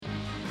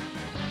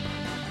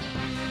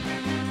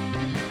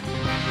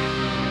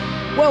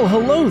Well,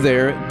 hello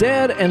there,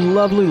 dead and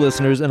lovely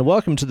listeners, and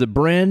welcome to the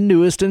brand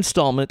newest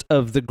installment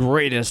of the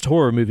greatest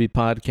horror movie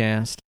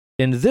podcast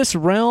in this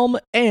realm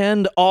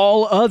and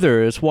all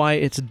others. Why,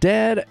 it's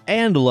dead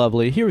and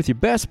lovely, here with your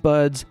best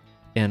buds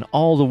in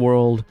all the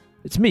world.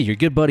 It's me, your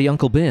good buddy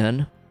Uncle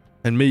Ben.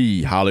 And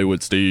me,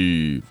 Hollywood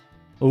Steve.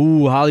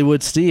 Ooh,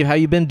 Hollywood Steve, how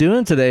you been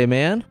doing today,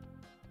 man?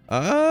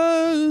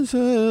 One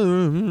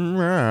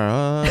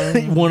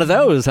One of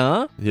those,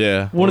 huh?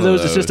 Yeah. One of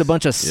those is just a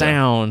bunch of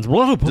sounds.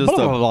 Blah, blah, Just a-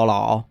 blah, blah,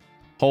 blah.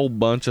 whole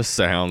bunch of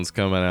sounds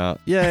coming out.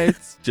 Yeah,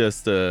 it's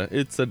just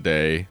it's a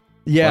day.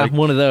 Yeah, Like-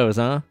 one of those,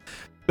 huh?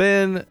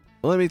 Ben,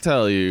 let me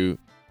tell you,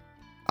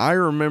 I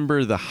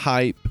remember the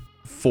hype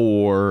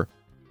for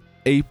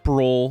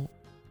April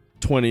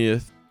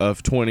 20th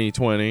of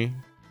 2020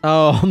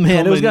 Oh,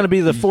 man, it was Coming- going to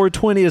be the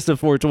 420th of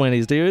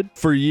 420s, dude.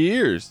 for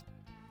years.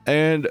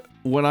 And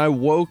when I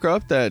woke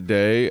up that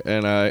day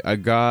and I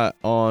got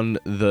on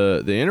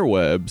the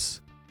interwebs,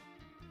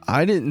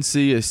 I didn't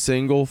see a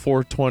single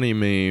 420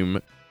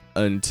 meme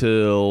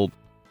until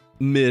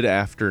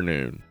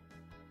mid-afternoon.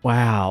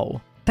 Wow.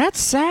 That's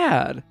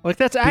sad. Like,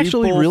 that's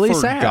actually People really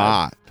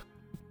forgot. sad.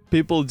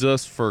 People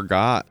just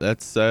forgot.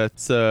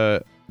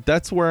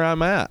 That's where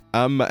I'm at.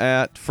 I'm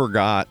at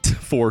forgot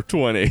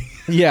 420.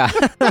 Yeah.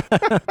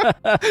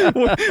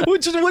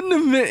 Which wouldn't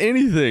have meant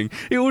anything.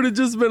 It would have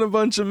just been a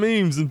bunch of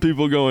memes and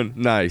people going,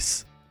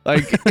 nice.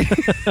 Like,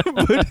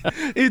 but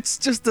it's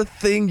just a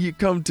thing you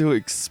come to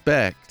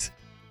expect.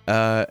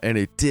 And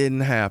it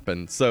didn't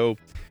happen. So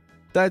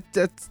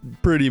that's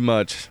pretty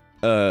much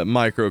a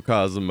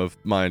microcosm of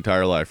my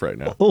entire life right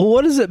now. Well,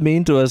 what does it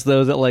mean to us,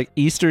 though, that, like,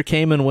 Easter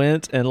came and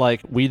went and,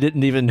 like, we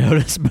didn't even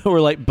notice, but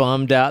we're, like,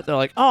 bummed out? They're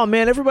like, oh,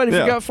 man, everybody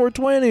Yeah. forgot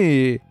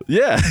 420.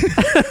 Yeah.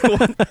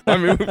 I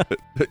mean,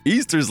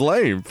 Easter's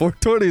lame.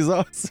 420 is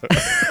awesome.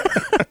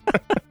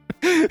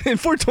 And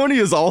 420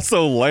 is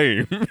also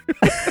lame.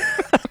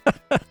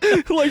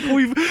 Like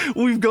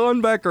we've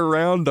gone back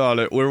around on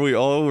it where we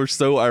all were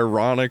so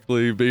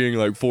ironically being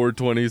like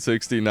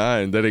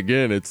 42069 that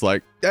again it's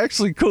like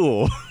actually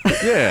cool.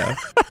 Yeah.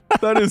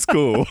 That is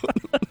cool.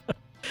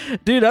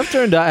 Dude, I've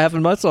turned out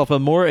having myself a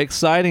more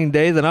exciting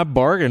day than I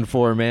bargained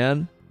for,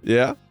 man.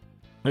 Yeah.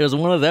 It was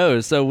one of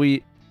those. So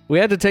we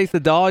had to take the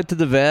dog to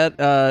the vet.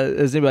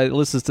 As anybody that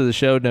listens to the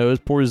show knows,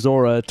 poor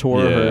Zora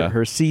tore Yeah.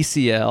 her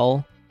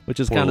CCL, which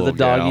is Poor kind of the little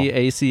gal. doggy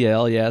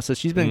ACL. Yeah, so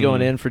she's been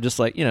going in for just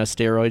like,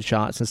 steroid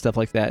shots and stuff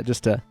like that,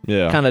 just to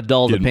Yeah. kind of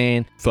dull the Getting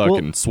pain. Fucking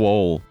Well,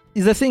 swole.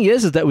 the thing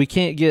is that we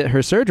can't get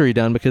her surgery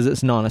done because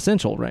it's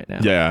non-essential right now.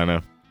 Yeah, I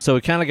know. So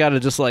we kind of got to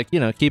just like,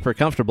 keep her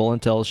comfortable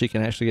until she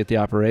can actually get the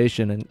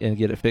operation and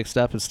get it fixed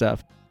up and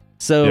stuff.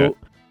 So Yeah.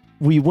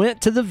 we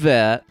went to the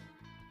vet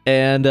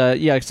and,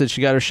 like I said,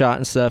 she got her shot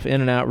and stuff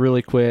in and out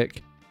really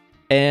quick.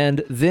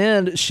 And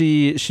then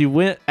she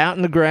went out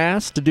in the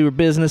grass to do her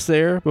business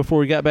there before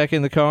we got back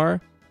in the car.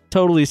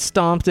 Totally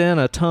stomped in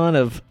a ton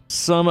of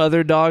some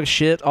other dog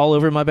shit all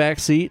over my back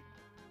seat.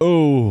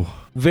 Oh.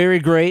 Very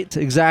great.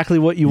 Exactly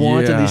what you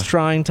want in Yeah. these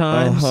trying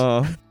times.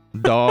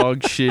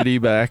 Dog shitty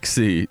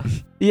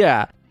backseat.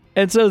 Yeah.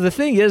 And so the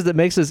thing is that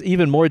makes this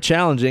even more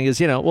challenging is,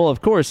 well,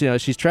 of course,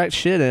 she's tracked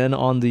shit in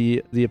on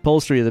the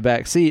upholstery of the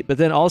back seat, but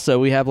then also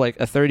we have like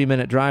a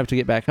 30-minute drive to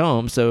get back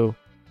home, so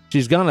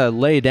she's going to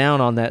lay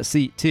down on that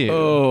seat too.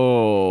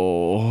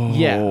 Oh.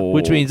 Yeah,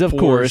 which means, of poor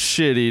course-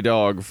 shitty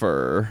dog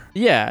fur.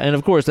 Yeah, and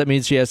of course that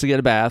means she has to get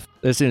a bath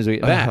as soon as we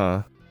get back.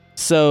 Uh-huh.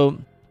 So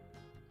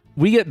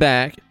we get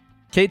back.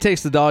 Kate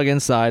takes the dog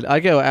inside. I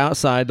go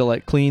outside to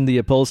like clean the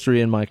upholstery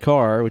in my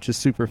car, which is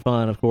super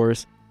fun, of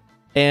course.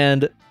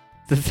 And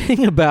the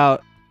thing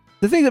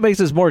that makes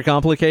this more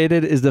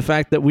complicated is the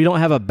fact that we don't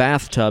have a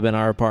bathtub in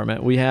our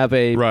apartment. We have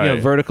a Right.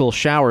 vertical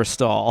shower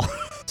stall.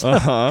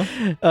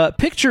 Uh-huh.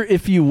 Picture,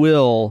 if you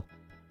will,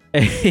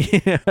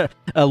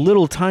 a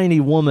little tiny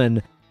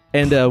woman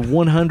and a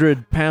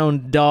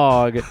 100-pound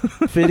dog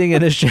fitting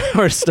in a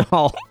shower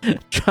stall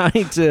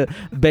trying to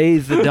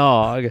bathe the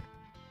dog.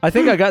 I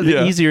think I got the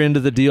Yeah. easier end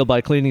of the deal by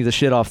cleaning the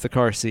shit off the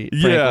car seat,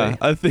 Yeah,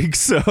 frankly. I think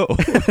so.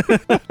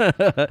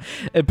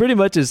 And pretty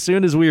much as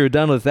soon as we were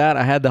done with that,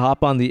 I had to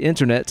hop on the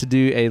internet to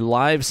do a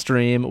live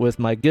stream with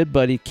my good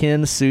buddy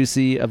Ken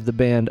Susi of the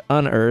band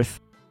Unearth.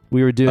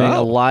 We were doing a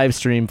Oh. live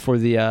stream for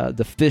the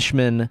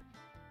Fishman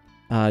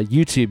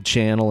YouTube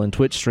channel and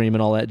Twitch stream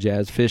and all that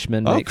jazz.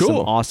 Fishman Oh, makes some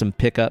cool. awesome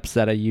pickups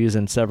that I use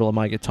in several of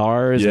my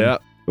guitars. Yeah. And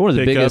one of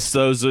the Pickups, biggest.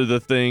 those are the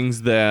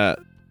things that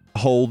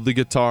hold the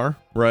guitar,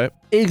 right?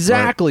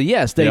 Exactly.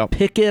 Yes, they Yep.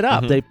 pick it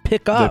up. Mhm. They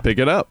pick up They pick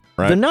it up,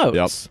 right? the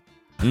notes.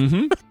 Yep.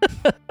 Mm-hmm.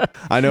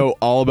 I know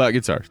all about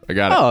guitars. I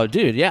got it. Oh,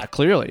 dude, yeah,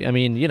 clearly. I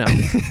mean, you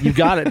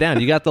got it down.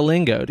 You got the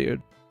lingo,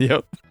 dude.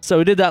 Yep. So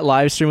we did that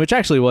live stream, which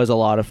actually was a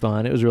lot of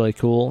fun. It was really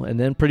cool. And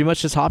then pretty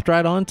much just hopped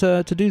right on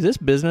to do this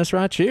business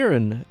right here.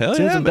 And Hell as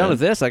soon as yeah, I'm done man. with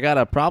this, I got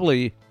to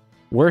probably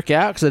work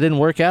out because I didn't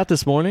work out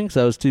this morning.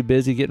 So I was too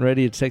busy getting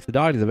ready to take the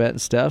dog to the vet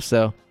and stuff.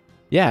 So,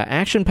 yeah,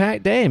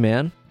 action-packed day,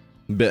 man.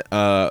 But,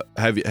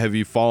 have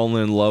you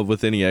fallen in love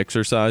with any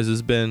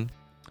exercises, Ben?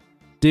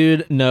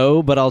 Dude,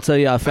 no, but I'll tell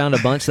you, I found a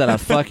bunch that I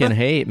fucking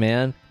hate,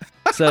 man.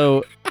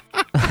 So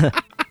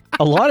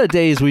a lot of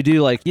days we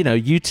do like,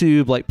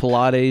 YouTube, like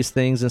Pilates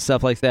things and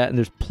stuff like that. And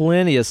there's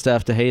plenty of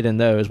stuff to hate in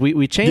those.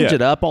 We change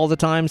it up all the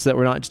time so that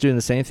we're not just doing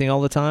the same thing all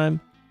the time.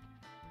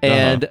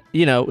 And,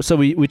 so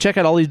we check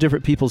out all these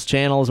different people's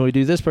channels and we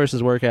do this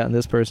person's workout and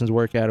this person's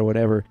workout or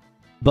whatever.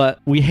 But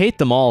we hate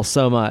them all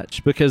so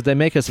much because they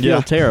make us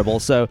feel terrible.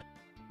 So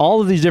all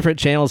of these different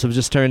channels have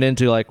just turned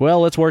into like,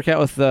 well, let's work out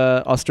with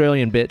the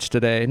Australian bitch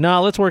today.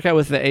 No, let's work out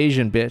with the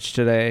Asian bitch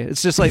today.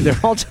 It's just like they're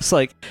all just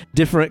like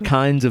different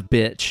kinds of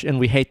bitch, and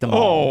we hate them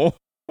all.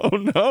 Oh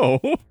no.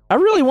 I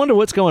really wonder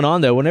what's going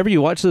on though. Whenever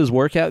you watch those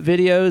workout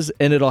videos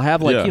and it'll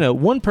have like,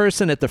 one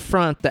person at the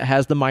front that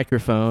has the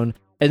microphone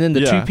and then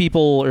the 2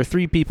 people or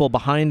 3 people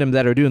behind them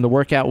that are doing the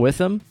workout with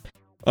them.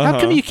 How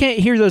come you can't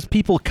hear those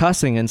people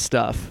cussing and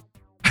stuff?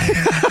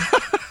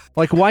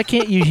 Like, why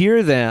can't you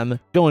hear them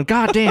going,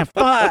 God damn,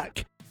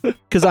 fuck?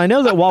 Because I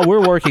know that while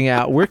we're working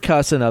out, we're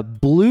cussing a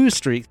blue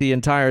streak the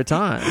entire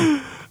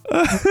time.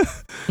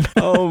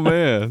 Oh,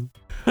 man.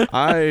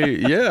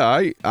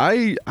 I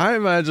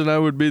imagine I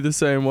would be the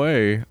same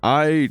way.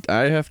 I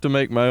have to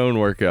make my own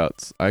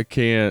workouts. I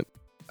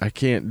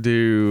can't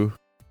do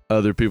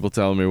other people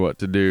telling me what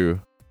to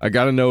do. I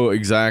got to know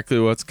exactly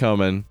what's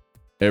coming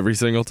every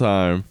single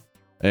time.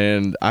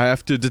 And I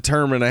have to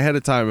determine ahead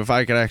of time if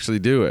I can actually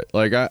do it.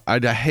 Like, I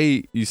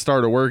hate you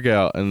start a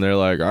workout and they're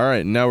like, all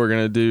right, now we're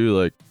going to do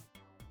like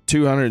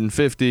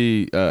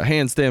 250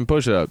 handstand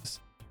push-ups.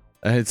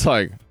 And it's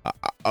like,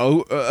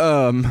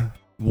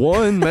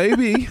 one,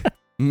 maybe.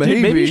 Maybe.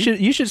 Dude, maybe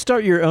you should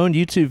start your own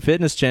YouTube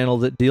fitness channel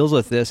that deals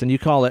with this, and you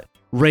call it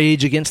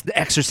Rage Against the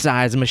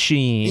Exercise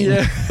Machine.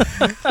 Yeah.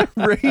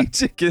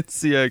 Rage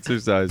Against the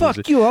Exercise Machine.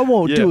 Fuck you, I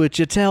won't do it,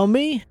 you tell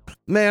me.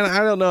 Man, I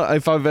don't know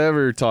if I've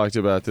ever talked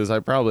about this. I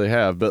probably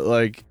have. But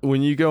like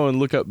when you go and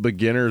look up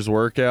beginners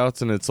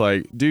workouts and it's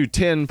like, do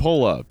 10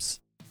 pull-ups.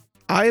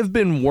 I have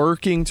been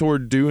working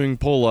toward doing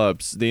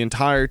pull-ups the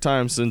entire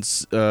time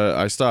since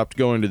I stopped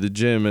going to the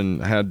gym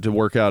and had to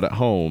work out at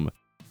home.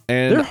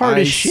 And they're hard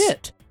as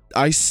shit.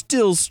 I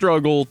still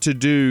struggle to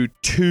do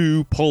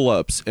 2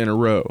 pull-ups in a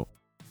row.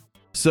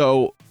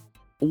 So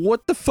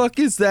what the fuck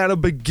is that a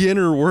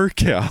beginner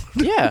workout?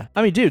 Yeah.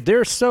 I mean, dude,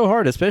 they're so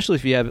hard, especially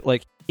if you have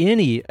like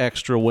any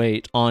extra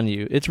weight on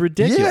you. It's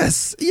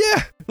ridiculous. Yes.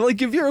 Yeah.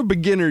 Like if you're a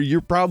beginner,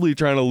 you're probably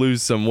trying to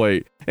lose some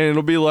weight. And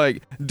it'll be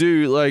like,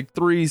 do like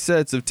 3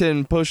 sets of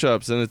 10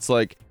 push-ups. And it's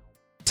like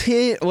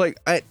 10, like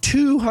at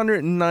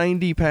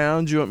 290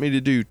 pounds, you want me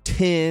to do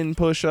 10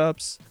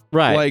 push-ups?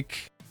 Right.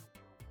 Like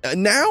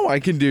now I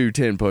can do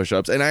 10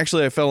 push-ups. And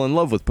actually I fell in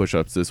love with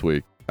push-ups this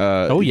week.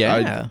 Oh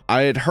yeah.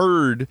 I had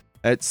heard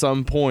at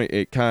some point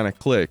it kind of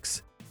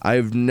clicks.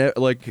 I've never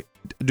like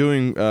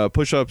doing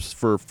push-ups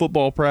for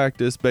football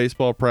practice,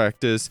 baseball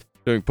practice,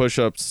 doing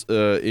push-ups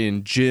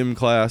in gym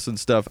class and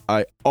stuff.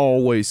 I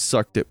always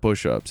sucked at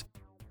push-ups.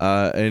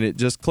 And it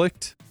just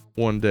clicked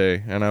one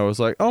day and I was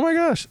like, oh my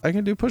gosh, I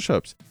can do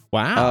push-ups.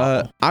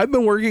 Wow. I've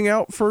been working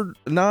out for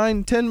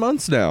 9-10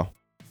 months now.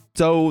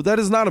 So that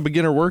is not a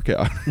beginner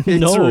workout.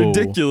 It's a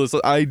ridiculous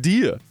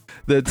idea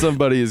that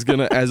somebody is going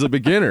to, as a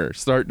beginner,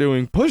 start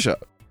doing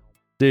push-ups.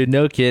 Dude,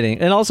 no kidding.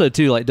 And also,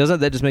 too, like, doesn't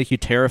that just make you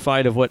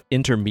terrified of what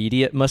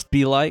intermediate must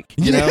be like?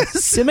 You know?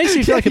 It makes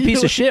you feel like a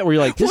piece of shit where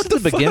you're like, this is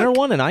the beginner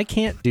one and I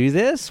can't do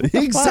this?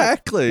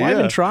 Exactly. Why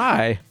even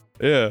try?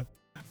 Yeah.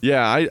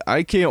 Yeah,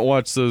 I can't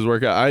watch those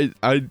workouts.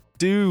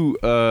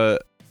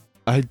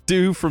 I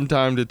do from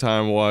time to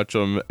time watch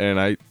them, and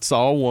I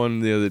saw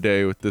one the other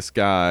day with this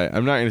guy.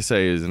 I'm not going to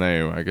say his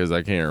name because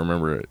I can't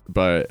remember it,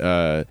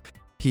 but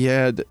he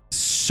had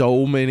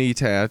so many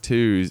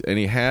tattoos, and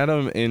he had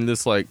them in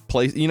this like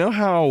place. You know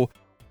how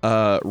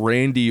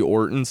Randy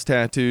Orton's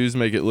tattoos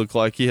make it look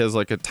like he has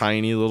like a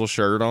tiny little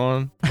shirt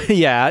on?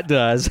 Yeah, it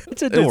does.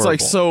 It's adorable. It's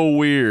like so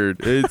weird.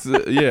 It's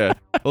yeah.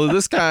 Well,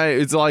 this guy,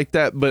 it's like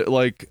that, but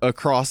like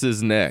across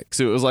his neck.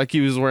 So it was like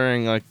he was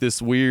wearing like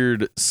this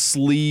weird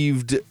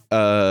sleeved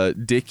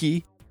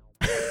dickie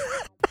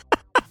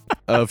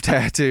of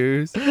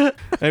tattoos. And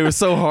it was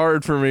so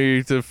hard for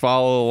me to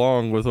follow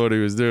along with what he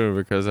was doing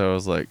because I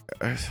was like,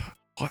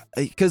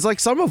 because like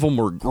some of them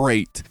were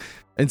great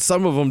and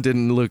some of them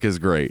didn't look as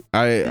great.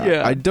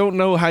 I don't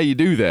know how you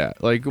do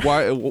that. Like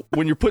why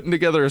when you're putting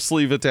together a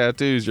sleeve of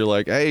tattoos, you're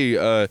like,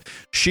 hey,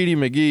 Sheedy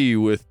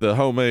McGee with the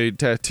homemade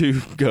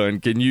tattoo gun,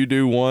 can you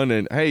do one?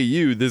 And hey,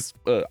 you, this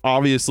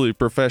obviously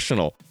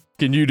professional,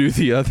 can you do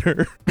the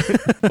other?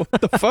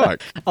 What the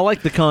fuck? I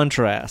like the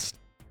contrast.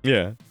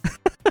 Yeah.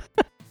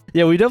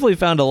 Yeah, we definitely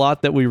found a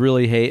lot that we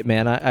really hate,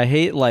 man. I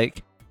hate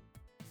like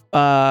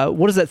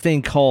what is that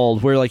thing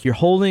called where like you're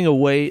holding a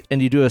weight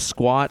and you do a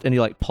squat and you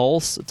like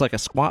pulse? It's like a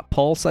squat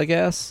pulse, I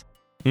guess.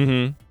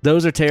 Mm-hmm.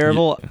 Those are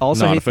terrible. Yeah,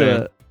 also hate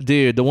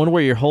the one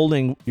where you're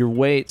holding your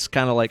weights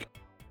kind of like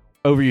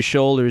over your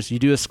shoulders. You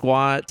do a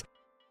squat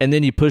and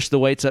then you push the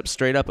weights up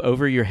straight up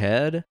over your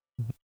head.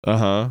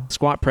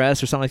 Squat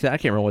press or something like that. I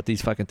can't remember what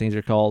these fucking things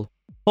are called.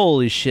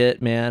 Holy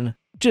shit, man.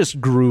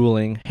 Just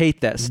grueling. Hate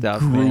that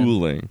stuff,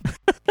 grueling.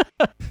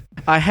 Man.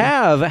 I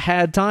have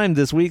had time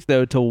this week,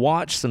 though, to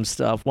watch some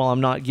stuff while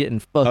I'm not getting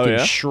fucking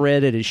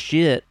shredded as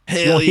shit.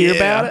 Hell you want to hear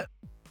about it?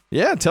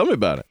 Yeah, tell me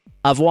about it.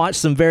 I've watched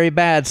some very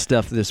bad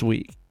stuff this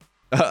week.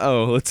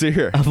 Uh-oh, let's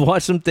hear. I've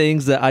watched some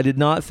things that I did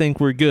not think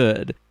were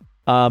good.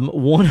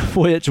 One of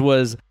which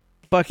was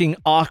fucking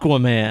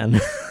Aquaman.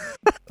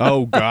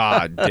 Oh,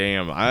 God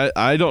damn.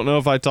 I don't know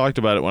if I talked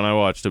about it when I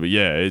watched it, but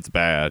yeah, it's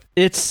bad.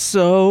 It's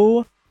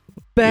so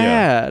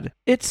bad.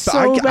 Yeah. It's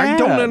so bad. I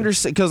don't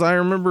understand, because I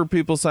remember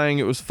people saying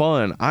it was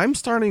fun. I'm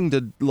starting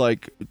to,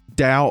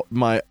 doubt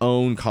my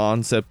own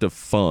concept of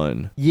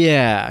fun.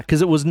 Yeah,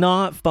 because it was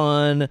not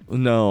fun.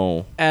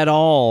 No. At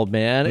all,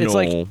 man. It's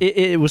like,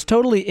 it was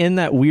totally in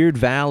that weird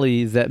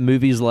valley that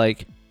movies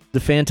like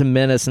The Phantom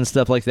Menace and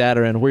stuff like that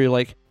are in, where you're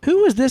like,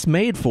 who is this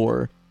made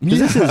for? Yeah,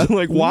 this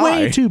is why?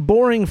 Way too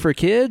boring for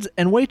kids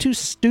and way too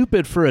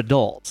stupid for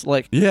adults.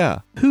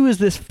 Who is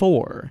this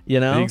for?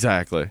 You know?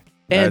 Exactly.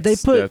 And they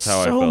put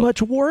so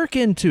much work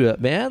into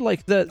it, man.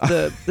 Like the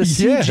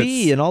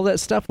CG and all that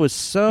stuff was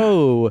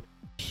so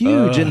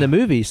huge in the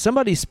movie.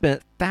 Somebody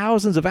spent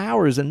thousands of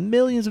hours and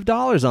millions of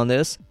dollars on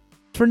this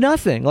for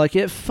nothing. Like,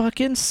 it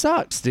fucking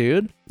sucks,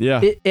 dude.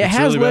 Yeah. It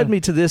has really led me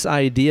to this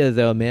idea,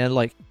 though, man.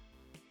 Like,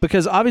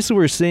 because obviously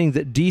we're seeing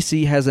that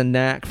DC has a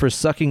knack for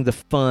sucking the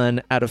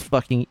fun out of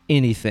fucking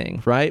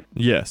anything, right?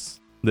 Yes,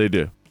 they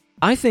do.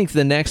 I think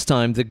the next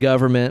time the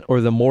government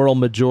or the moral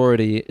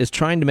majority is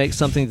trying to make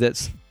something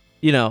that's,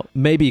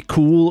 maybe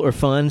cool or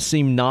fun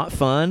seem not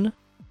fun,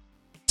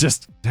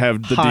 just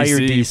have the hire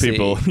DC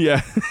people.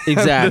 Yeah.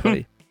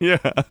 Exactly. Yeah.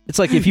 It's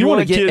like, if you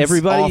want to get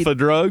everybody off of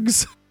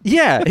drugs.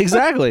 Yeah,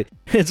 exactly.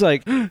 It's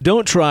like,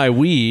 don't try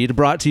weed,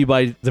 brought to you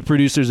by the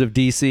producers of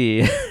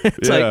DC.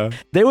 It's like,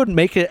 they would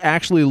make it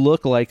actually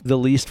look like the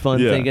least fun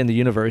thing in the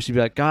universe. You'd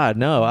be like, God,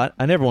 no,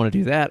 I never want to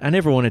do that. I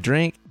never want to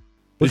drink.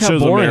 Look it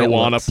shows a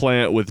marijuana it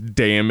plant with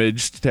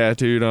damaged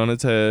tattooed on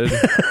its head.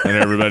 And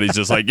everybody's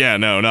just like, yeah,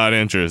 no, not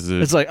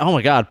interested. It's like, oh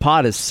my God,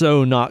 pot is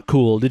so not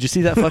cool. Did you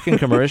see that fucking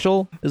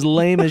commercial? It's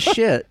lame as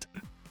shit.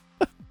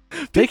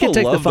 They can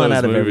take the fun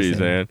out of movies,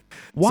 everything. Man.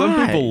 Why?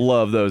 Some people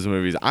love those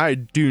movies. I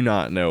do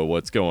not know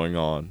what's going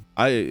on.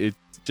 It's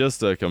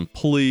just a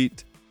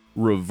complete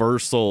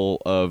reversal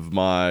of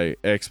my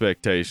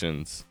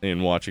expectations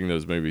in watching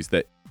those movies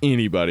that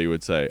anybody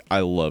would say, I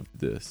loved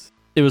this.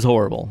 It was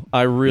horrible.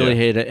 I really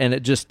hate it, and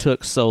it just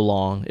took so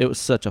long. It was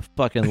such a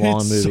fucking long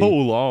movie. So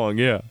long,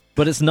 yeah.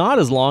 But it's not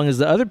as long as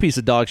the other piece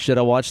of dog shit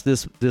I watched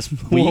this week,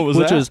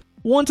 which was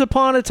Once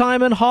Upon a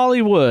Time in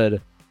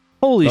Hollywood.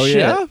 Holy shit.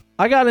 Yeah?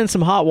 I got in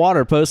some hot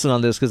water posting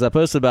on this because I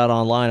posted about it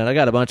online, and I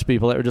got a bunch of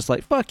people that were just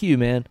like, fuck you,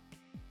 man.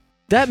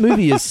 That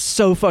movie is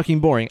so fucking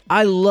boring.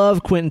 I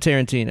love Quentin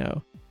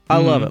Tarantino. I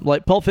love him.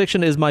 Like, Pulp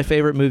Fiction is my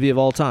favorite movie of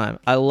all time.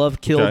 I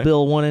love Kill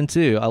Bill 1 and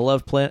 2. I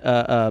love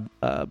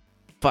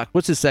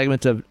what's his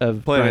segment of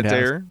Planet Grindhouse?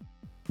 Terror?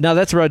 No,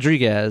 that's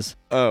Rodriguez.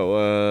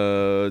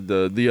 Oh,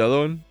 the other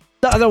one?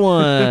 The other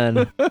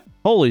one.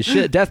 Holy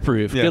shit, Death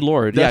Proof. Yeah, Good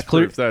Lord. Death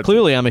Proof,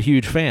 Clearly I'm a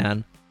huge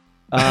fan.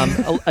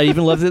 I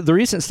even love the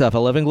recent stuff. I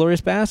love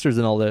Inglourious Basterds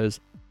and all those.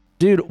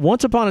 Dude,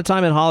 Once Upon a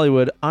Time in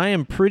Hollywood, I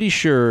am pretty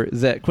sure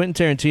that Quentin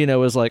Tarantino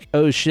was like,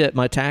 oh shit,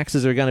 my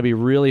taxes are going to be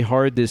really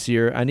hard this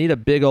year. I need a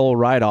big old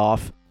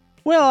write-off.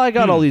 Well, I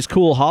got all these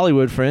cool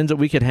Hollywood friends that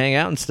we could hang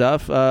out and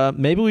stuff.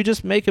 Maybe we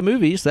just make a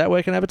movie so that way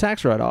I can have a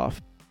tax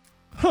write-off.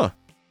 Huh.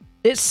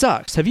 It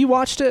sucks. Have you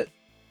watched it?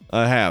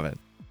 I haven't.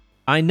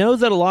 I know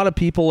that a lot of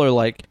people are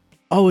like,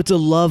 oh, it's a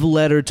love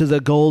letter to the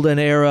golden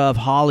era of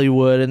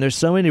Hollywood, and there's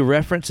so many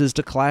references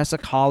to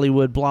classic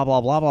Hollywood, blah,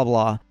 blah, blah, blah,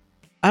 blah.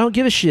 I don't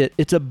give a shit.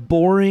 It's a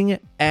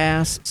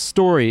boring-ass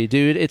story,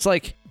 dude. It's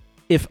like,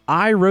 if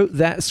I wrote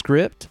that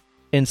script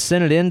and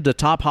sent it in to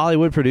top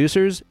Hollywood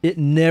producers, it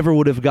never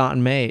would have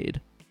gotten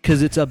made,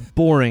 because it's a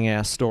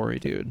boring-ass story,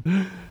 dude.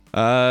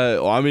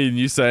 I mean,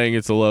 you saying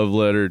it's a love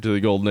letter to the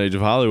golden age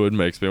of Hollywood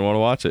makes me want to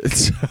watch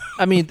it.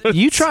 I mean,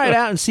 you try it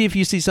out and see if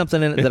you see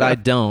something in it that I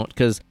don't,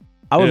 because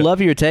I would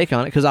love your take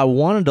on it, because I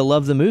wanted to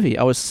love the movie.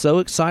 I was so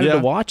excited to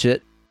watch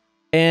it.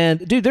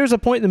 And, dude, there's a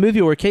point in the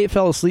movie where Kate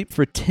fell asleep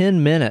for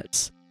 10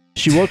 minutes.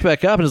 She woke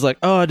back up and was like,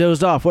 oh, I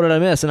dozed off. What did I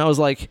miss? And I was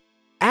like,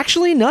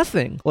 actually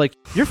nothing. Like,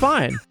 you're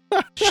fine.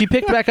 She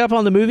picked back up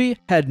on the movie,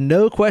 had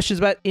no questions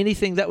about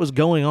anything that was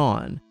going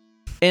on.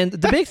 And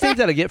the big thing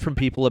that I get from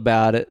people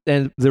about it,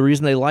 and the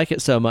reason they like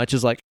it so much,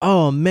 is like,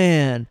 oh,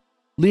 man,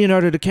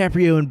 Leonardo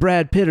DiCaprio and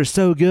Brad Pitt are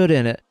so good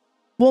in it.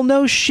 Well,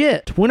 no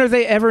shit. When are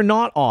they ever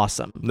not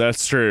awesome?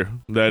 That's true.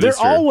 They're true.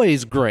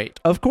 Always great.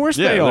 Of course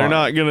they are. They're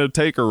not going to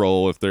take a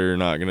role if they're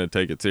not going to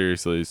take it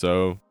seriously.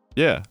 So,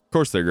 yeah, of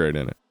course they're great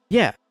in it.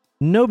 Yeah,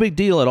 no big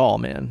deal at all,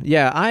 man.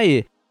 Yeah,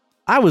 I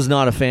was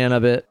not a fan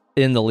of it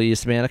in the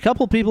least, man. A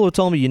couple people have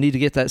told me you need to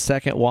get that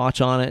second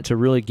watch on it to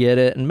really get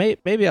it, and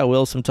maybe I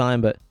will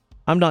sometime, but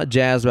I'm not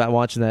jazzed about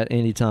watching that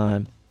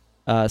anytime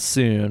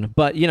soon.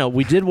 But,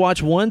 we did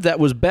watch one that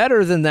was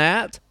better than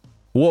that.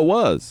 What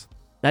was?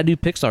 That new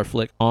Pixar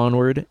flick,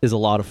 Onward, is a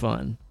lot of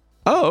fun.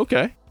 Oh,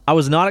 okay. I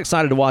was not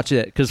excited to watch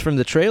it, because from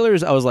the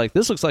trailers, I was like,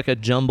 this looks like a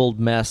jumbled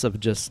mess of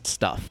just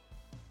stuff.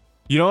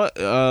 You know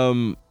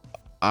what?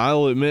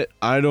 I'll admit,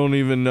 I don't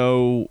even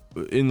know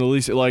in the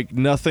least, like,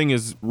 nothing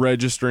is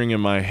registering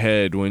in my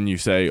head when you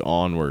say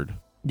Onward.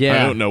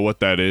 Yeah. I don't know what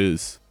that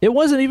is. It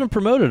wasn't even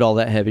promoted all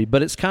that heavy,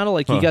 but it's kind of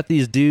like you got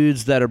these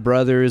dudes that are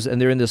brothers, and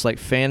they're in this like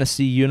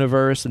fantasy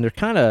universe, and they're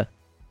kind of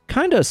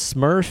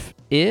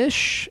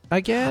Smurf-ish, I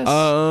guess.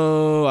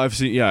 Oh, I've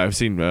seen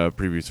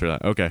previews for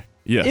that. Okay.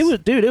 Yes.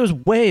 It was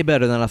way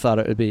better than I thought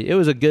it would be. It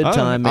was a good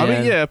time, man. I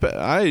mean, yeah, but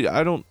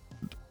I don't.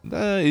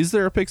 Is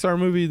there a Pixar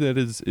movie that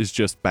is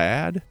just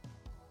bad?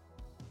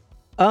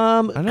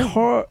 I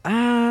like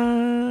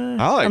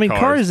Cars.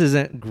 Cars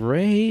isn't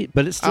great,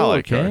 but it's still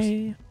like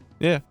okay. Cars.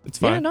 Yeah, it's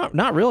fine. Yeah,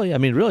 not really. I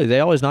mean, really, they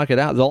always knock it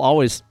out. They'll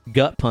always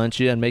gut punch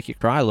you and make you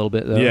cry a little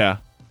bit, though. Yeah.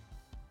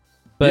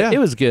 But it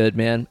was good,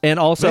 man. And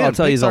also, I'll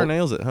tell Pixar you,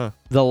 nails it, huh?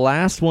 the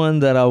last one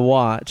that I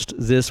watched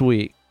this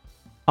week,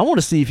 I want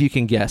to see if you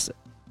can guess it.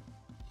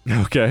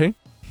 Okay.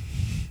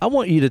 I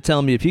want you to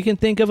tell me if you can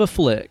think of a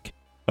flick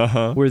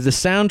Uh-huh. where the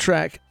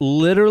soundtrack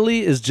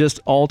literally is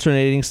just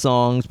alternating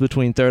songs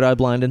between Third Eye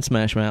Blind and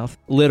Smash Mouth.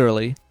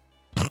 Literally.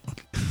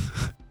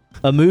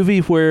 A movie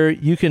where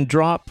you can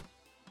drop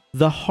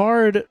the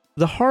hard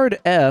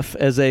F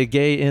as a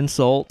gay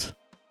insult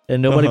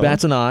and nobody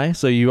bats an eye,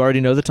 so you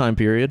already know the time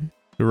period.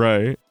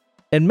 Right.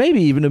 And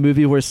maybe even a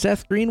movie where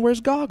Seth Green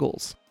wears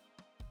goggles.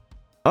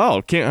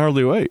 Oh, Can't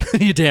Hardly Wait.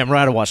 You damn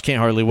right I watched Can't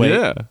Hardly Wait.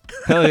 Yeah.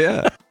 Hell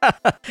yeah.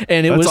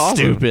 And it That's was awesome.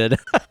 stupid.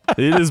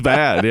 It is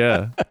bad,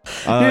 yeah. Dude,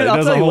 It I'll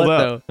doesn't tell you hold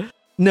what, up. though.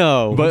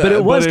 No, but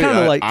it was kind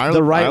of like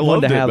the right I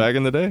one loved to have. it back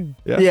in the day.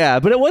 Yeah. Yeah,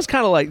 but it was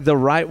kind of like the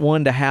right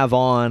one to have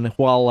on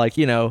while, like,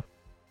 you know,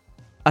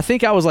 I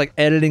think I was like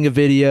editing a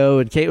video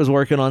and Kate was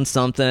working on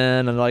something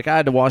and like I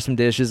had to wash some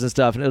dishes and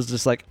stuff. And it was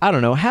just like, I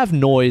don't know, have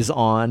noise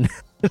on.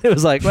 It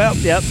was like, well,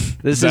 yep,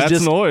 this is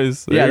just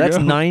noise. There yeah, you that's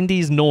go.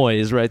 90s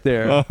noise right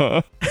there.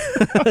 Uh-huh.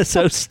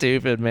 So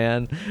stupid,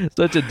 man.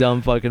 Such a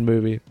dumb fucking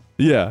movie.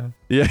 Yeah.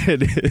 Yeah,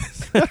 it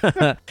is.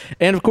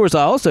 And of course,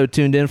 I also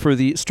tuned in for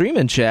the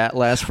streaming chat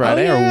last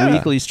Friday, yeah. our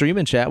weekly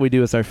streaming chat we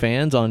do with our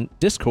fans on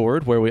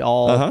Discord, where we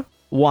all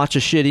watch a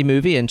shitty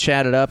movie and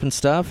chat it up and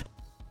stuff.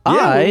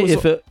 Yeah,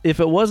 if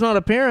it was not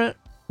apparent,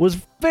 was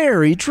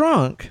very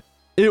drunk.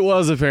 It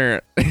was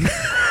apparent.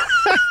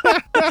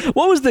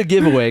 What was the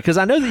giveaway? Because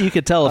I know that you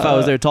could tell if I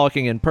was there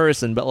talking in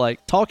person, but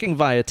like talking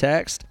via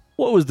text,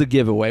 what was the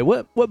giveaway?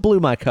 What blew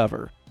my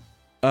cover?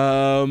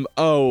 Drunk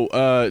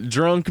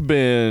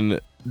Ben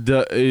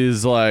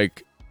is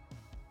like,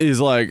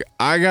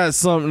 I got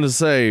something to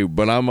say,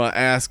 but I'm gonna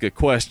ask a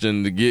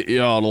question to get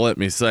y'all to let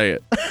me say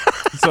it.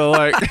 So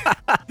like,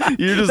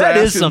 you're just That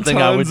asking is something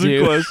I would tons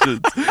do. of questions.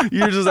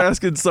 You're just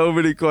asking so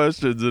many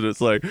questions, and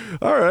it's like,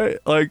 all right,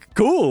 like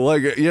cool,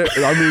 like yeah.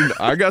 I mean,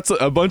 I got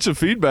a bunch of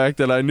feedback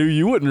that I knew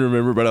you wouldn't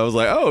remember, but I was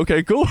like, oh,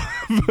 okay, cool.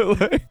 But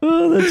like,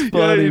 Oh, that's yeah,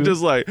 funny. you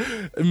just like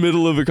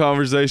middle of a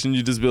conversation,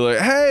 you just be like,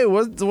 hey,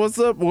 what's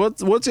up?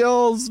 What's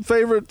y'all's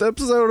favorite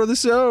episode of the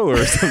show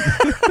or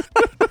something?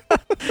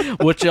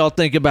 What y'all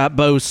think about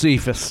Bo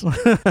Cephas?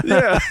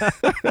 Yeah.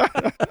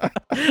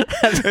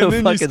 That's so then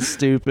you fucking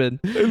stupid.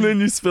 And then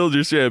you spilled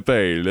your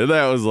champagne, and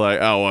that was like,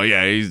 oh well,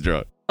 yeah, he's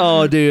drunk.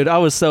 Oh, dude, I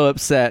was so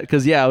upset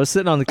because I was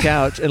sitting on the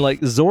couch and like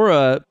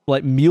Zora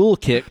like mule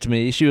kicked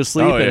me. She was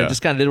sleeping yeah. and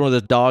just kind of did one of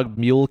those dog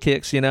mule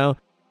kicks, you know.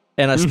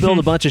 And I spilled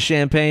a bunch of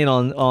champagne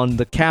on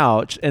the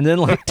couch, and then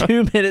like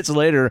 2 minutes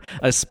later,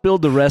 I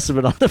spilled the rest of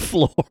it on the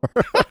floor.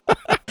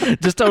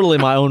 Just totally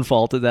my own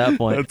fault at that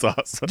point. That's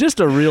awesome. Just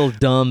a real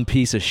dumb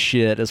piece of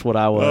shit is what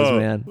I was,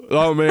 man.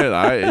 Oh man,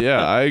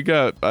 I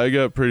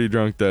got pretty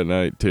drunk that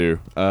night too.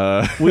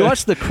 We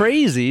watched The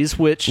Crazies,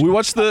 which we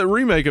watched the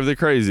remake of The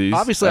Crazies.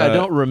 obviously I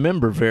don't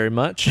remember very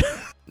much.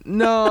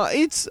 No,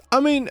 I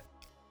mean,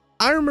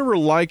 I remember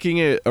liking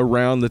it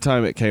around the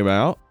time it came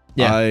out.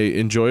 Yeah. I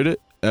enjoyed it.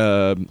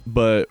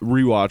 But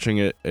rewatching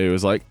it, it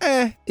was like,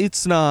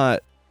 it's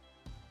not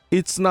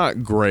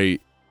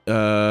great.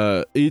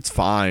 It's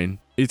fine.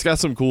 It's got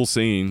some cool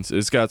scenes.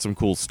 It's got some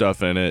cool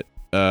stuff in it.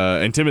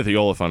 And Timothy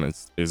Olyphant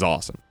is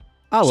awesome.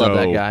 I love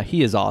that guy.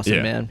 He is awesome,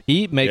 yeah. man.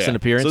 He makes an Yeah.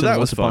 appearance So in that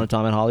Once was Upon fun. a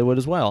Time in Hollywood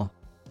as well.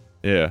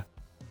 Yeah.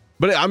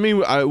 But I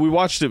mean, we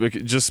watched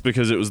it just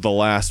because it was the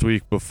last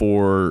week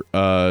before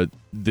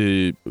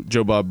the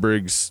Joe Bob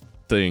Briggs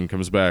thing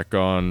comes back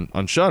on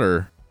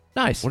Shudder.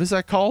 Nice. What is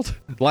that called?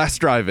 Last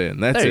Drive-In.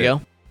 That's There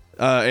you it.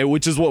 go.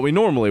 Which is what we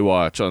normally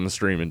watch on the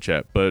streaming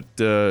chat, but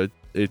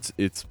it's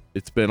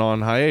been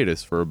on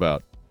hiatus for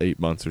about 8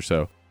 months or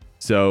so.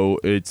 So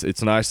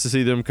it's nice to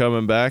see them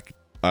coming back.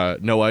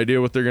 No idea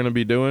what they're going to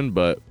be doing,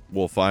 but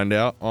we'll find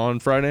out on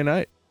Friday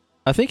night.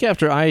 I think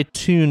after I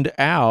tuned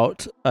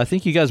out, I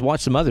think you guys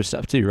watched some other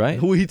stuff too,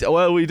 right? We did.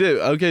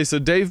 Okay, so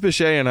Dave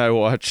Bechet and I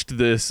watched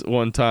this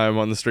one time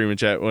on the streaming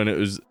chat when it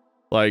was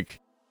like,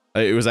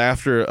 it was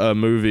after a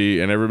movie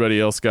and everybody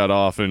else got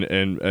off,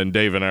 and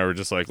Dave and I were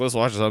just like, let's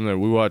watch something.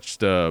 We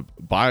watched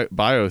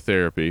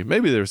Biotherapy.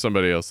 Maybe there was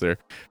somebody else there.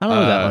 I don't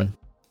know that one.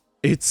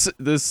 It's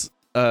this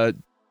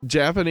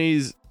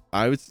Japanese,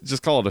 I would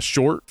just call it a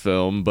short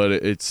film, but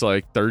it's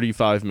like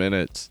 35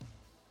 minutes.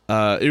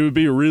 It would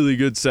be a really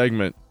good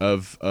segment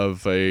of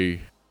a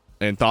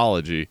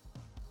anthology.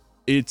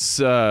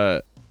 It's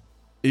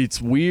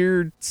it's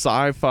weird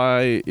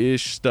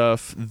sci-fi-ish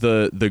stuff.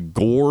 The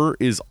gore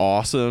is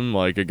awesome.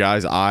 Like a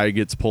guy's eye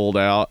gets pulled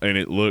out and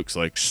it looks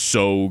like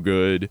so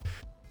good.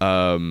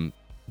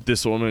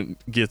 This woman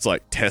gets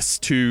like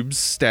test tubes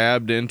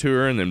stabbed into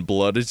her and then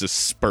blood is just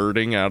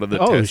spurting out of the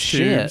test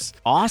tubes.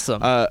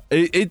 Awesome.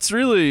 It's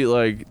really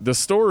like the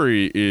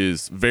story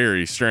is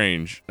very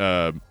strange.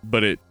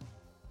 But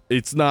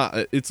it's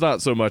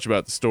not so much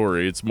about the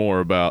story. It's more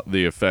about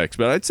the effects.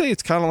 But I'd say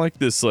it's kind of like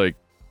this like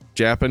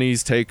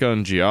Japanese take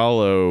on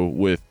Giallo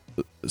with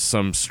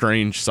some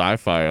strange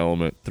sci-fi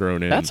element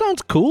thrown in. That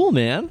sounds cool,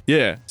 man.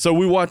 Yeah. So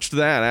we watched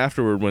that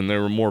afterward when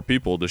there were more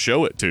people to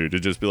show it to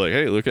just be like,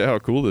 hey, look at how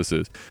cool this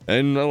is.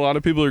 And a lot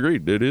of people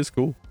agreed. It is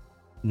cool.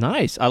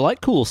 Nice. I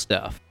like cool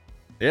stuff.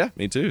 Yeah,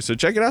 me too. So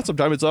check it out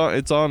sometime. It's on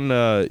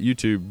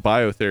YouTube,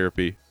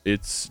 Biotherapy.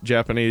 It's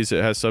Japanese.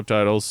 It has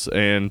subtitles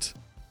and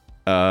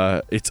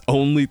it's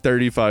only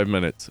 35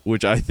 minutes,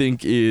 which I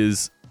think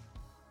is,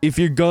 if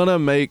you're gonna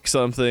make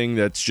something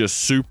that's just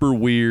super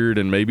weird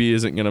and maybe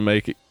isn't gonna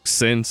make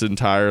sense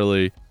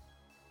entirely,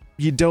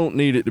 you don't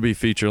need it to be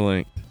feature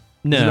length.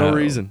 There's no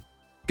reason.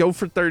 Go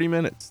for 30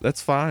 minutes.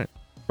 That's fine.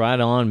 Right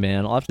on,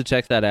 man. I'll have to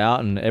check that out.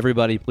 And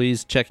everybody,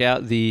 please check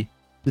out the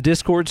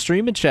Discord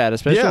stream and chat,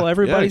 especially while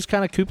everybody's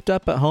kind of cooped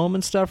up at home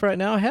and stuff right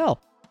now. Hell,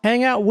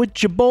 hang out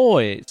with your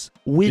boys.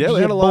 We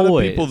had a lot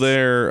of people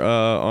there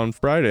on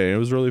Friday. It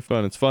was really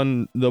fun. It's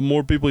fun. The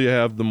more people you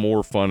have, the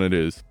more fun it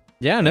is.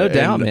 Yeah, no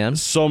doubt, man.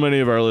 So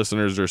many of our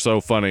listeners are so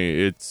funny.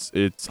 It's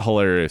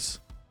hilarious.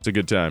 It's a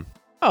good time.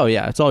 Oh,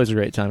 yeah. It's always a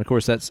great time. Of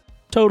course, that's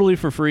totally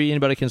for free.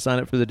 Anybody can sign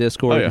up for the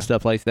Discord and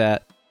stuff like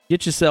that.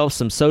 Get yourself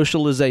some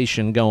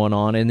socialization going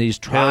on in these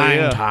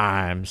trying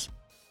times.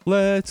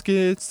 Let's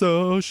get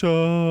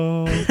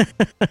social.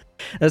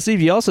 Now,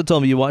 Steve, you also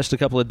told me you watched a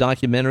couple of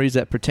documentaries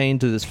that pertain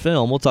to this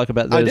film. We'll talk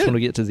about those when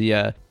we get to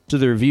the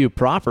review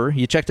proper.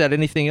 You checked out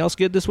anything else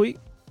good this week?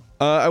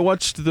 I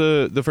watched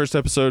the first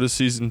episode of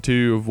season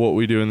 2 of What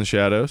We Do in the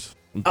Shadows.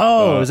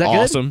 Oh, is that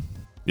awesome?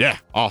 Good? Yeah,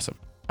 awesome.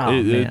 Oh,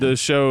 man. The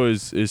show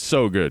is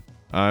so good.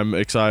 I'm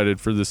excited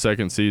for the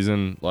second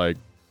season. Like,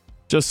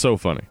 just so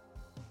funny.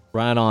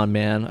 Right on,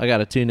 man. I got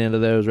to tune into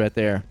those right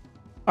there.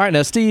 All right,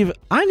 now, Steve,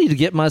 I need to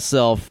get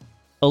myself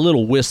a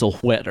little whistle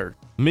wetter.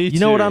 Me too. You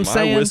know what I'm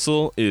saying? My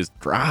whistle is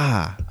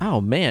dry.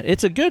 Oh, man.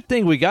 It's a good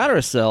thing we got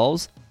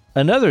ourselves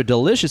another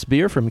delicious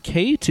beer from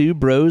K2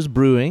 Bros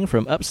Brewing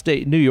from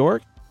upstate New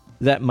York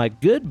that my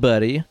good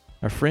buddy,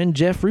 our friend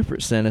Jeff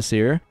Rupert, sent us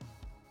here.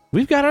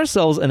 We've got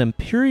ourselves an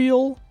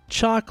Imperial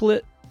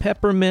Chocolate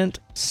Peppermint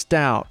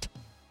Stout.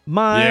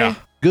 My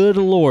good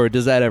Lord,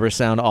 does that ever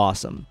sound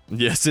awesome?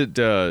 Yes, it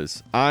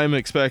does. I'm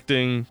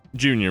expecting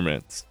Junior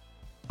Mints.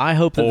 I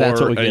hope that's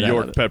what we get out of it.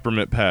 Or a York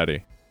Peppermint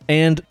Patty.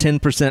 And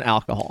 10%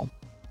 alcohol.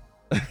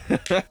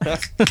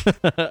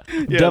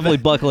 Definitely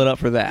buckle it up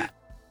for that.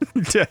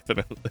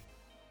 Definitely.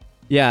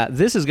 Yeah,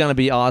 this is going to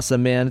be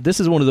awesome, man. This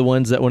is one of the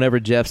ones that whenever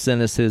Jeff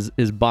sent us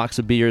his box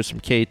of beers from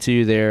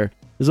K2 there,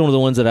 this is one of the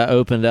ones that I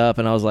opened up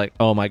and I was like,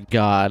 oh my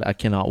God, I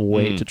cannot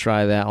wait to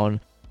try that one.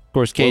 Of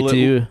course,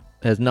 K2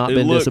 has not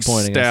been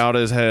disappointing. It looks stout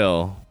as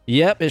hell.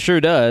 Yep, it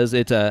sure does.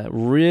 It's a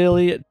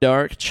really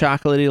dark,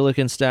 chocolatey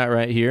looking stout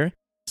right here.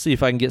 See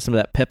if I can get some of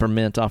that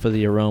peppermint off of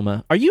the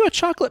aroma. Are you a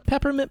chocolate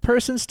peppermint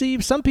person,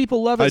 Steve? Some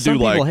people love it, some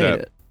people hate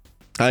it.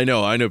 I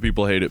know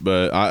people hate it,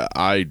 but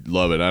I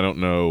love it. I don't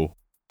know.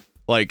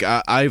 Like,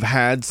 I've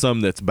had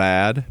some that's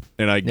bad,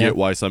 and I get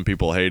why some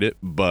people hate it,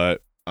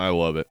 but I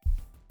love it.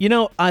 You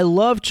know, I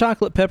love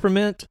chocolate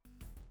peppermint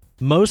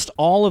most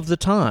all of the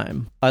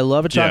time. I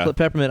love a chocolate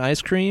peppermint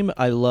ice cream.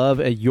 I love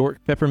a York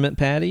peppermint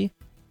patty.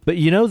 But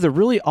you know, the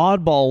really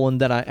oddball one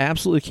that I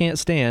absolutely can't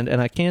stand, and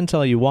I can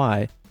tell you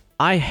why,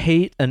 I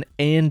hate an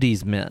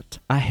Andes mint.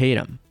 I hate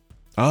them.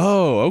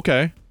 Oh,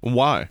 okay.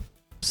 Why?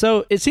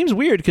 So it seems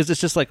weird because it's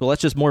just like, well,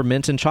 that's just more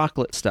mint and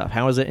chocolate stuff.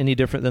 How is it any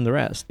different than the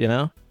rest, you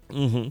know?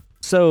 Mm-hmm.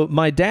 So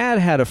my dad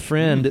had a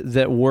friend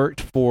that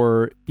worked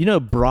for, you know,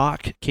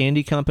 Brock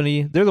Candy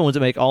Company. They're the ones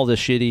that make all the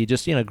shitty,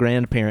 just, you know,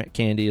 grandparent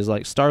candy is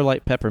like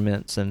Starlight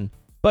Peppermints and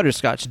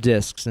Butterscotch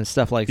Discs and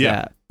stuff like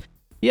that.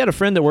 He had a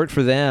friend that worked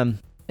for them,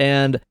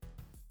 and,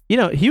 you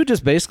know, he would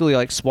just basically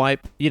like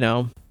swipe, you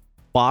know,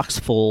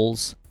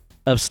 boxfuls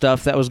of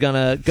stuff that was going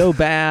to go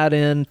bad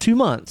in 2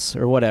 months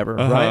or whatever,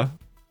 right?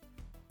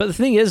 But the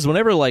thing is,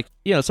 whenever, like,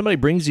 you know, somebody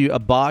brings you a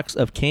box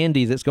of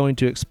candy that's going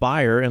to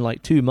expire in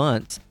like 2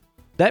 months,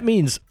 that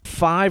means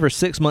 5 or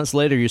 6 months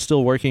later, you're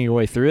still working your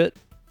way through it.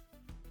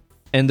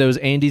 And those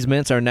Andes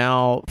mints are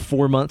now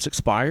 4 months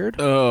expired.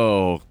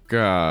 Oh,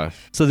 gosh.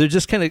 So they're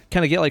just kind of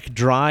get like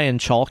dry and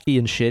chalky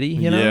and shitty,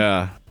 you know?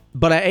 Yeah.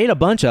 But I ate a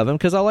bunch of them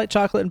because I like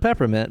chocolate and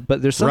peppermint.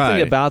 But there's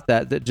something about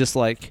that just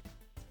like,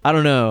 I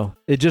don't know.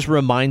 It just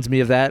reminds me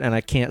of that, and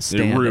I can't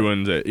stand it. It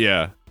ruins it.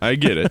 Yeah, I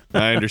get it.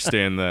 I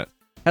understand that.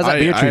 How's that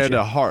beer treat you? I had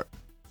a heart.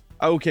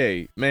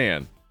 Okay,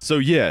 man. So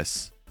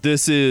yes,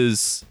 this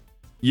is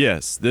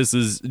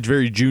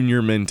very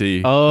junior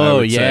minty.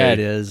 Oh yeah, it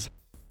is.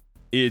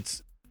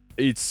 It's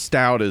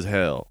stout as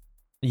hell.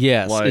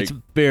 Yes, like, it's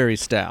very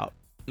stout.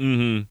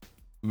 Mm-hmm.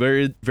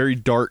 Very, very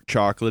dark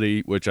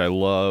chocolatey, which I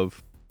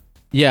love.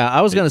 Yeah,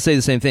 I was going to say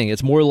the same thing.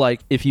 It's more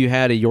like if you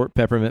had a York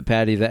peppermint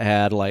patty that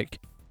had like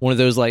one of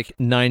those like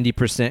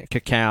 90%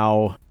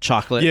 cacao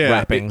chocolate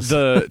wrappings.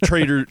 The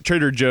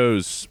Trader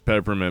Joe's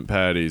peppermint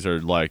patties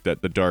are like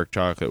that. The dark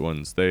chocolate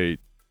ones.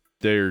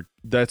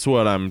 That's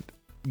what I'm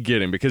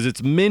getting, because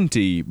it's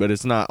minty, but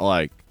it's not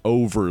like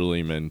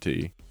overly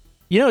minty.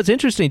 You know, it's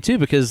interesting too,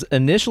 because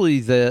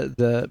initially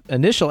the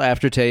initial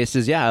aftertaste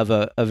is of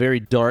a very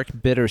dark,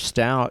 bitter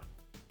stout.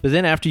 But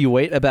then after you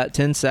wait about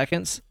 10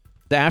 seconds,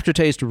 the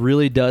aftertaste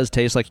really does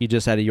taste like you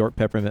just had a York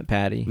peppermint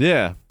patty.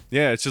 Yeah.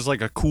 Yeah, it's just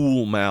like a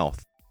cool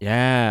mouth.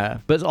 Yeah,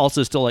 but it's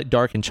also still like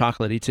dark and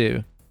chocolatey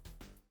too.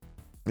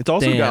 It's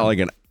also got like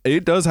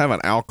it does have an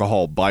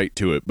alcohol bite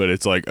to it, but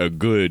it's like a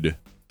good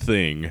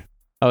thing.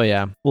 Oh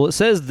yeah. Well, it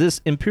says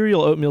this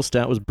Imperial Oatmeal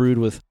Stout was brewed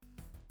with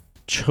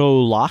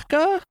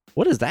Cholaka?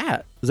 What is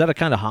that? Is that a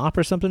kind of hop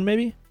or something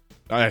maybe?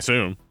 I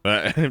assume.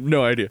 I have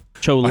no idea.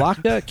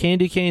 Cholaka,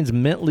 candy canes,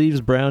 mint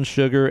leaves, brown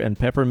sugar, and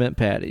peppermint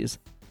patties.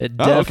 It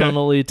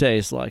definitely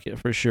tastes like it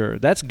for sure.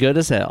 That's good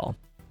as hell.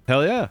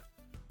 Hell yeah.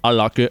 I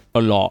like it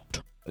a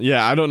lot.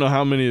 Yeah, I don't know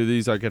how many of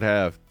these I could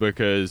have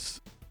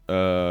because,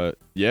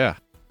 yeah.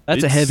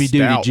 That's a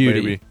heavy-duty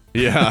Judy. Baby.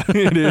 Yeah,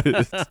 it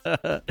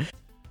is.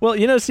 Well,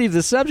 you know, Steve,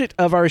 the subject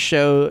of our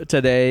show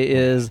today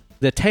is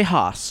the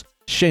Tejas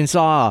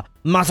Chainsaw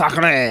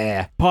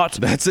Massacre Part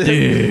That's it.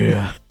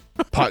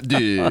 2. Part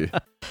 2.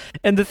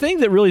 And the thing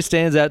that really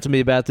stands out to me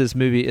about this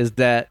movie is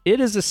that it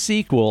is a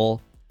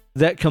sequel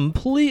that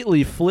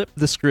completely flipped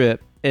the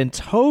script and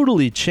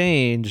totally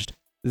changed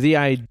the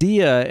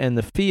idea and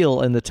the feel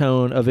and the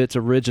tone of its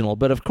original.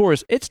 But of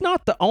course, it's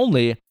not the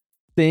only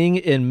thing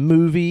in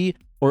movie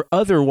or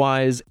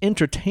otherwise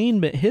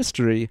entertainment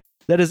history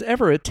that has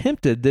ever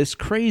attempted this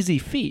crazy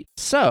feat.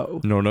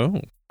 So,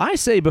 No. I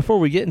say before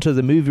we get into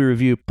the movie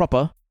review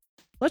proper,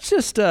 let's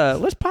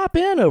pop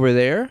in over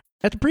there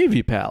at the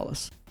Preview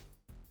Palace.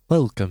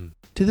 Welcome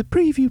to the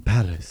Preview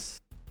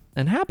Palace.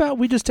 And how about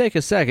we just take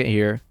a second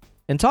here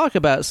and talk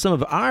about some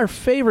of our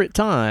favorite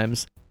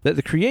times that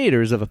the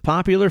creators of a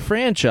popular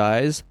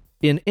franchise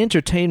in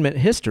entertainment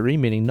history,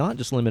 meaning not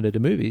just limited to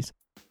movies,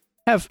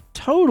 have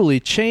totally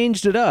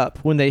changed it up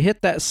when they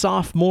hit that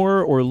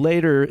sophomore or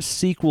later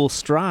sequel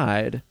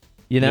stride,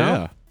 you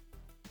know?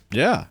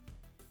 Yeah.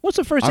 What's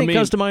the first thing that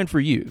comes to mind for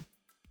you?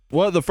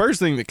 Well, the first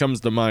thing that comes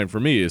to mind for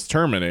me is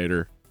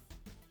Terminator,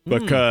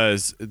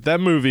 because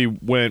that movie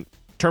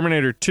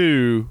Terminator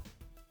 2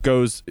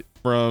 goes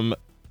from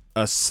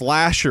a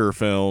slasher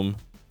film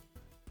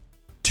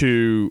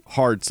to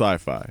hard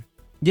sci-fi.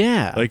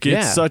 Yeah. Like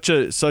it's such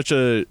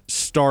a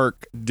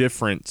stark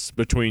difference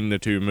between the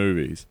two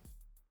movies.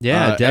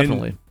 Yeah,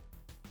 definitely.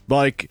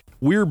 Like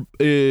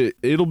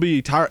it'll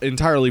be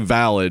entirely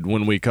valid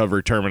when we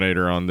cover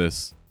Terminator on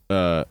this,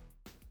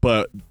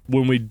 but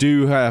when we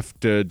do have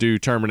to do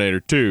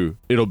Terminator 2,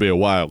 it'll be a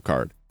wild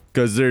card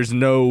because there's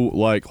no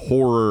like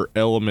horror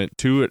element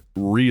to it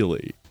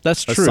really.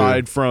 That's true.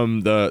 Aside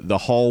from the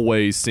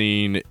hallway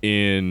scene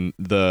in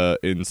the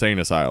insane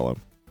asylum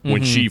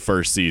when she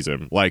first sees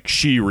him, like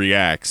she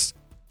reacts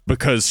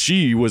because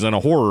she was in a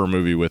horror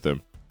movie with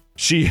him.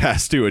 She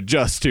has to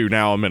adjust to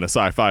now I'm in a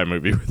sci-fi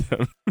movie with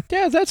him.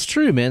 Yeah, that's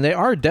true, man. They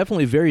are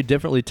definitely very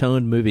differently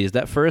toned movies.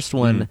 That first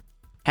one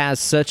has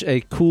such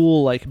a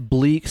cool, like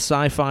bleak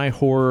sci-fi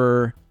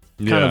horror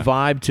kind of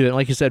vibe to it.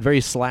 Like you said,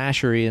 very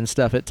slashery and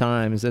stuff at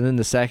times. And then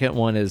the second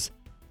one is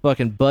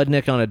fucking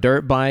Budnick on a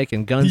dirt bike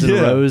and Guns N'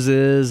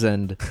 Roses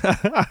and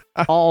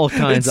all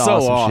kinds of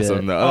awesome shit. It's so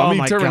awesome, though. I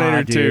mean,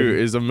 Terminator 2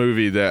 is a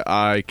movie that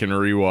I can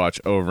rewatch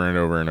over and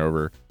over and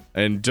over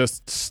and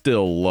just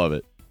still love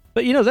it.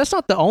 But, you know, that's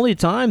not the only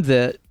time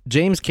that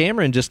James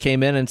Cameron just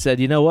came in and said,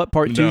 you know what,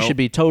 part 2 should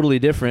be totally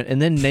different,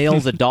 and then nail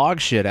the dog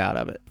shit out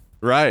of it.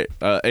 Right.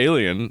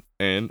 Alien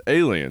and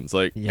Aliens.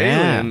 Like,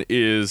 Alien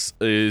is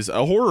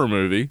a horror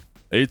movie.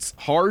 It's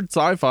hard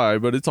sci-fi,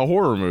 but it's a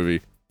horror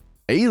movie.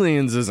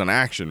 Aliens is an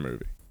action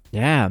movie.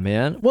 Yeah,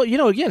 man. Well, you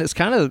know, again, it's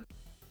kind of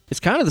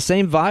the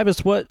same vibe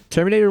as what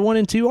Terminator 1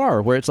 and 2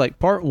 are, where it's like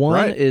part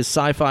 1 is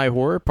sci-fi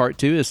horror, part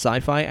 2 is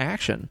sci-fi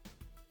action.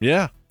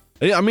 Yeah.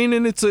 I mean,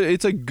 and it's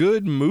a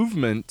good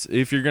movement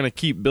if you're going to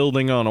keep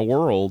building on a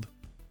world.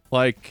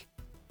 Like,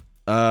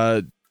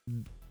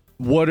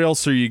 what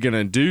else are you going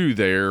to do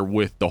there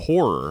with the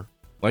horror?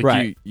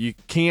 Like, you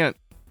can't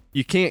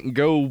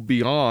go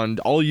beyond.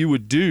 All you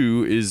would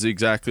do is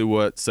exactly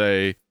what,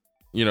 say,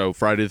 you know,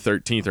 Friday the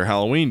 13th or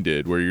Halloween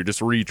did, where you're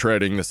just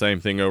retreading the same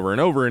thing over and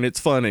over, and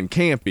it's fun and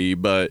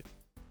campy. But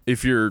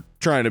if you're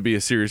trying to be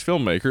a serious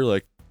filmmaker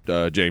like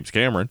James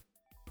Cameron,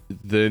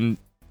 then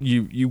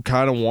you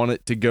kind of want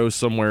it to go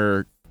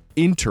somewhere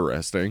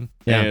interesting,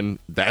 and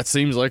that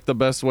seems like the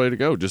best way to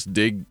go. Just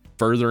dig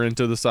further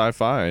into the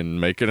sci-fi and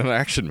make it an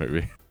action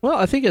movie. Well,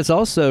 I think it's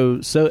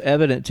also so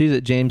evident, too,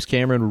 that James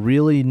Cameron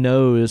really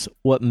knows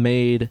what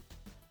made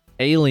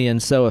Alien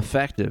so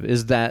effective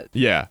is that,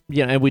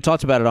 and we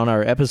talked about it on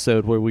our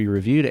episode where we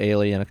reviewed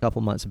Alien a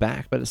couple months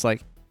back, but it's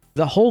like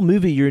the whole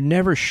movie, you're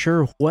never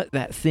sure what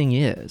that thing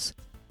is.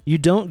 You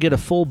don't get a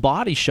full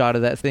body shot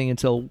of that thing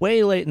until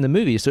way late in the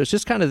movie. So it's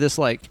just kind of this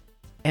like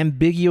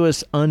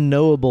ambiguous,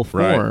 unknowable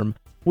form,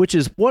 which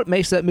is what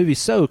makes that movie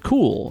so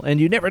cool. And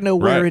you never know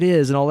where it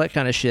is and all that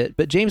kind of shit.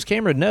 But James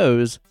Cameron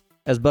knows,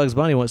 as Bugs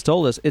Bunny once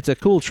told us, it's a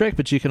cool trick,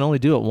 but you can only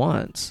do it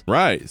once.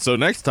 Right. So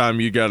next time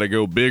you got to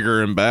go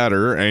bigger and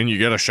badder, and you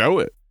got to show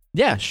it.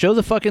 Yeah, show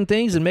the fucking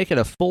things and make it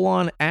a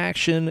full-on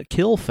action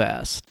kill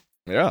fest.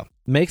 Yeah.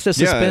 Makes the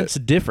suspense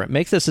different.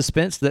 Makes the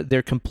suspense that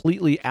they're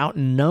completely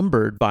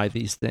outnumbered by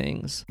these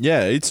things.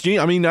 Yeah,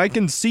 I mean, I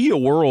can see a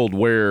world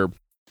where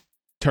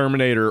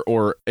Terminator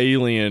or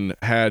Alien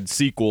had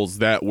sequels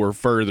that were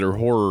further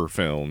horror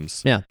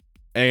films. Yeah.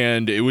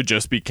 And it would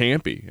just be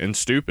campy and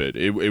stupid.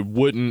 It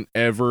wouldn't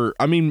ever...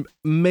 I mean,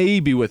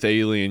 maybe with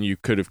Alien you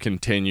could have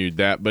continued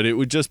that, but it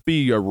would just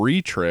be a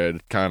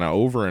retread kind of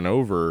over and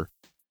over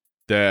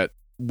that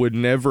would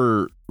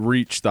never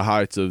reach the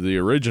heights of the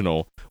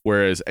original,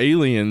 whereas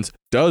Aliens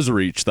does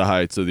reach the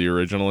heights of the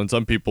original, and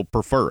some people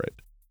prefer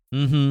it.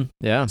 Mm-hmm.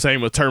 Yeah.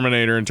 Same with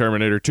Terminator and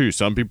Terminator 2.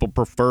 Some people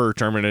prefer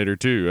Terminator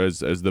 2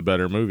 as the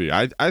better movie.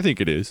 I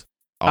think it is,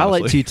 honestly.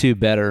 I like T2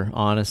 better,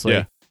 honestly.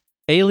 Yeah.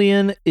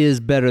 Alien is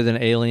better than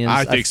Aliens.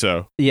 I think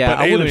so. Yeah, but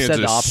I would have Aliens said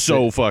the is opposite.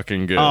 so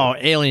fucking good. Oh,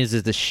 Aliens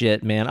is the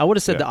shit, man. I would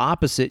have said the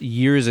opposite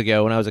years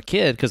ago when I was a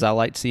kid because I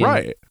liked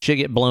seeing shit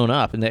get blown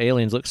up, and the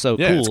aliens look so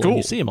cool. It's cool. And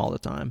you see them all the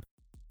time.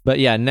 But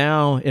yeah,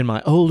 now in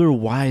my older,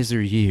 wiser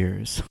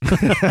years,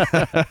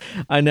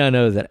 I now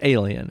know that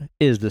Alien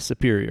is the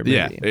superior movie.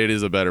 Yeah, it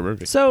is a better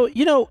movie. So,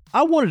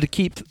 I wanted to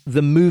keep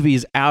the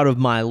movies out of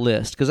my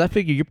list because I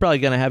figure you're probably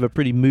going to have a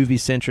pretty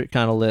movie-centric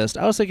kind of list.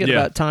 I was thinking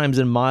about times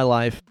in my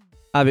life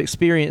I've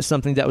experienced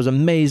something that was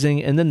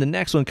amazing, and then the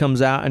next one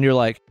comes out, and you're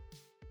like,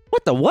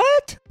 what the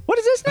what? What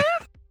is this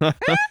now?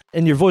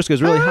 And your voice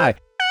goes really high.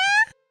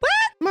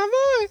 My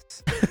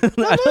voice.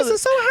 My voice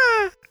is so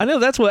high. I know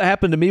that's what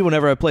happened to me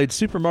whenever I played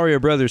Super Mario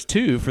Brothers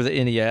 2 for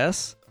the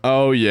NES.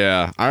 Oh,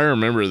 yeah. I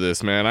remember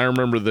this, man. I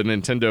remember the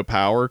Nintendo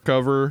Power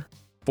cover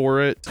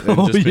for it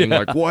and just being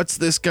like, what's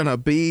this gonna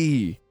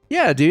be?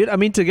 Yeah, dude. I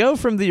mean, to go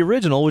from the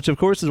original, which of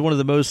course is one of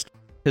the most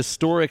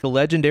historic,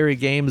 legendary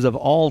games of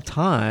all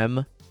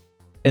time,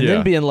 and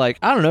then being like,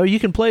 I don't know, you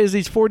can play as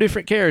these 4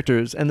 different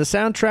characters, and the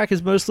soundtrack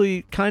is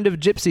mostly kind of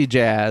gypsy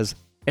jazz,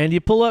 and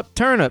you pull up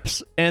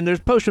turnips, and there's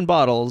potion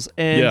bottles,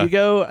 and you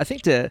go, I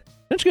think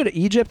don't you go to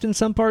Egypt in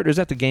some part, or is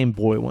that the Game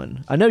Boy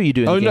one? I know you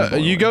do.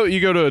 You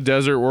go to a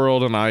desert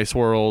world, an ice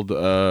world.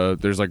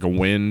 There's like a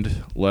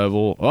wind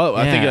level. Oh,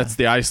 I think that's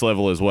the ice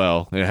level as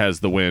well. It has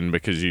the wind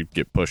because you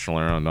get pushed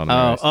around on the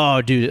ice.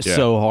 Oh, dude, it's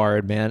so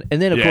hard, man.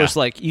 And then of course,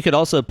 like you could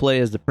also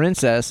play as the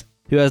princess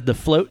who has the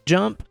float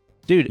jump.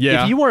 Dude,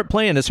 if you weren't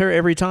playing as her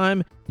every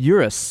time, you're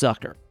a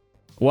sucker.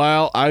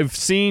 Well, I've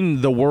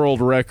seen the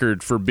world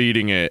record for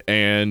beating it,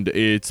 and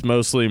it's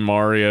mostly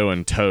Mario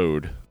and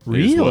Toad.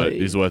 Really?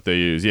 Is what they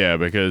use. Yeah,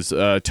 because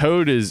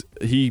Toad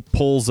he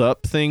pulls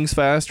up things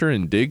faster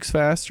and digs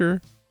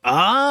faster.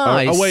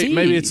 I see.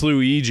 Maybe it's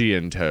Luigi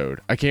and Toad.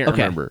 I can't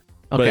remember.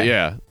 Okay. But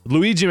yeah,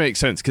 Luigi makes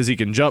sense because he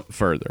can jump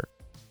further.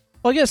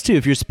 Well, I guess too,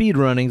 if you're speed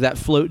running, that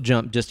float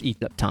jump just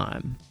eats up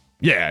time.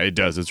 Yeah, it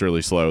does. It's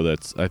really slow.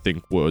 That's, I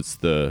think, what's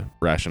the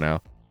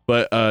rationale.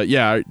 But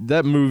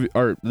that movie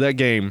or that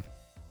game,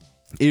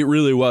 it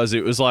really was.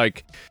 It was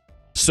like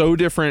so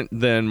different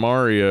than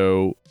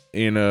Mario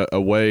in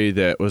a way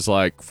that was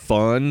like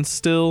fun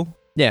still.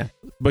 Yeah.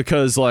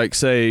 Because like,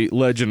 say,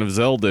 Legend of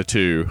Zelda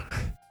 2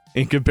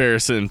 in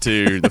comparison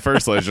to the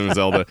first Legend of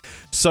Zelda,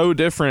 so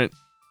different.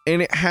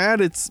 And it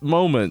had its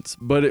moments,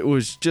 but it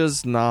was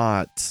just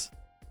not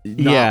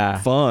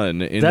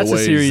fun in the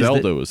way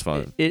Zelda was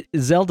fun.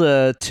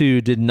 Zelda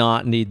 2 did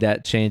not need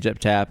that change-up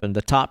tap, and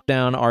the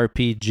top-down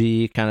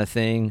RPG kind of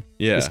thing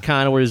is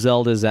kind of where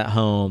Zelda's at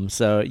home.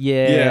 So,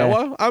 Yeah,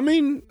 well, I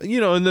mean,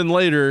 and then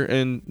later,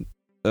 and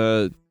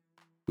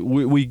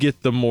we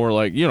get the more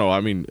like,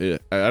 I mean,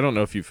 I don't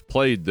know if you've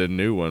played the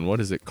new one. What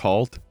is it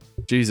called?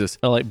 Jesus.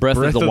 Oh, like Breath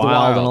of the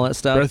Wild and all that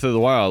stuff? Breath of the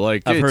Wild.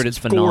 Like, I've heard it's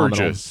phenomenal.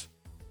 Gorgeous.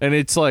 And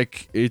it's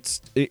like,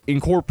 it's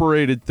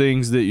incorporated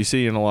things that you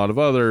see in a lot of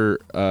other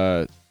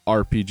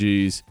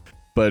RPGs,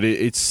 but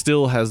it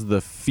still has the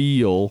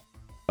feel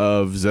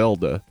of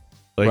Zelda.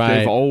 Like,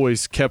 they've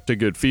always kept a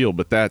good feel,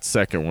 but that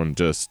second one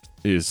just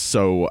is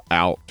so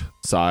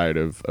outside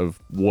of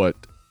what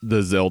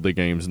the Zelda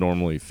games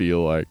normally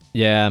feel like.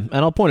 Yeah, and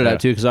I'll point it out,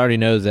 too, because I already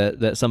know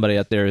that somebody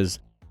out there is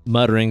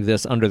muttering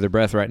this under their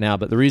breath right now,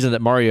 but the reason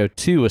that Mario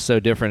 2 was so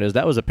different is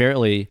that was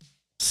apparently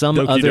some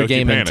other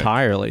game Panic.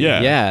 Entirely.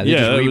 Yeah,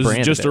 it was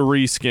just a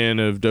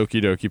reskin of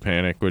Doki Doki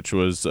Panic, which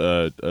was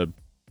a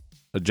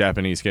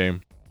Japanese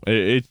game.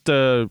 They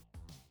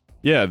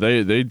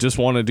just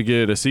wanted to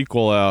get a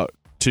sequel out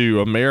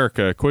to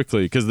America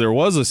quickly, because there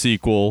was a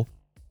sequel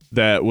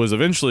that was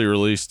eventually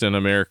released in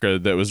America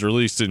that was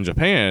released in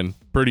Japan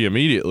pretty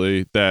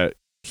immediately that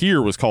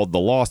here was called The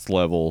Lost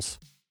Levels.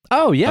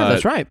 Oh, yeah,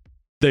 that's right.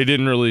 They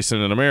didn't release it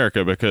in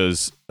America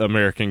because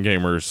American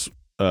gamers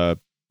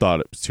thought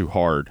it was too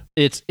hard.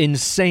 It's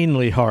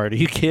insanely hard. Are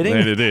you kidding?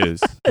 And it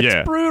is.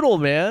 It's brutal,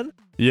 man.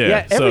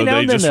 Yeah, so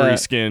they just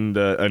reskinned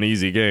an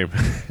easy game.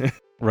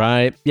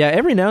 Right. Yeah,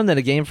 every now and then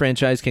a game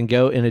franchise can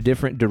go in a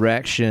different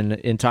direction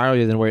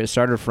entirely than where it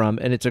started from,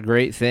 and it's a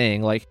great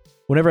thing. Like,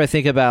 whenever I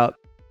think about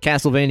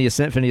Castlevania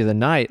Symphony of the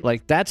Night,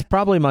 like, that's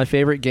probably my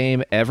favorite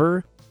game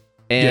ever.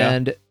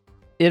 And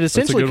it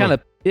essentially kind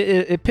of,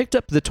 it picked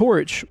up the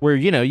torch where,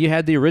 you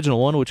had the original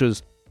one, which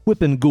was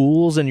whipping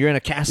ghouls and you're in a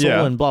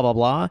castle and blah, blah,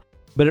 blah.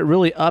 But it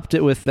really upped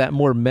it with that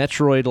more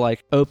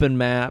Metroid-like open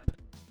map.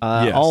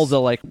 All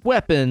the like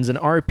weapons and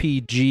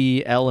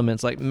RPG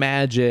elements like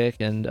magic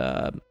and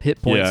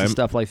hit points and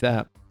stuff like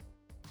that.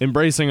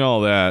 Embracing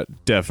all that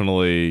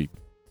definitely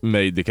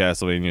made the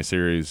Castlevania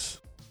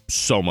series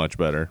so much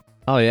better.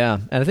 Oh yeah,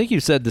 and I think you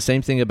said the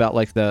same thing about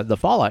like the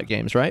Fallout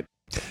games, right?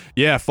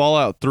 Yeah,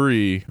 Fallout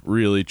 3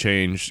 really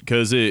changed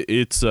because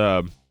it's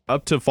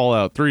up to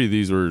Fallout 3.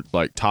 These were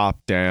like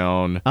top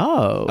down,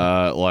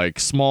 like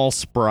small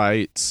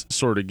sprites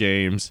sort of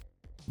games,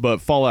 but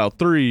Fallout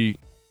 3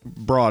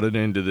 brought it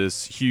into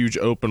this huge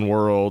open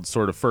world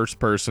sort of first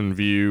person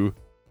view,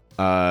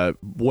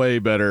 way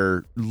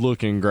better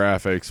looking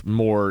graphics,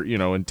 more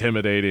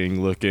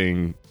intimidating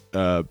looking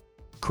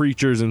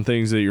creatures and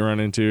things that you run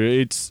into.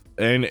 It's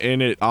and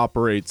it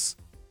operates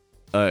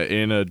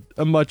in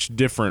a much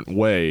different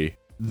way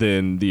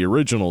than the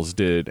originals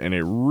did, and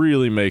it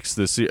really makes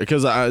this,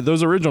 because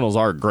those originals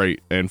are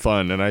great and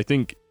fun, and I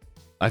think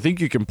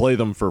you can play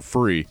them for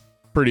free,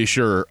 pretty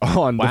sure,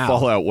 on the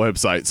Fallout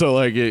website. So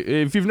like,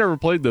 if you've never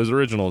played those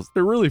originals,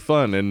 they're really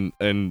fun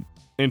and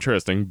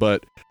interesting.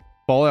 But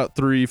Fallout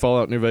 3,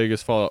 Fallout New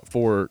Vegas, Fallout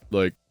 4,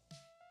 like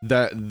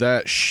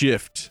that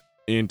shift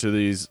into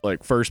these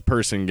like first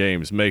person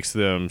games makes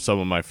them some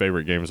of my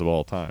favorite games of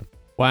all time.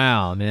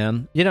 Wow,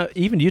 man.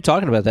 Even you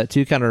talking about that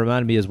too kind of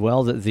reminded me as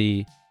well that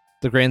the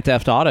Grand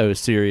Theft Auto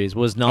series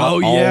was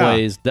not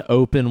always the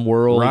open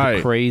world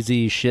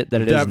crazy shit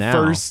that it is now. That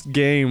first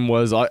game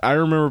was, I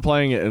remember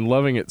playing it and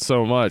loving it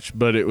so much,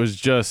 but it was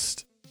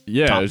just,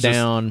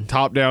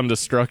 top down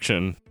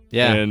destruction.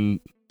 Yeah. And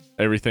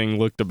everything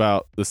looked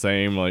about the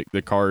same. Like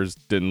the cars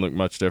didn't look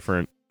much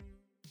different.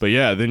 But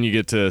yeah, then you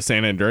get to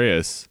San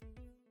Andreas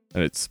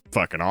and it's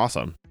fucking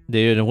awesome.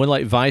 Dude, and when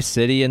like Vice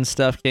City and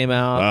stuff came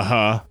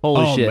out,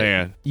 holy shit,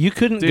 man, you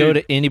couldn't go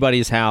to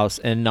anybody's house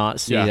and not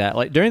see that.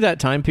 Like during that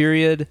time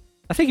period,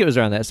 I think it was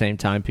around that same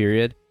time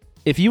period.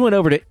 If you went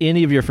over to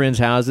any of your friends'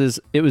 houses,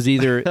 it was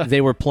either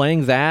they were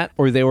playing that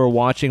or they were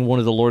watching one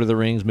of the Lord of the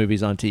Rings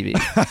movies on TV.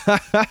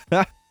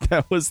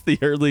 That was the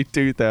early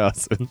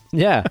 2000s.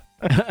 Yeah,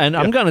 and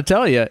I'm gonna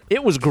tell you,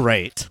 it was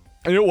great.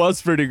 It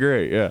was pretty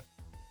great, yeah.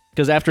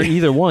 Because after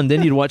either one,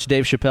 then you'd watch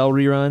Dave Chappelle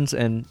reruns,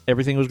 and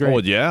everything was great.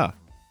 Oh yeah.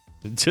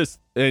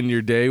 And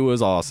your day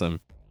was awesome.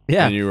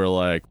 Yeah. And you were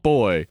like,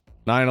 boy,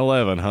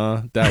 9/11,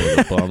 huh? That was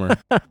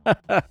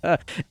a bummer.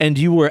 And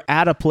you were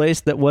at a place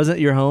that wasn't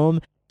your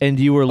home, and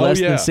you were less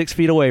than 6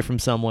 feet away from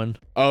someone.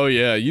 Oh,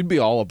 yeah. You'd be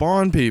all up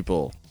on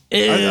people.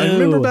 Ew. I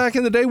remember back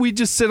in the day, we'd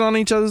just sit on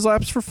each other's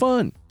laps for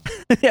fun.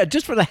 Yeah,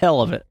 just for the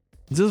hell of it.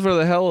 Just for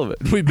the hell of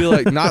it. We'd be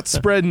like, not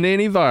spreading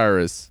any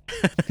virus.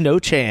 No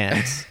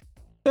chance.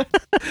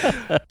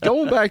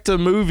 Going back to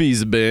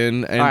movies,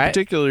 Ben, and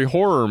particularly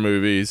horror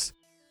movies,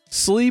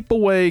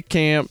 Sleepaway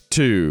Camp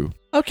 2.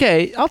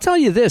 Okay, I'll tell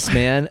you this,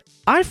 man.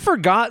 I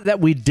forgot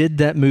that we did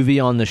that movie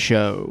on the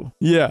show.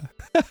 Yeah.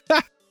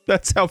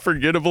 That's how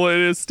forgettable it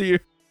is to you.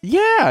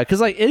 Yeah,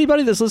 because like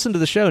anybody that's listened to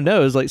the show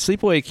knows, like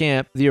Sleepaway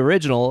Camp, the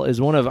original, is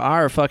one of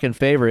our fucking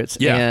favorites.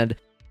 Yeah. And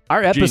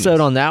our episode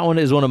on that one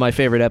is one of my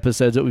favorite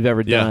episodes that we've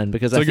ever done,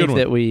 because I think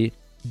that we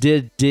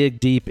did dig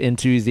deep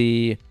into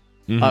the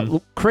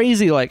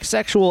crazy like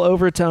sexual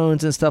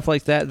overtones and stuff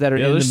like that are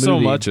in the movie. There's so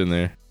much in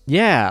there.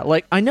 Yeah,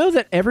 like I know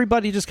that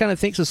everybody just kind of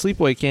thinks of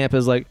Sleepaway Camp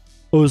as like,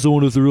 oh, it's the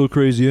one with the real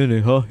crazy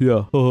ending, huh?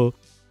 Yeah.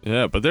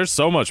 Yeah, but there's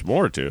so much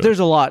more to it. There's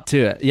a lot to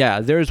it.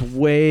 Yeah, there's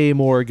way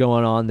more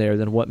going on there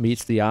than what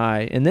meets the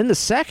eye. And then the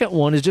second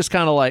one is just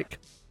kind of like,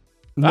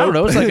 I don't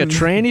know, it's like a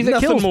tranny that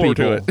kills people.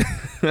 To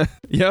it.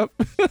 Yep.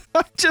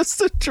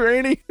 Just a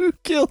tranny who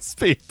kills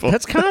people.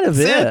 That's kind of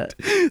it.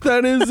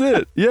 That is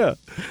it. Yeah.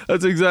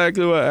 That's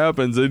exactly what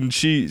happens. And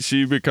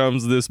she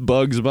becomes this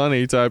Bugs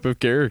Bunny type of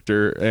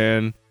character,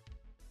 and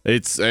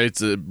it's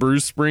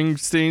Bruce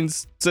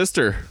Springsteen's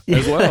sister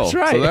as well. That's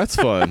right. So that's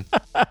fun.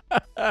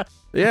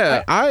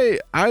 Yeah, I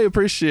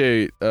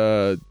appreciate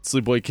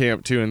Sleepaway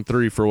Camp 2 and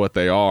 3 for what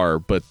they are,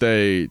 but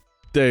they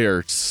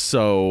are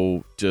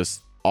so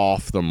just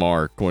off the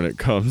mark when it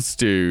comes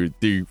to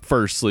the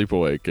first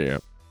Sleepaway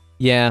Camp.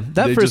 Yeah,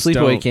 that first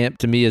Sleepaway Camp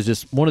to me is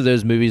just one of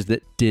those movies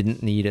that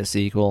didn't need a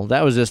sequel.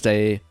 That was just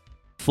a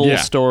full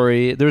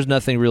story. There's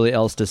nothing really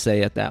else to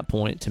say at that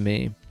point to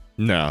me.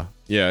 No.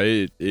 Yeah,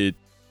 it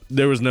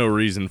there was no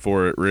reason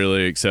for it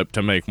really except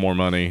to make more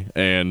money,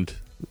 and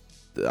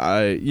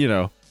I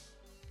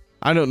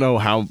don't know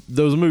how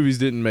those movies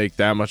didn't make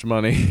that much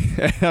money.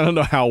 I don't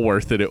know how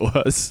worth it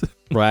was.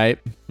 Right?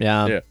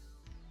 Yeah.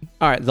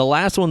 All right. The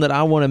last one that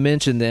I want to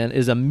mention then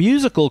is a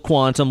musical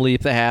quantum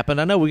leap that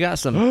happened. I know we got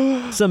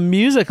some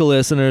music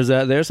listeners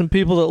out there, some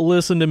people that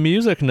listen to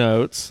music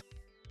notes.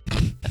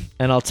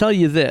 And I'll tell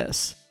you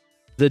this.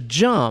 The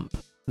jump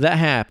that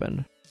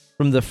happened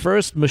from the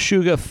first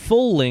Meshuggah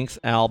full-length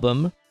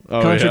album,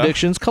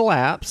 Contradictions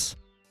Collapse,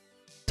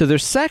 to their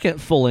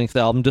second full-length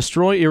album,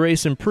 Destroy,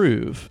 Erase,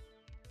 Improve.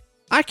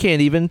 I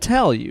can't even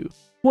tell you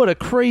what a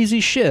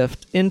crazy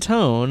shift in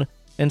tone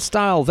and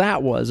style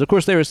that was. Of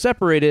course, they were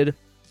separated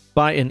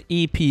by an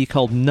EP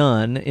called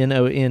None,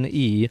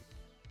 None,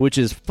 which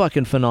is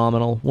fucking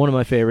phenomenal. One of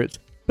my favorites.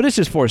 But it's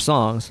just 4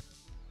 songs.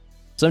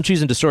 So I'm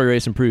choosing Destroy,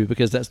 Erase, Improve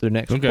because that's their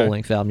next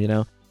full-length album, you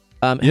know?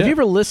 Have you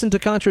ever listened to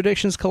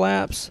Contradictions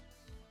Collapse?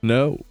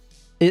 No.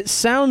 It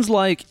sounds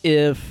like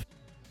if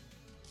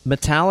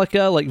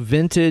Metallica, like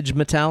vintage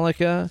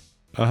Metallica,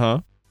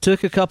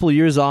 took a couple of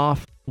years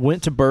off,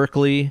 went to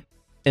Berkeley,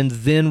 and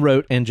then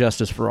wrote And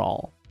Justice for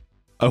All.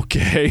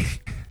 Okay.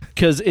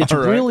 Because it's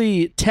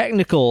really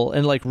technical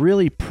and like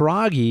really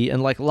proggy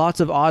and like lots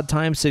of odd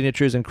time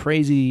signatures and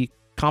crazy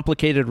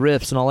complicated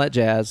riffs and all that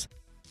jazz.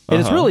 And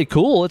it's really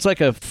cool. It's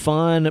like a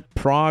fun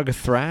prog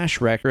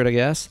thrash record, I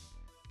guess.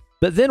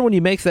 But then when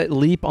you make that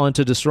leap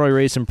onto Destroy,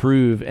 Erase,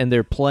 Improve, and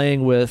they're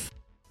playing with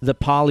the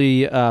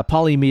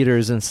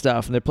polymeters and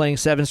stuff, and they're playing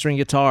 7-string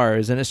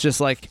guitars, and it's just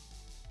like,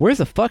 where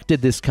the fuck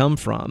did this come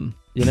from?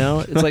 You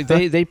know? It's like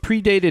they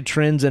predated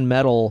trends in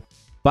metal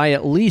by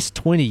at least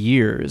 20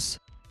 years.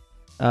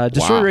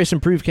 Destroy, Erase,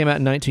 Improve came out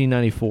in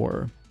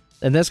 1994.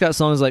 And that's got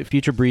songs like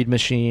Future Breed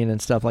Machine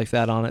and stuff like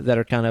that on it that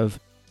are kind of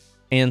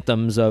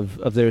anthems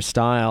of their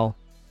style.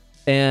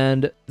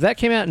 And that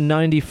came out in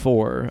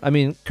 94. I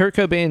mean, Kurt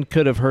Cobain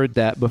could have heard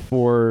that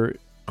before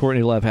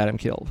Courtney Love had him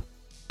killed.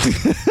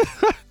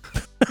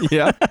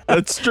 Yeah,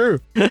 that's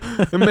true.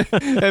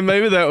 And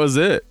maybe that was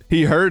it.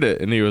 He heard it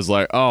and he was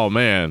like, oh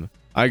man,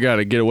 I got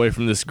to get away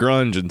from this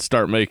grunge and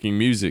start making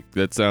music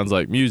that sounds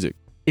like music.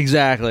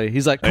 Exactly.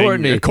 He's like,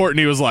 Courtney. And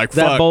Courtney was like,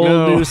 fuck, that bold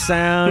no. new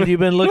sound you've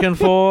been looking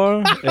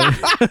for?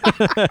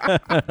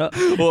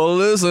 Well,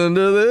 listen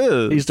to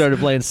this. He started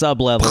playing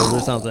Sub-Levels or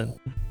something.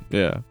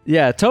 Yeah.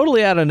 Yeah,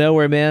 totally out of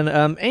nowhere,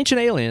 man. Ancient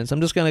Aliens.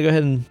 I'm just going to go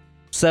ahead and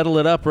settle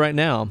it up right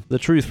now. The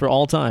truth for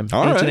all time.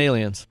 Ancient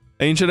Aliens.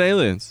 Ancient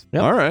Aliens.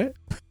 Yep. All right.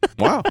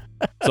 Wow.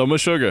 So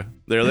Meshuggah.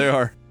 There they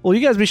are. Well, you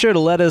guys be sure to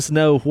let us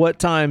know what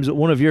times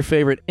one of your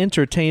favorite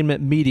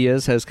entertainment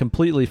medias has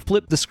completely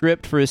flipped the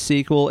script for a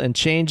sequel and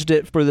changed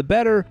it for the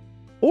better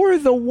or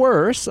the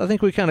worse. I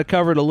think we kind of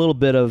covered a little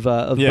bit of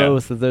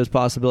both of those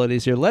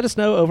possibilities here. Let us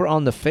know over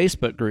on the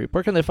Facebook group.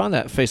 Where can they find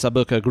that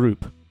Facebook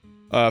group?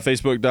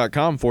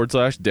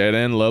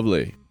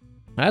 Facebook.com/deadendlovely.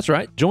 That's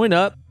right. Join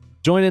up.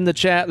 Join in the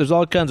chat. There's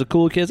all kinds of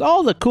cool kids.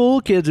 All the cool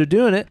kids are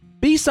doing it.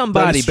 Be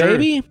somebody,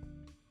 baby.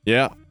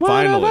 Yeah,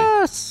 finally. One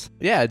of us.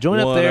 Yeah, join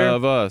up there. One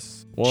of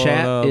us.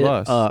 Chat it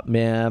up,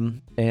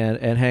 man,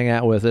 and hang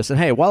out with us. And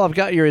hey, while I've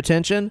got your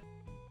attention,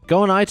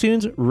 go on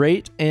iTunes,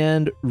 rate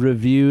and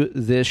review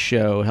this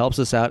show. Helps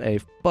us out a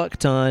fuck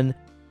ton.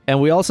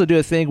 And we also do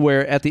a thing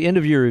where at the end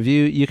of your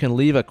review, you can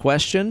leave a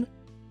question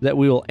that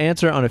we will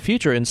answer on a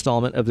future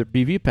installment of the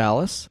Preview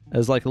Palace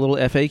as like a little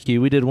FAQ.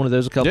 We did one of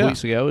those a couple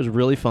weeks ago. It was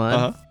really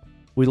fun.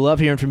 We love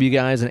hearing from you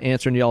guys and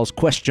answering y'all's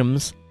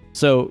questions.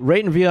 So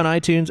rate and review on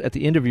iTunes. At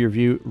the end of your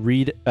review,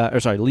 leave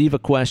a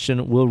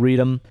question. We'll read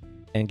them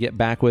and get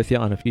back with you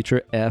on a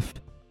future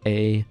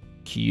FAQ.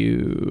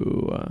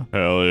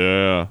 Hell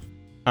yeah.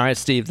 All right,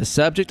 Steve, the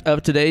subject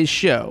of today's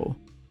show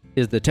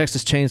is the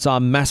Texas Chainsaw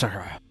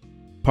Massacre,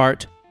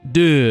 Part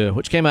 2,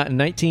 which came out in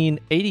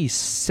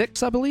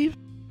 1986, I believe?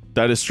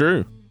 That is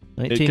true.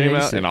 It came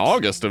out in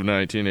August of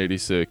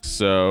 1986,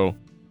 so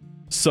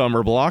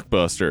summer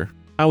blockbuster.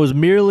 I was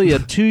merely a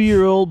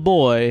 2-year-old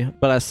boy,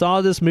 but I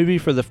saw this movie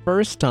for the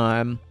first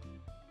time,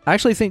 I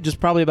actually think just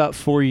probably about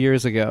 4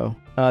 years ago.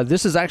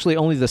 This is actually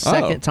only the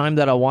second time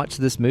that I watched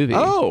this movie.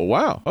 Oh,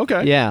 wow.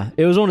 Okay. Yeah,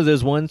 it was one of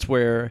those ones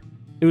where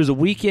it was a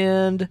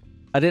weekend.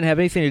 I didn't have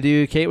anything to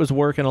do. Kate was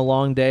working a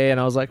long day, and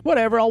I was like,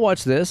 whatever, I'll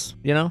watch this.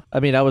 You know? I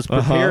mean, I was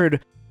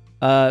prepared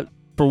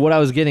for what I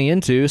was getting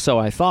into, so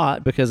I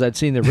thought, because I'd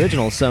seen the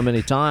original so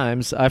many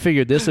times, I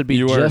figured this would be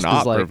just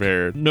as like...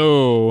 prepared.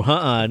 No,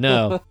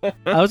 no.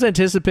 I was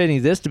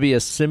anticipating this to be a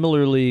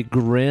similarly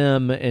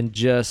grim and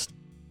just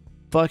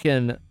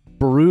fucking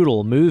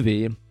brutal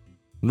movie.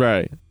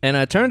 Right. And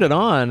I turned it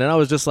on, and I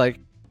was just like,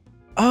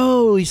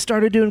 oh, he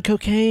started doing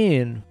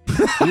cocaine.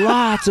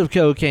 Lots of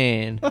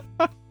cocaine.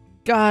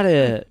 Got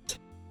it.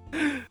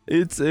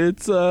 It's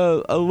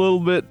a little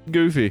bit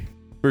goofy,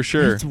 for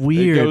sure. It's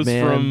weird,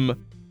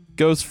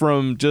 Goes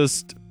from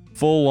just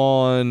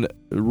full-on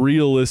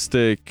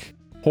realistic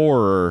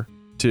horror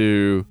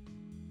to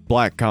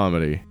black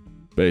comedy,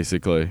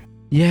 basically.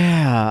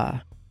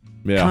 Yeah.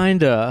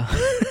 Kinda.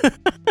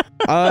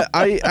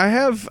 I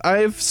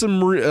have some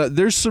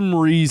there's some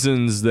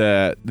reasons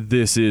that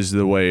this is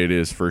the way it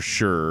is for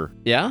sure.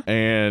 Yeah.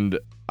 And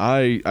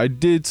I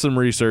did some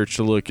research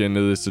to look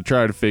into this to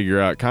try to figure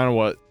out kind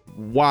of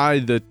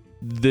why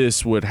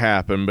this would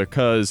happen,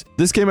 because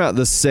this came out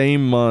the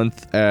same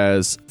month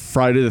as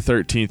Friday the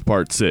 13th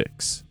Part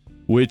 6,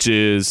 which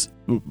is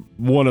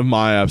one of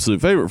my absolute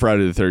favorite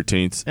Friday the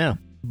 13th. Yeah.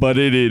 But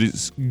it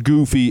is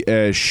goofy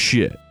as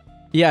shit.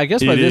 Yeah, I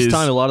guess by this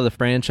time a lot of the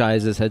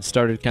franchises had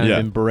started kind of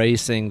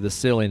embracing the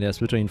silliness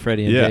between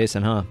Freddy and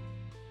Jason, huh?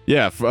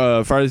 Yeah,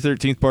 Friday the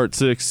 13th Part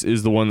 6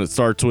 is the one that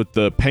starts with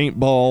the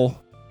paintball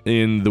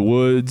in the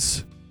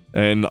woods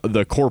and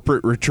the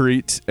corporate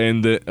retreat,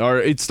 and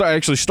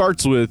actually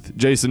starts with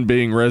Jason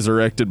being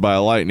resurrected by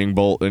a lightning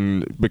bolt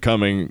and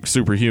becoming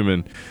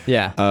superhuman.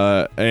 Yeah.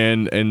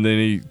 And then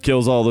he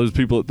kills all those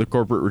people at the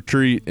corporate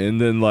retreat, and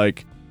then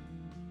like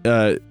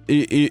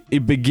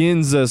it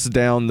begins us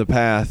down the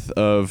path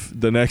of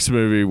the next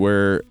movie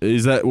where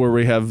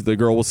we have the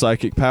girl with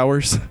psychic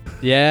powers.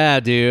 Yeah,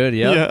 dude.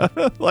 Yep.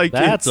 Yeah, like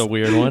that's a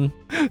weird one.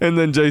 And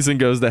then Jason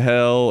goes to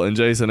hell, and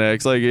Jason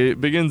X, like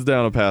it begins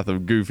down a path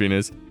of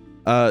goofiness.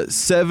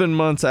 7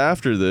 months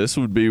after this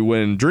would be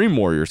when Dream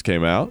Warriors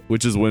came out,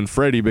 which is when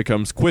Freddy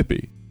becomes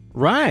quippy.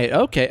 Right.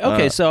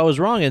 Okay. So I was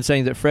wrong in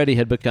saying that Freddy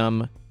had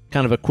become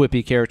kind of a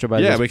quippy character by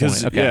this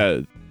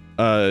point.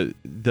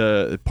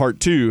 The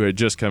part 2 had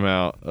just come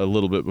out a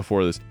little bit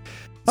before this.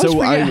 I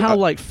always forget how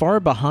like far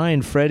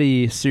behind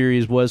Freddy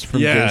series was from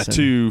Jason.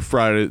 To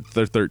Friday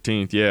the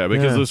 13th. Yeah,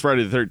 because those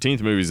Friday the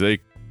 13th movies, they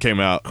came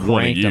out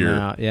one a year. Them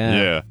out,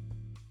 yeah.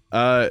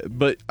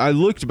 But I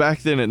looked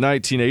back then at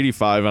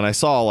 1985 and I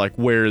saw like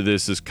where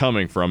this is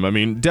coming from. I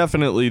mean,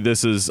 definitely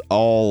this is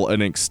all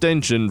an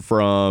extension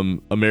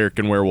from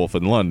American Werewolf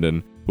in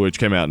London, which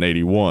came out in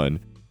 81.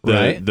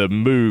 The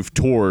move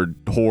toward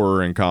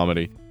horror and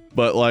comedy.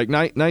 But like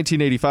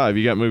 1985,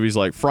 you got movies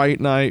like Fright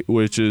Night,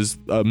 which is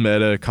a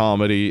meta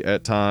comedy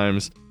at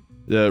times.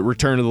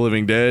 Return of the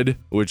Living Dead,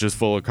 which is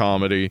full of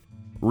comedy.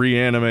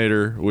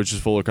 Reanimator, which is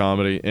full of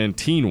comedy. And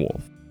Teen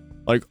Wolf.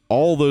 Like,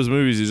 all those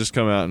movies that just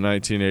come out in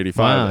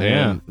 1985,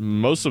 and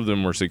most of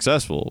them were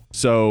successful.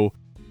 So,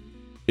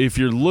 if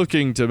you're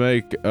looking to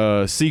make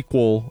a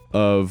sequel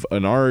of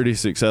an already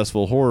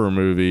successful horror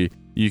movie,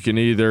 you can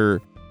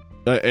either...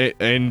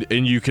 and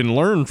you can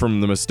learn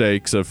from the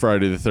mistakes of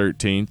Friday the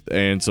 13th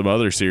and some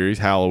other series,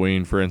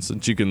 Halloween, for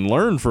instance. You can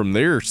learn from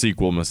their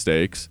sequel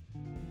mistakes,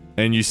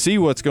 and you see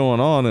what's going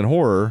on in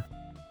horror.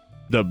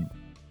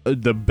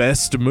 The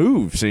best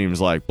move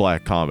seems like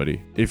black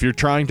comedy. If you're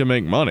trying to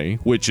make money,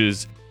 which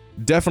is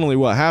definitely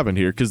what happened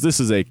here, because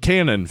this is a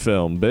Canon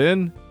film,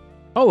 Ben.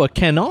 Oh, a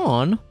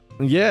Canon?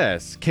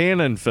 Yes,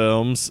 Canon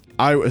Films.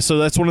 So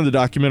that's one of the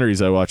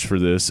documentaries I watched for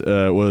this.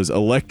 Was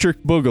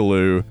Electric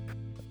Boogaloo,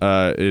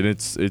 and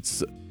it's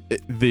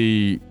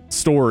the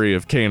story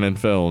of Canon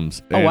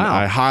Films. And wow!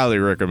 I highly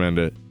recommend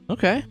it.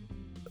 Okay.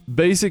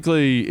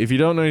 Basically, if you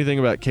don't know anything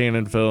about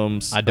Canon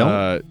Films, I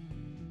don't.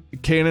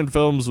 Canon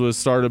Films was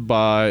started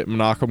by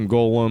Menachem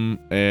Golan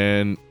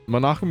and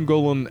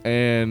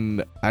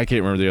I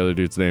can't remember the other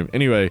dude's name.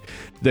 Anyway,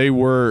 they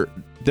were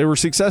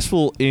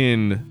successful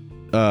in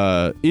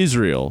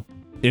Israel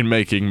in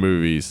making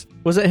movies.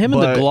 Was it him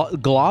and the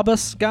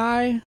Globus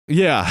guy?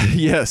 Yeah,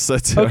 yes,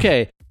 that's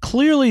okay.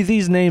 Clearly,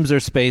 these names are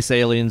space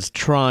aliens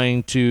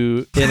trying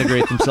to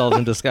integrate themselves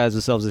and disguise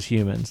themselves as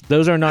humans.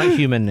 Those are not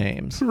human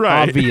names,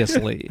 right?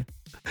 Obviously.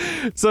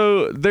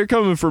 So they're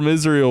coming from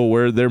Israel,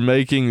 where they're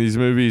making these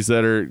movies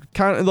that are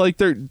kind of like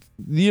they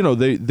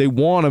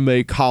want to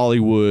make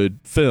Hollywood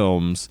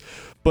films,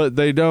 but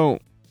they don't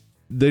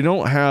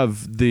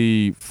have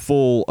the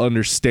full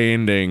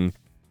understanding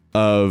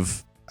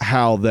of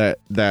how that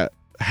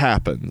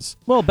happens.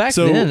 Well, back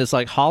then it's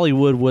like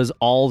Hollywood was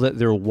all that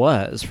there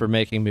was for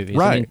making movies.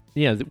 Right. I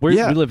mean, we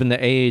live in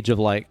the age of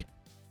like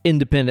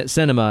independent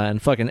cinema,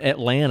 and fucking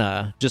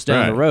Atlanta just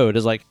down the road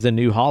is like the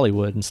new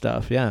Hollywood and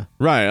stuff. Yeah.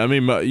 Right. I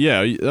mean,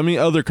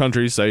 other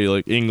countries, say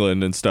like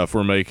England and stuff,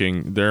 were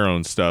making their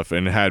own stuff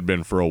and had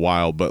been for a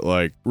while, but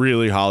like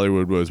really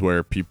Hollywood was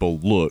where people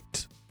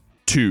looked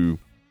to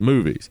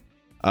movies.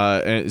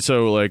 And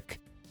so like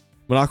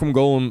Menachem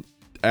Golan,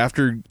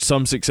 after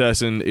some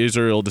success in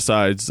Israel,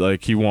 decides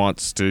like he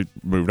wants to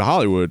move to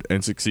Hollywood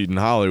and succeed in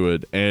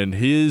Hollywood. And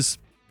his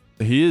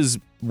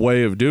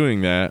way of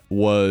doing that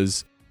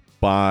was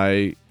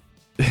by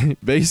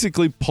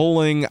basically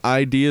pulling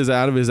ideas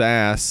out of his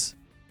ass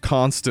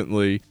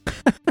constantly,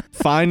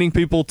 finding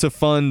people to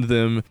fund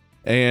them,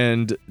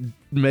 and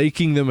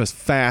making them as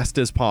fast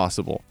as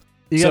possible.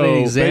 You got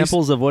any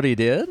examples of what he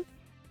did?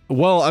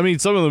 Well, I mean,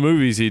 some of the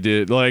movies he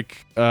did,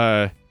 like,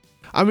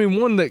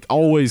 one that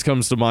always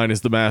comes to mind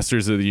is the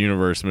Masters of the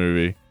Universe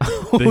movie.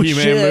 The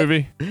He-Man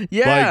movie.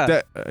 Yeah. Like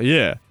that,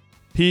 yeah.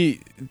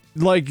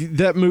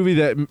 That movie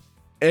that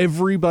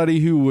everybody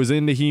who was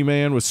into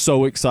He-Man was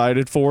so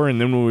excited for, and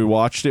then when we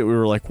watched it, we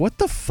were like, what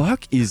the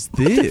fuck is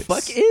this?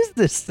 What the fuck is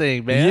this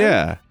thing, man?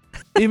 Yeah.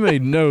 It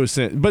made no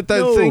sense. But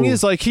the thing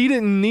is, like, he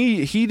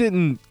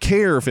didn't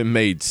care if it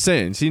made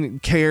sense. He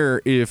didn't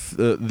care if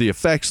the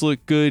effects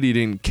looked good. He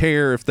didn't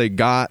care if they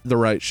got the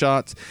right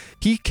shots.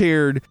 He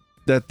cared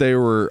that they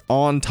were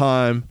on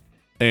time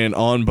and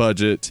on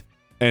budget,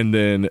 and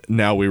then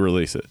now we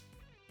release it.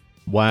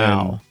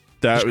 Wow.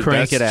 Just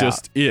crank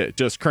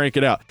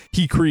it out.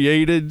 He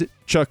created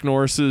Chuck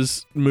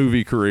Norris's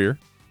movie career.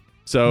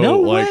 So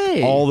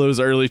all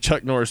those early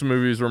Chuck Norris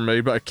movies were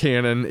made by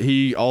Canon.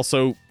 He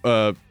also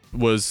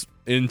was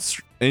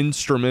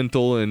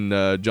instrumental in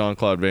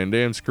Jean-Claude Van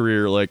Damme's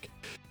career. But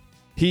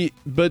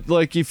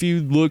if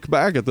you look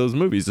back at those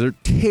movies, they're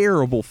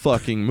terrible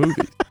fucking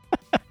movies.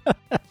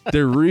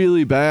 They're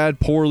really bad,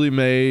 poorly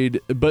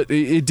made, but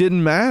it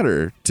didn't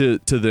matter to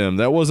them.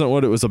 That wasn't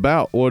what it was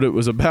about. What it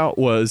was about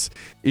was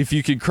if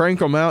you could crank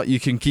them out, you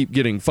can keep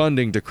getting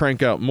funding to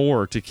crank out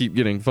more, to keep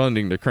getting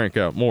funding to crank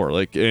out more.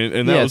 Like,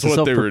 and that was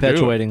what they were doing. It's a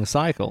self-perpetuating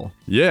cycle.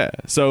 Yeah.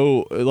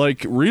 So,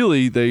 like,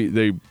 really,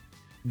 they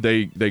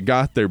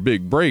got their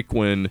big break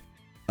when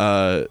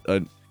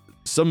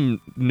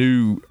some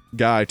new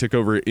guy took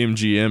over at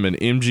MGM, and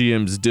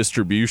MGM's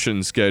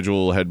distribution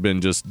schedule had been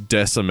just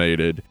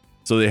decimated.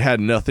 So they had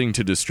nothing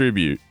to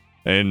distribute,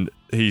 and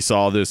he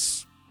saw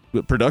this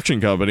production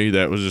company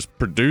that was just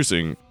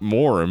producing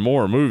more and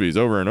more movies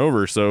over and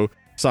over, so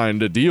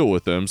signed a deal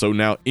with them. So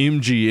now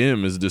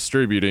MGM is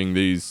distributing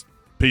these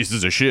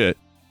pieces of shit,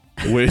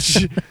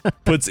 which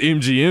puts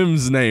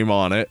MGM's name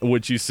on it,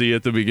 which you see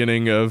at the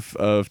beginning of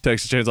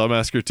Texas Chainsaw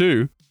Massacre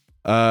 2,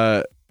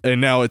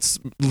 and now it's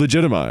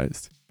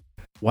legitimized.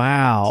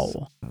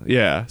 Wow.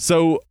 Yeah.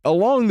 So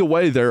along the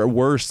way, there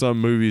were some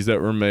movies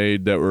that were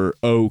made that were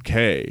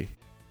okay,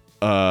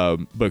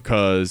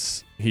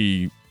 because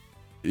he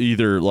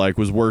either like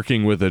was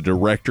working with a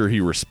director he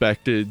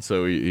respected,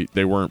 so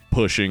they weren't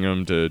pushing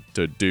him to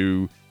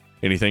do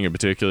anything in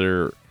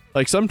particular.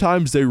 Like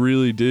sometimes they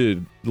really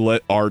did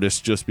let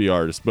artists just be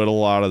artists, but a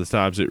lot of the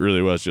times it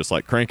really was just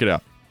like crank it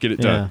out, get it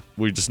done.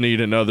 We just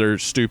need another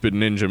stupid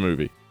ninja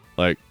movie,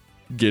 like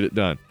get it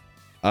done.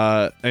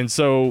 And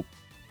so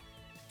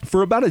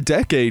for about a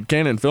decade,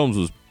 Cannon Films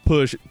was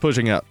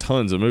pushing out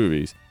tons of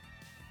movies.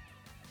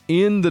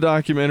 In the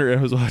documentary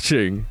I was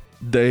watching,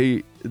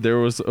 there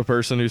was a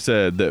person who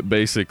said that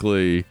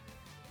basically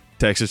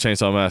Texas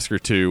Chainsaw Massacre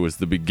 2 was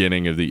the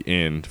beginning of the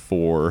end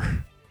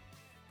for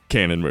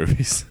Cannon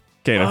movies,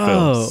 Cannon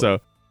Films.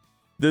 So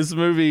this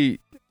movie,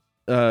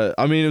 it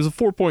was a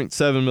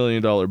 $4.7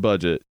 million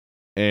budget,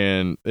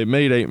 and it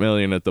made $8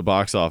 million at the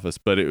box office,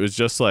 but it was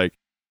just like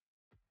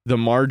the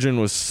margin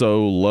was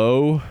so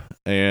low,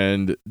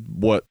 and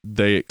what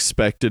they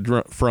expected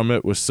from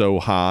it was so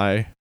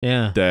high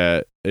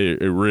that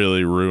it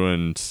really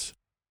ruined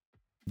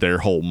their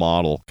whole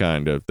model,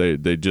 kind of.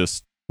 They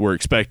just were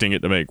expecting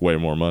it to make way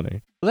more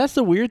money. Well, that's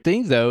the weird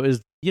thing, though,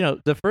 is,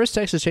 the first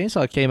Texas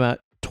Chainsaw came out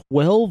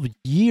 12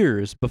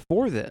 years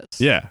before this.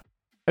 Yeah.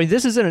 I mean,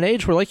 this is in an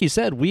age where, like you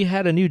said, we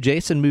had a new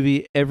Jason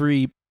movie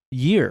every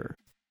year.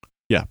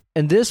 Yeah.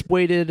 And this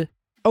waited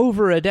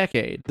over a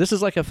decade. This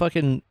is like a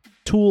fucking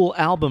Tool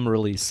album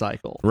release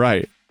cycle.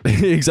 Right.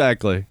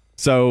 Exactly.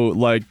 So,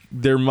 like,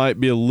 there might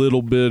be a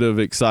little bit of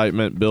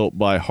excitement built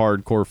by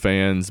hardcore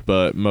fans,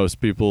 but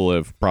most people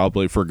have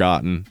probably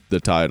forgotten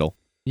the title.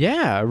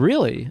 Yeah,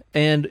 really.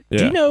 And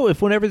do you know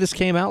if whenever this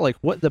came out, like,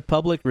 what the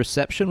public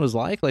reception was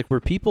like? Like,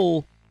 were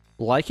people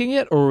liking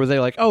it, or were they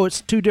like, oh,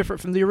 it's too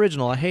different from the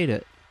original, I hate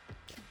it?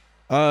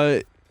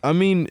 I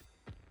mean,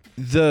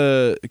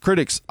 the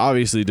critics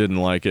obviously didn't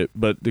like it,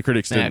 but the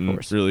critics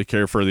didn't really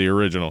care for the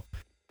original.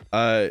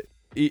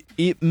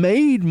 It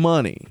made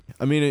money.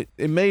 I mean,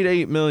 it made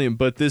 $8 million,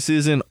 but this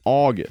is in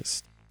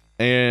August,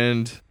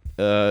 and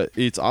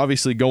it's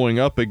obviously going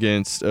up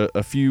against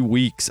a few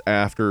weeks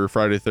after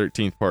Friday the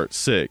 13th Part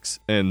 6,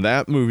 and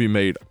that movie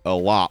made a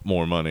lot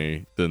more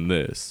money than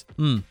this.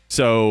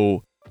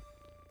 So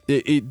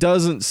it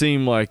doesn't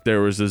seem like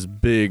there was as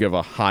big of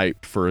a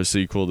hype for a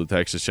sequel to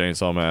Texas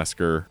Chainsaw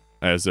Massacre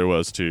as there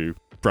was to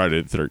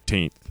Friday the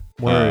 13th.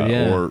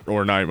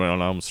 Or Nightmare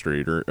on Elm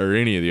Street, or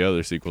any of the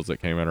other sequels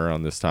that came out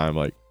around this time.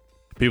 Like,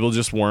 people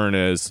just weren't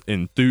as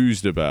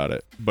enthused about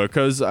it,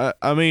 because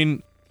I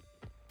mean,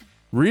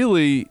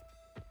 really,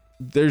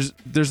 there's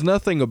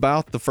nothing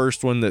about the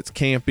first one that's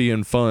campy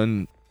and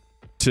fun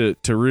to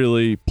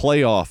really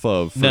play off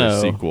of for a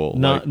sequel.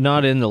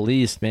 Not in the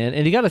least, man.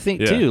 And you got to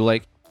think too,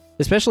 like,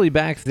 especially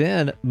back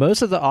then,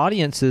 most of the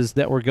audiences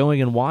that were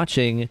going and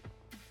watching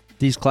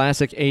these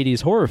classic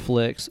 80s horror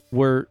flicks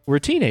were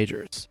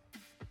teenagers.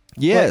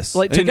 Yes,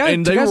 like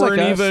and they guys weren't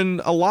like us, even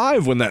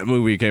alive when that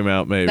movie came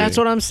out. Maybe that's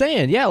what I'm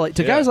saying. Yeah, like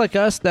to guys like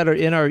us that are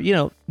in our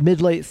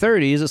mid-late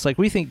 30s, it's like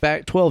we think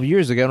back 12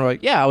 years ago and we're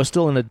like, yeah, I was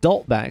still an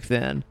adult back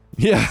then.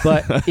 Yeah,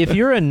 but if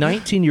you're a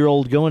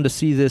 19-year-old going to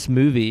see this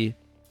movie,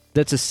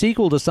 that's a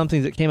sequel to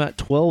something that came out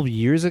 12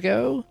 years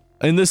ago.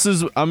 And this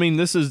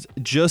is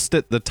just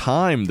at the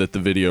time that the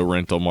video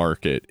rental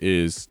market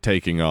is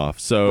taking off.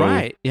 So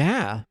right,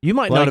 yeah, you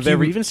might not have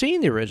ever even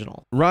seen the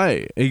original.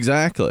 Right,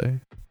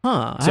 exactly.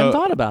 Huh, I hadn't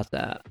thought about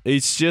that.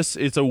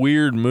 It's a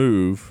weird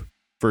move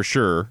for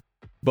sure,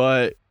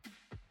 but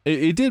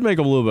it did make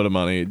them a little bit of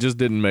money. It just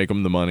didn't make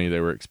them the money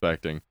they were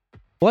expecting.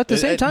 Well, at the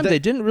same time, they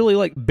didn't really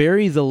like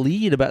bury the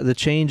lead about the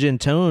change in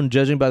tone,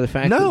 judging by the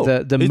fact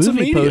that the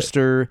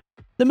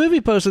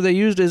movie poster, they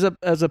used as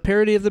a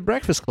parody of the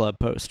Breakfast Club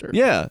poster.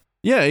 Yeah,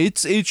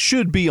 it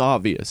should be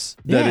obvious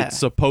that it's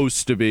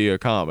supposed to be a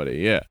comedy.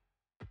 Yeah.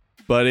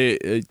 But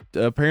it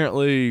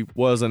apparently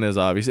wasn't as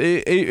obvious.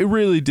 It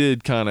really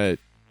did kind of.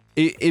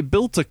 It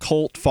built a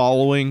cult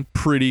following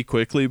pretty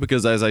quickly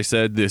because, as I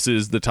said, this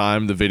is the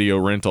time the video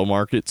rental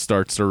market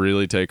starts to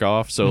really take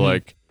off. So,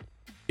 like,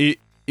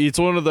 it's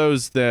one of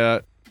those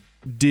that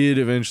did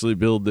eventually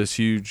build this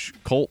huge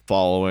cult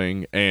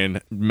following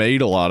and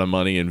made a lot of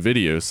money in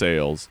video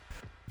sales,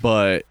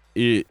 but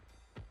it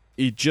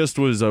just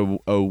was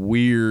a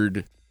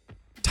weird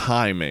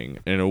timing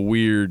and a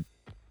weird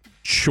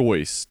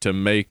choice to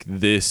make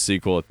this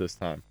sequel at this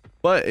time.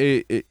 But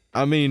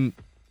I mean,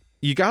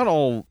 you got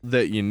all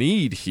that you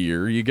need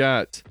here. You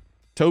got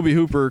Tobe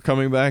Hooper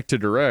coming back to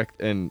direct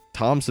and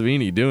Tom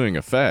Savini doing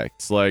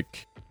effects.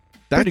 Like,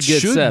 that Pretty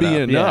good should setup, be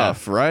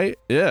enough, right?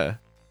 Yeah.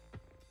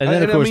 And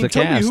then, of course, the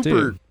Tobe cast,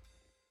 Hooper, too.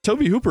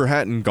 Tobe Hooper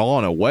hadn't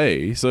gone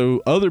away,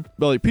 so other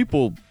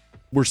people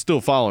were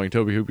still following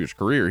Tobe Hooper's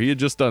career. He had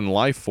just done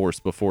Life Force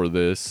before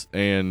this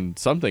and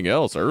something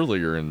else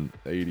earlier in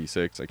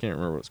 '86. I can't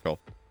remember what it's called.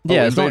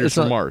 Yeah, Invaders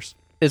from Mars.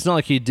 It's not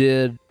like he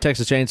did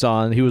Texas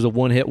Chainsaw and he was a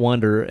one-hit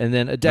wonder, and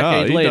then a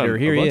decade later,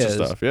 here he is.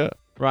 Of stuff, yeah.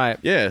 Right.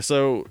 Yeah,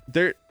 so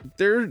they're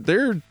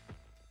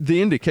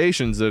the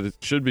indications that it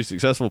should be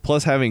successful,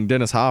 plus having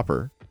Dennis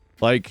Hopper.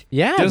 Like,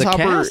 Yeah, Dennis the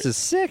Hopper, cast is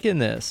sick in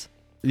this.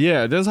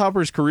 Yeah, Dennis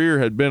Hopper's career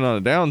had been on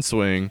a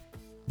downswing,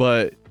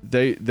 but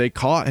they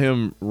caught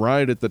him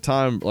right at the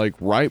time, like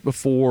right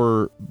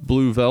before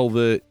Blue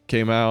Velvet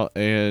came out,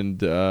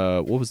 and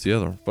what was the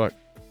other one? Fuck.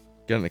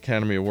 Got an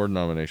Academy Award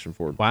nomination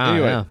for it. Wow,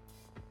 Anyway,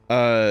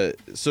 yeah.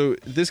 so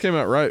this came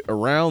out right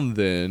around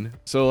then.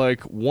 So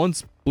like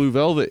once Blue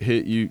Velvet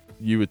hit, you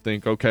would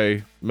think,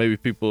 okay, maybe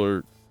people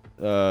are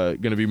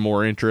going to be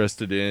more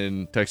interested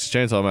in Texas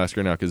Chainsaw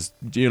Massacre now because,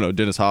 you know,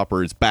 Dennis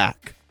Hopper is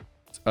back.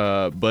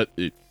 But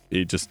it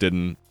just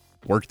didn't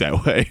work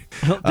that way.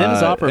 Dennis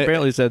Hopper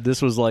apparently said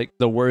this was like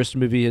the worst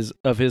movie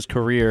of his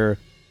career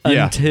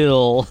Yeah.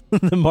 until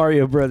the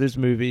Mario Brothers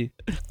movie,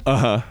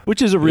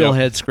 which is a real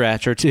head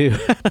scratcher too.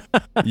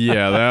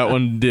 Yeah, that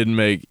one didn't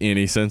make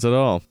any sense at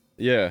all.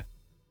 Yeah.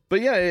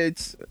 But yeah,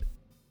 it's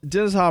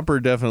Dennis Hopper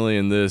definitely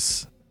in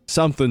this.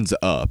 Something's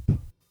up,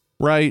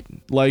 right?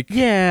 Like,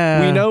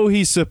 Yeah. we know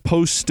he's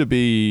supposed to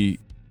be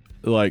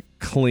like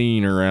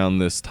clean around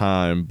this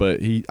time, but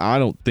I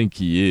don't think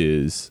he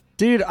is.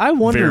 Dude, I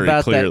wonder Very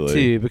about clearly. that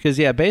too, because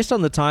yeah, based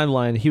on the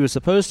timeline, he was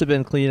supposed to have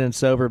been clean and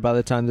sober by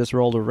the time this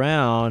rolled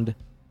around.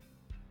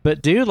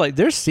 But dude, like,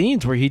 there's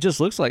scenes where he just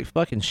looks like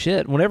fucking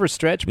shit. Whenever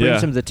Stretch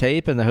brings him the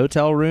tape in the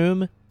hotel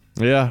room,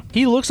 Yeah.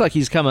 he looks like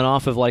he's coming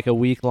off of like a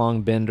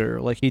week-long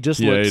bender. Like, he just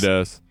Yeah, looks he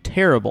does.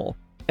 terrible.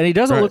 And he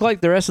doesn't Right. look like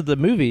the rest of the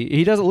movie.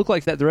 He doesn't look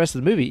like that the rest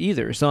of the movie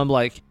either. So I'm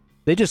like,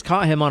 they just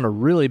caught him on a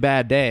really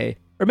bad day.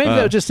 Or maybe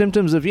that was just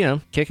symptoms of, you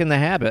know, kicking the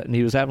habit and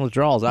he was having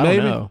withdrawals. I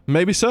don't know.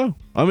 Maybe so.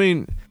 I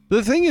mean,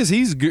 the thing is,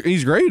 he's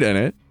great in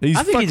it. He's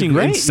I think he's fucking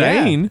great,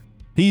 insane. yeah.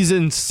 He's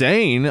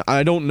insane.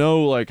 I don't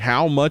know like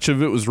how much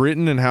of it was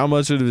written and how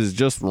much of it is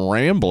just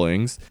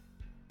ramblings,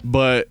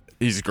 but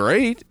he's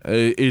great.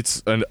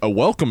 It's a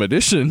welcome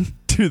addition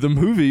to the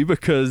movie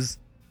because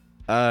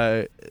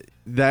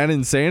that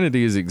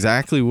insanity is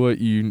exactly what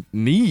you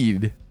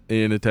need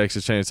in a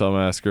Texas Chainsaw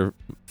Massacre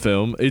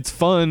film. It's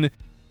fun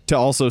to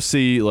also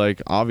see,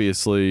 like,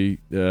 obviously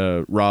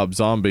Rob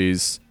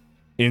Zombie's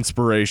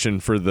inspiration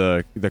for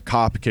the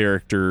cop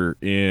character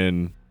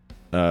in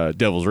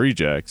Devil's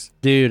Rejects.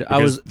 Dude, I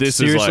was This is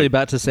seriously like-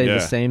 about to say yeah. the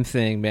same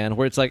thing, man,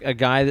 where it's like a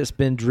guy that's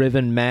been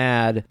driven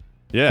mad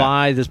Yeah.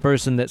 by this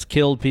person that's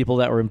killed people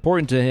that were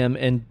important to him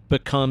and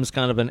becomes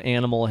kind of an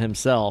animal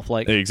himself.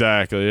 Like,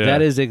 Exactly, yeah.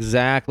 that is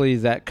exactly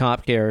that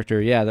cop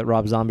character, yeah, that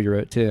Rob Zombie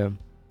wrote too.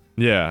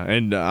 Yeah,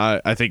 and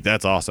I think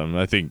that's awesome.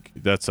 I think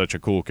that's such a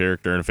cool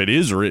character. And if it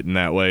is written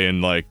that way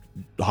and, like,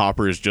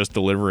 Hopper is just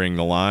delivering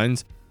the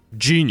lines,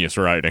 genius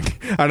writing.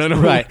 I don't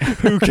know Right.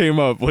 who came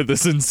up with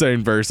this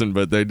insane person,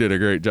 but they did a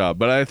great job.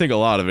 But I think a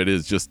lot of it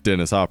is just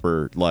Dennis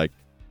Hopper, like,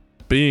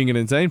 being an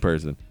insane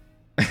person.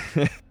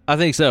 I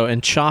think so.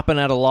 And chopping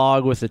at a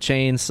log with a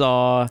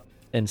chainsaw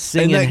and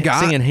singing, that guy-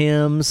 singing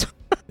hymns.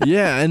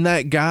 Yeah, and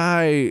that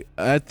guy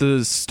at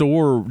the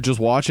store just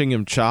watching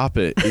him chop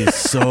it is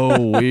so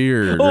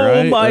weird, Oh,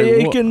 right? my Like,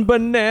 aching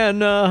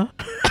banana.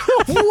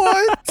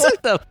 What?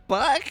 What the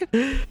fuck?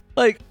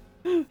 Like,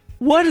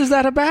 what is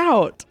that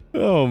about?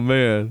 Oh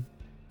man.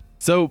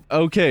 So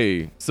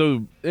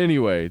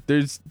anyway,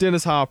 there's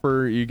Dennis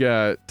Hopper, you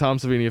got Tom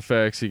Savini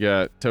effects, you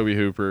got Tobe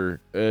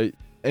Hooper,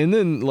 and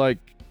then like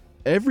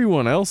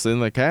everyone else in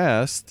the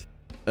cast.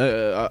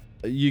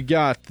 You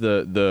got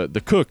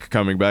the cook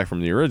coming back from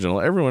the original.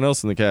 Everyone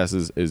else in the cast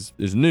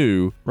is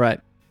new. Right.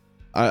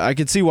 I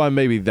could see why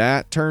maybe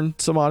that turned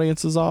some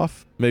audiences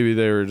off. Maybe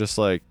they were just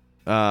like,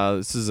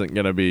 this isn't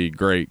gonna be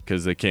great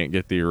because they can't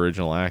get the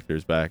original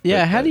actors back.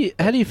 Yeah, But,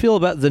 how do you feel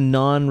about the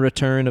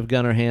non-return of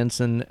Gunnar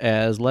Hansen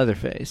as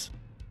Leatherface?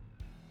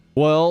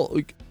 Well,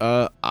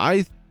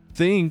 I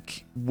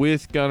think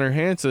with Gunnar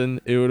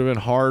Hansen, it would have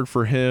been hard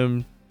for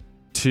him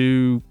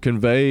to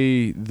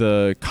convey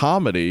the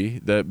comedy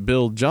that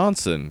Bill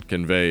Johnson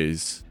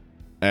conveys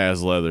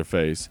as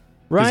Leatherface.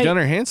 Because Right.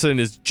 Gunnar Hansen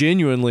is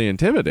genuinely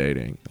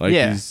intimidating. Like,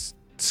 Yeah. he's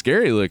a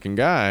scary looking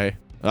guy.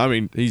 I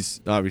mean,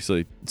 he's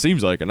obviously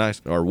seems like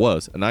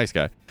was a nice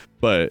guy,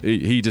 but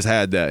he just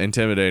had that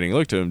intimidating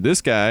look to him.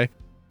 This guy,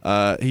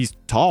 he's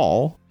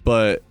tall,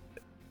 but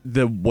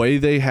the way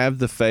they have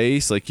the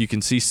face, like you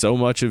can see so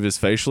much of his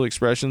facial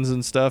expressions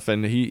and stuff,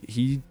 and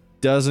he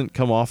doesn't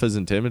come off as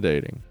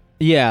intimidating.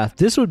 Yeah,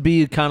 this would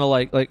be kind of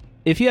like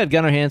if you had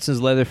Gunnar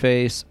Hansen's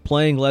Leatherface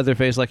playing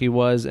Leatherface like he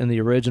was in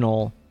the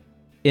original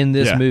in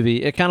this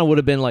movie, it kind of would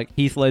have been like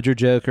Heath Ledger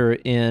Joker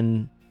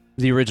in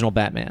the original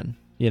Batman,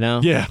 you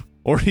know? Yeah.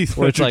 Or Heath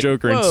Ledger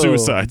Joker in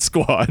Suicide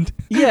Squad.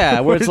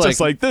 Yeah, where it's just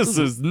like this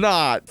is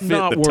not fit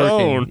not the working.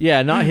 tone.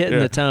 Yeah, not hitting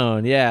the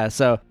tone. Yeah,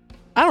 so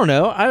I don't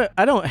know.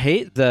 I don't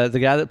hate the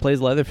guy that plays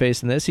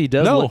Leatherface in this. He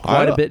does look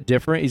quite a bit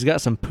different. He's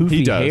got some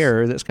poofy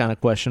hair that's kind of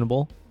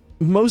questionable.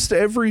 Most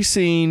every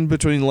scene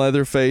between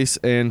Leatherface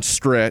and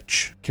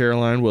Stretch,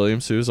 Caroline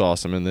Williams, who is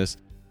awesome in this,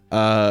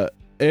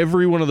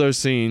 every one of those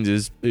scenes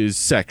is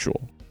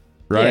sexual,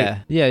 right?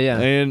 Yeah.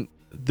 And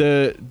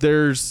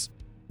there's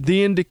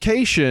the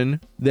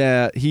indication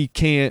that he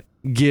can't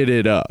get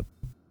it up,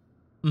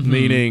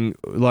 meaning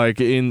like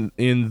in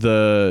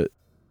the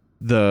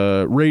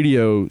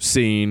radio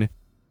scene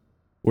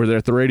where they're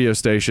at the radio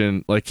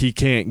station, like he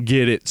can't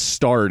get it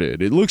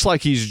started. It looks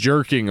like he's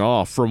jerking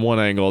off from one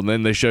angle, and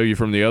then they show you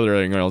from the other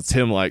angle. It's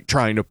him like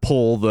trying to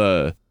pull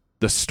the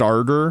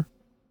starter,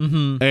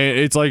 and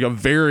it's like a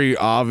very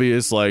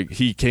obvious like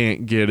he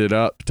can't get it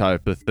up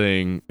type of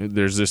thing.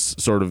 There's this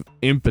sort of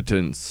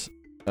impotence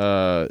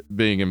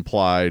being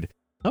implied.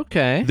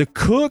 Okay. The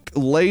cook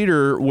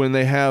later, when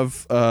they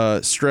have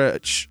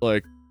Stretch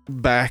like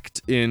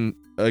backed in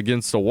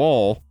against a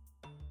wall,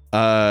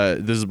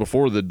 this is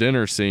before the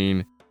dinner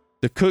scene.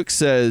 The cook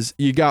says,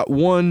 "You got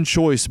one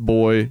choice,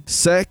 boy,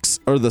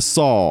 sex or the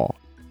saw.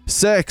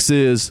 Sex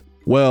is,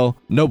 well,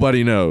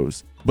 nobody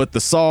knows, but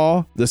the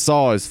saw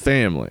is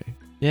family."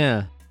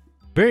 Yeah.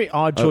 Very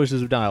odd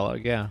choices of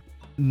dialogue, yeah.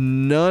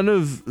 None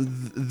of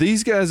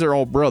these guys are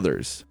all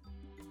brothers.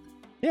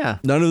 Yeah.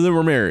 None of them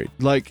are married.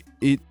 Like,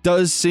 it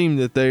does seem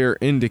that they are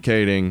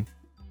indicating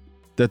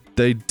that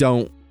they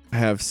don't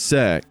have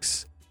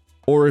sex.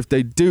 Or if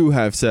they do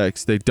have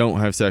sex, they don't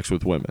have sex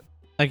with women.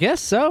 I guess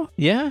so,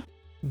 yeah.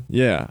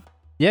 Yeah.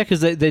 Yeah, because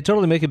they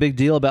totally make a big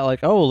deal about like,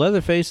 oh,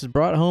 Leatherface has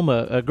brought home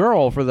a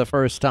girl for the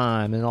first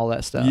time and all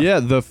that stuff. Yeah,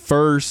 the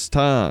first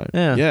time.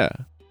 Yeah.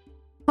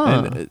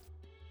 Huh. And,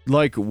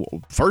 like,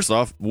 first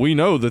off, we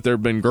know that there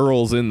have been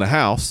girls in the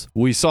house.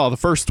 We saw the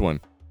first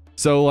one.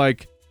 So,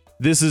 like,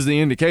 this is the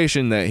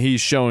indication that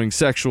he's showing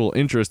sexual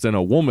interest in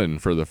a woman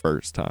for the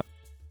first time.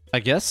 I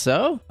guess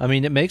so. I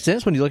mean, it makes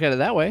sense when you look at it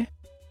that way.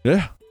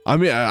 Yeah. I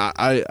mean,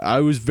 I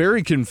was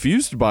very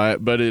confused by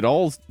it, but it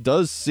all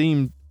does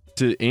seem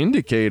to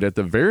indicate at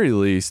the very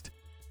least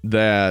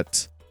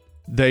that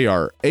they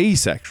are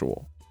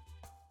asexual.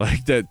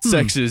 Like that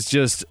sex is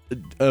just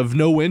of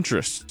no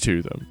interest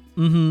to them.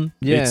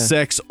 Yeah. It's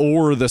sex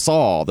or the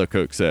saw, the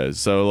cook says.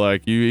 So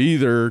like you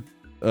either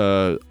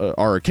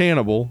are a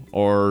cannibal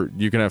or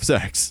you can have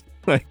sex.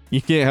 Like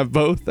you can't have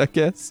both, I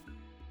guess.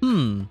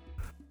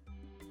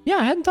 Yeah,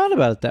 I hadn't thought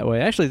about it that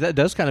way. Actually, that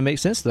does kind of make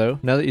sense though,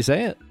 now that you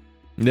say it.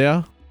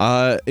 Yeah.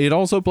 It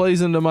also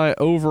plays into my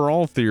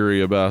overall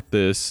theory about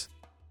this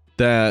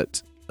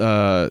that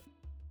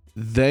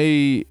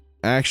they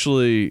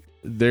actually,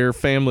 their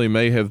family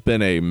may have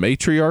been a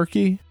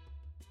matriarchy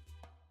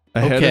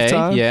ahead of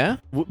time. Yeah.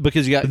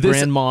 Because you got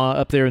grandma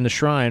up there in the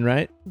shrine,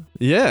 right?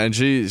 Yeah, and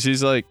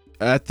she's like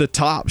at the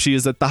top. She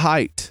is at the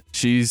height.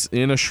 She's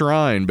in a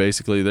shrine,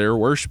 basically. They're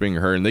worshiping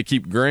her, and they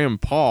keep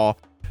grandpa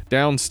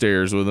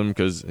downstairs with him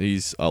because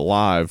he's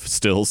alive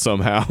still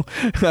somehow.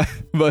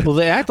 But well,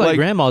 they act like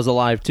grandma's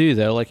alive too,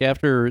 though. Like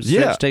after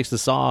Stretch takes the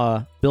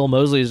saw, Bill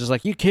Moseley is just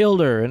like, "You killed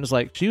her," and it's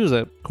like she was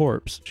a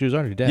corpse. She was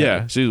already dead.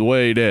 Yeah, she's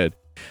way dead.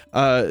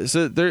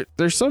 So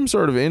there's some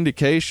sort of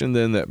indication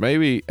then that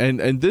maybe,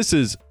 and this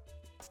is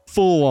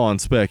full on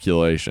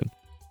speculation.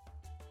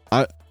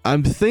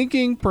 I'm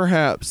thinking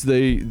perhaps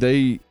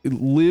they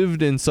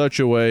lived in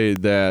such a way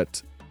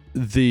that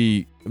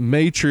the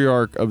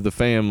matriarch of the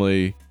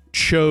family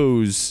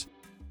chose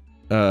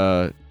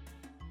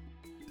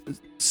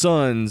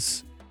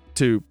sons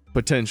to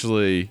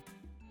potentially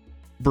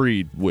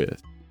breed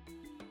with,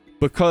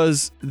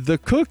 because the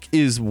cook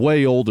is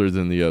way older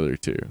than the other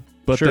two,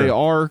 but they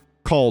are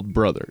called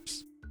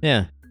brothers.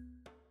 Yeah.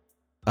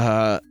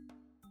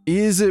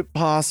 Is it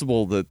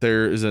possible that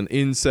there is an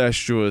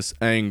incestuous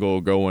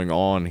angle going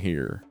on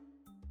here?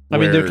 I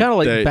mean, they're kind of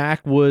like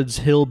backwoods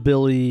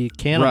hillbilly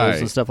cannibals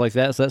and stuff like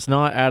that, so that's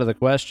not out of the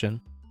question.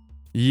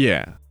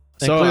 Yeah.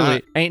 And so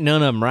clearly, ain't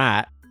none of them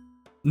right.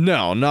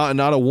 No,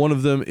 not a one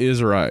of them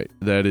is right.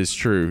 That is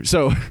true.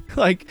 So,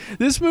 like,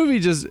 this movie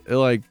just,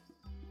 like,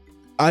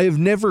 I have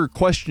never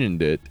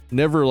questioned it,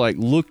 never, like,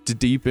 looked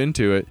deep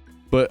into it,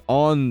 but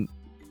on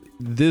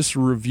this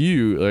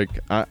review, like,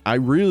 I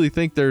really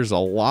think there's a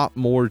lot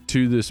more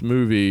to this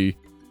movie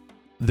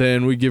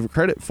than we give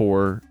credit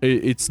for.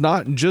 It's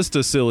not just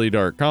a silly,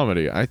 dark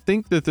comedy. I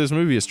think that this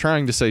movie is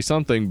trying to say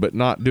something, but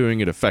not doing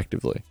it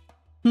effectively.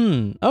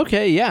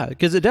 Okay, yeah,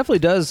 because it definitely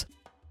does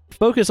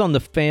focus on the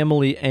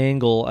family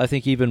angle, I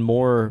think, even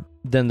more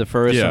than the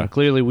first one.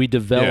 Clearly, we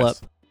develop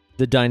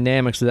the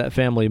dynamics of that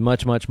family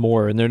much, much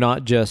more, and they're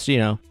not just,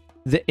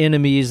 the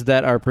enemies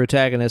that our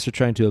protagonists are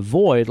trying to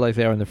avoid, like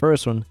they are in the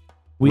first one.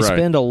 We Right.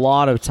 spend a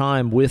lot of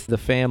time with the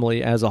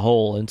family as a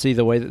whole and see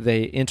the way that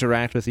they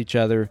interact with each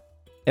other.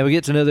 And we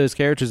get to know those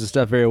characters and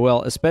stuff very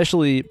well,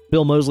 especially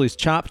Bill Moseley's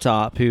Chop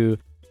Top, who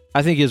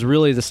I think is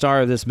really the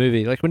star of this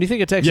movie. Like, when you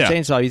think of Texas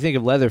Chainsaw, you think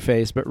of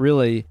Leatherface, but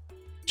really,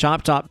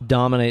 Chop Top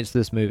dominates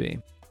this movie.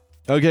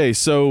 Okay,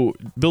 so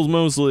Bill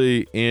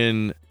Moseley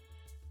in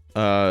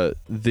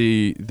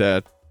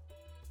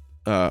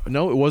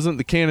no, it wasn't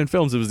the Canon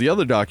Films. It was the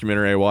other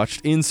documentary I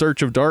watched, In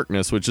Search of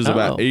Darkness, which is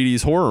about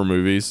 80s horror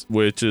movies,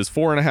 which is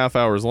 4.5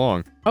 hours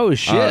long. Oh,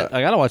 shit.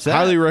 I gotta watch that.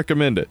 Highly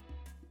recommend it.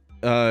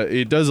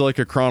 It does like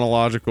a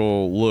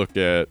chronological look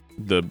at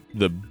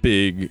the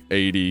big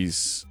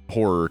 80s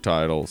horror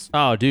titles.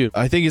 Oh, dude.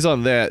 I think it's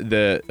on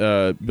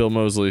that Bill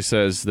Moseley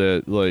says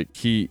that like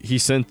he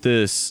sent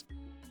this,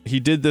 he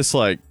did this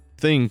like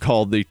thing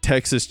called the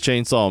Texas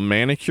Chainsaw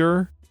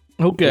Manicure.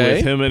 Okay.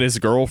 With him and his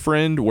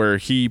girlfriend, where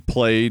he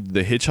played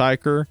the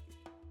hitchhiker,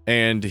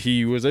 and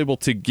he was able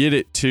to get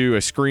it to a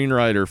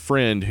screenwriter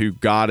friend who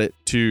got it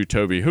to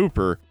Tobe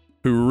Hooper,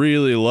 who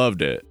really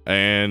loved it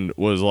and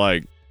was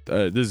like,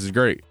 this is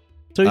great.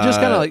 So he just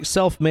kind of like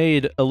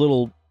self-made a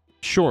little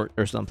short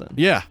or something.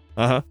 Yeah.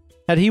 Uh-huh.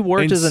 Had he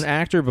worked as an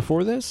actor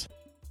before this?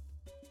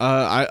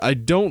 I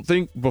don't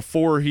think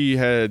before he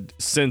had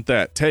sent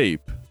that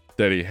tape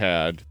that he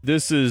had.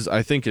 This is,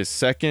 I think, his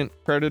second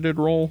credited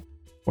role.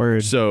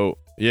 Word. So,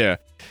 yeah.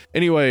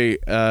 Anyway,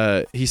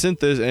 he sent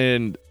this,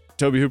 and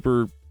Tobe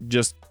Hooper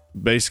just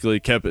basically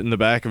kept it in the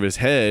back of his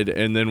head,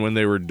 and then when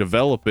they were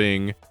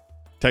developing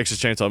Texas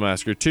Chainsaw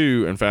Massacre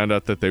 2 and found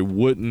out that they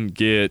wouldn't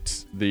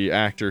get the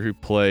actor who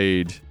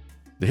played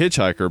the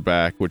hitchhiker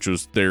back, which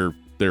was their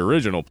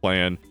original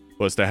plan,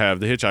 was to have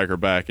the hitchhiker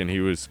back, and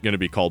he was going to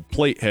be called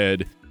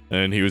Platehead,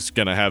 and he was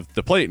going to have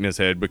the plate in his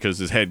head because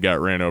his head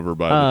got ran over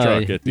by the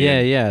truck at the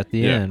end. Yeah, at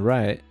the end,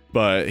 right.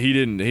 But he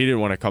didn't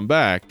want to come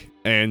back,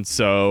 and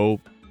so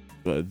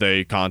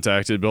they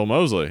contacted Bill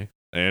Moseley,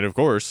 and of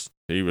course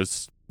he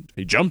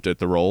jumped at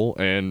the role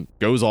and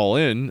goes all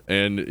in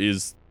and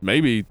is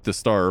maybe the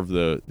star of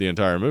the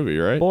entire movie,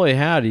 right? Boy,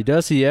 howdy,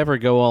 does he ever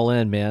go all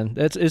in, man.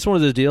 It's one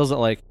of those deals that,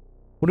 like,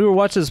 when we were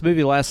watching this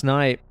movie last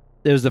night,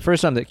 it was the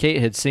first time that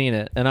Kate had seen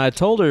it, and I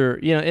told her,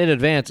 in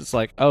advance, it's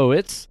like, oh,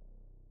 it's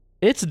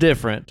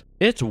different.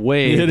 It's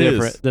way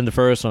different than the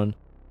first one.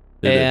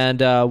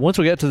 And once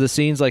we get to the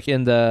scenes like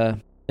in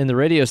the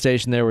radio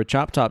station there where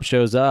Chop Top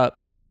shows up,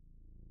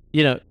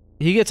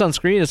 he gets on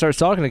screen and starts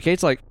talking, and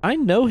Kate's like, I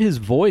know his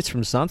voice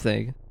from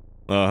something.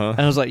 Uh-huh. And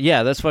I was like,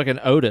 yeah, that's fucking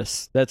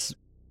Otis. That's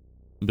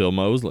Bill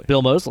Moseley.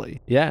 Bill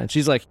Moseley. Yeah. And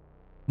she's like,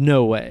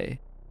 no way.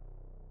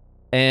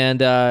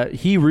 And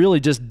he really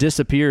just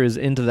disappears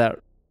into that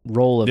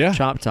role of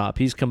Chop Top.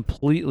 He's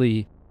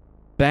completely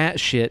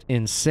batshit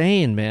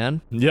insane,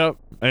 man. Yep.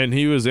 And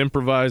he was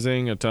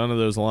improvising a ton of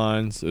those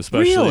lines,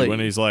 especially when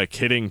he's like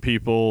hitting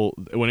people,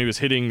 when he was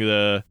hitting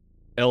the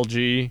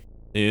LG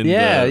in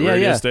the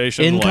radio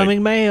station.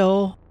 Incoming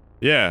mail.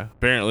 Yeah.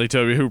 Apparently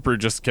Tobe Hooper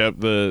just kept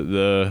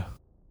the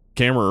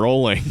camera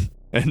rolling.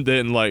 And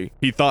then like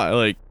he thought,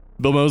 like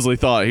Bill Moseley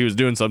thought he was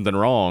doing something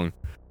wrong.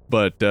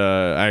 But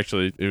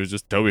actually it was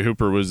just Tobe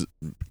Hooper was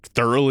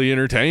thoroughly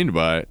entertained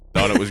by it.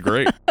 Thought it was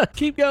great.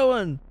 Keep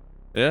going.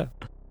 Yeah.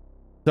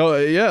 So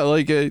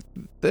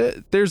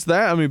there's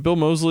that. I mean, Bill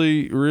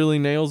Moseley really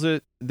nails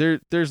it.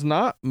 There's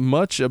not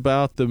much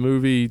about the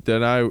movie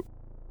that I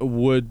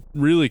would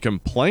really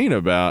complain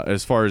about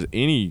as far as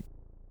any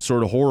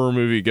sort of horror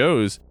movie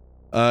goes.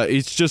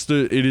 It's just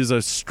it is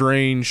a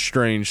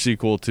strange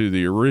sequel to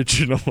the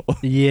original.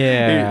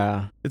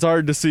 Yeah. It's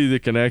hard to see the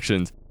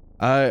connections.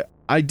 I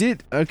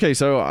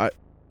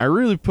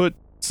really put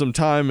some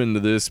time into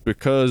this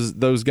because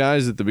those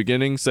guys at the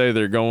beginning say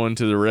they're going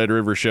to the Red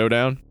River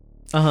Showdown.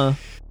 So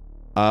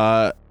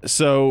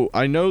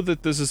I know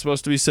that this is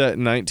supposed to be set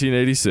in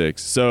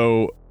 1986.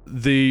 So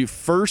the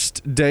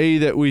first day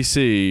that we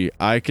see,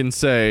 I can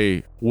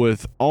say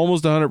with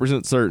almost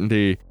 100%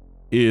 certainty,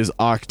 is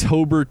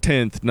October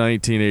 10th,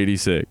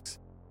 1986.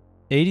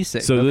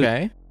 86. So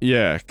okay.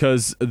 Yeah,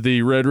 because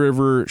the Red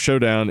River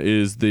Showdown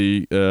is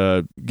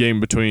the game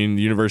between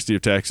the University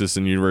of Texas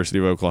and University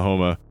of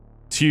Oklahoma.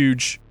 It's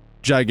huge,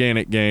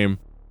 gigantic game.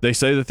 They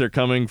say that they're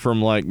coming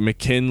from like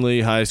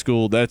McKinley High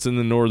School. That's in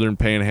the northern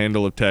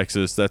panhandle of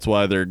Texas. That's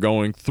why they're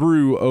going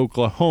through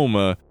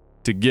Oklahoma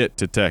to get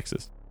to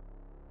Texas.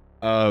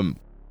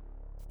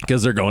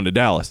 Because they're going to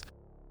Dallas.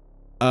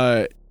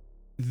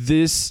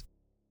 This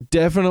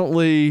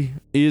definitely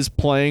is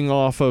playing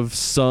off of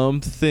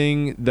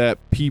something that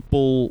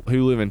people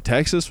who live in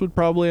Texas would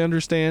probably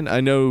understand.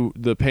 I know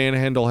the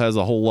panhandle has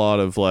a whole lot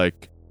of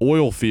like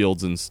oil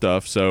fields and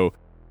stuff, so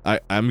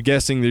I'm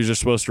guessing these are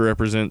supposed to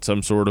represent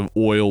some sort of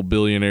oil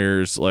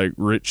billionaires, like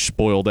rich,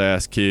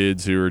 spoiled-ass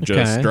kids who are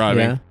just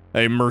driving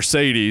a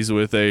Mercedes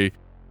with a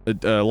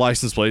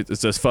license plate that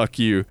says "fuck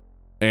you"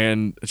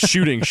 and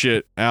shooting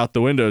shit out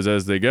the windows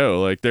as they go.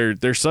 Like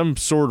there's some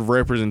sort of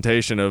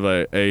representation of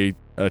a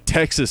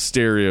Texas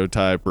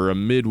stereotype or a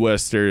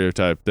Midwest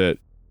stereotype that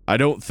I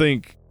don't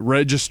think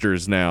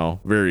registers now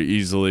very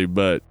easily,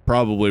 but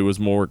probably was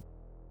more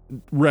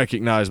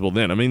recognizable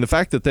then. I mean, the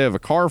fact that they have a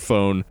car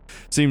phone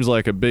seems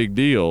like a big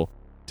deal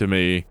to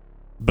me,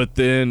 but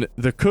then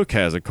the cook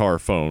has a car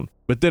phone.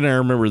 But then I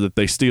remember that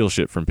they steal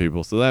shit from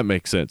people, so that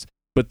makes sense.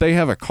 But they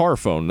have a car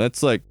phone.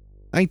 That's like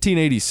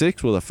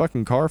 1986 with a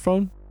fucking car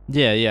phone?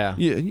 Yeah.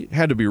 You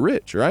had to be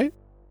rich, right?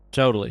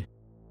 Totally.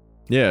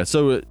 Yeah,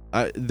 so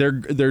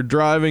they're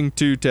driving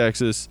to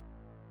Texas,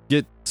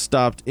 get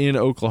stopped in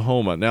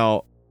Oklahoma.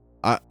 Now,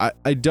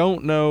 I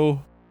don't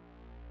know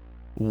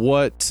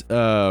what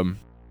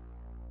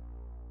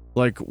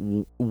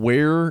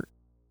where,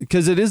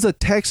 because it is a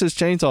Texas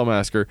Chainsaw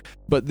Massacre,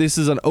 but this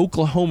is an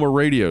Oklahoma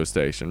radio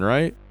station,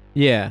 right?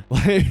 Yeah.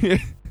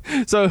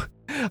 So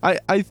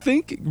I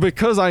think,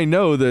 because I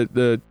know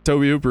that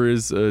Tobe Hooper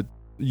is a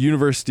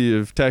University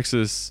of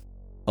Texas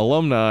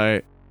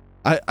alumni,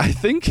 I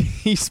think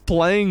he's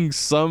playing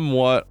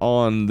somewhat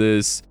on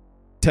this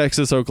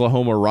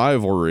Texas-Oklahoma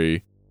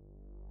rivalry,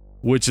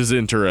 which is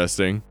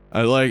interesting.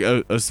 I like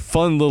a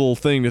fun little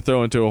thing to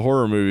throw into a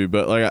horror movie,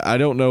 but like I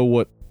don't know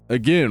what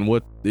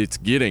it's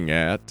getting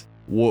at.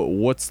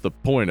 What's the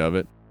point of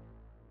it?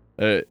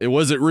 It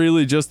wasn't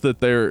really just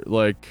that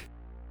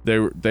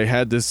they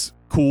had this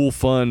cool,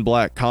 fun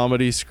black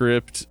comedy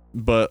script,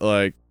 but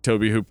like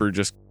Tobe Hooper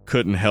just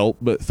couldn't help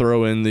but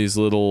throw in these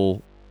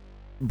little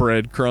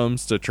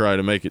breadcrumbs to try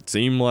to make it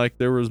seem like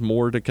there was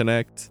more to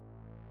connect.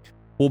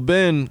 Well,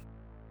 Ben,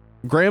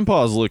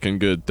 Grandpa's looking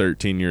good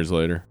 13 years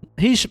later.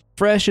 He's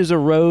fresh as a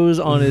rose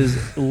on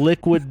his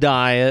liquid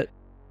diet.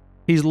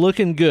 He's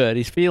looking good.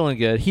 He's feeling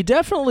good. He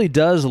definitely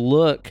does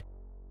look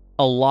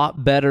a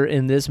lot better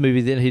in this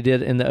movie than he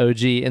did in the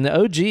OG. In the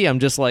OG, I'm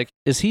just like,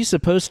 is he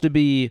supposed to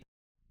be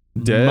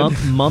dead?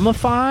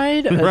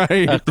 Mummified?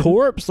 Right. A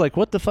corpse? Like,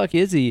 what the fuck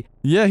is he?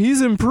 Yeah,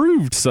 he's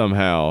improved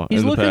somehow He's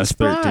in the looking past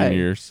spry. 13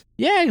 years.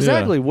 Yeah,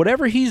 exactly. Yeah.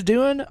 Whatever he's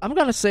doing, I'm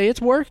going to say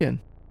it's working.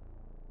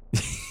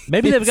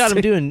 Maybe they've got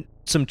him doing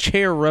some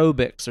chair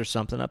aerobics or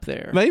something up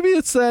there. Maybe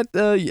it's that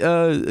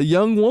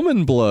young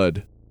woman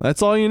blood.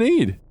 That's all you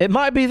need. It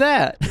might be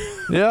that.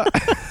 Yeah.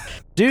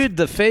 Dude,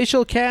 the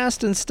facial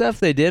cast and stuff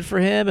they did for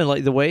him, and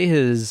like the way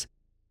his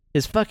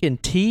fucking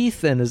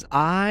teeth and his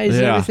eyes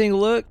and everything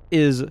look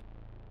is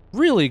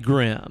really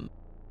grim.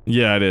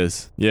 Yeah, it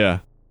is. Yeah.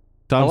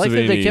 Tom I like Savini.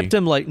 that they kept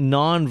him like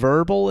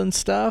non-verbal and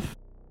stuff.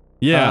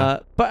 Yeah.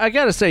 But I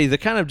gotta say, the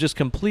kind of just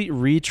complete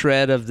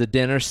retread of the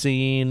dinner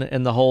scene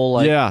and the whole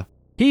like, yeah.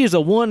 He's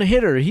a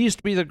one-hitter. He used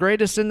to be the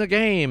greatest in the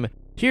game.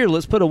 Here,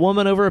 let's put a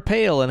woman over a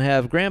pail and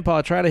have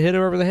Grandpa try to hit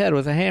her over the head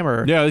with a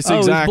hammer. Yeah, it's he's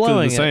exactly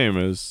blowing the it. same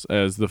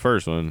as the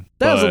first one.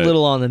 That was a but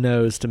little on the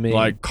nose to me.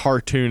 like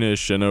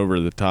cartoonish and over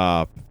the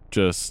top.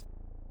 Just,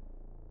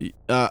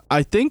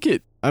 I think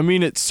it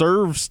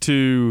serves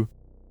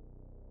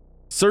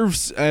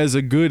as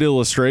a good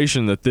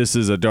illustration that this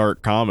is a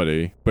dark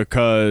comedy,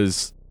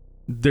 because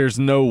there's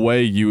no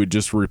way you would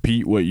just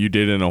repeat what you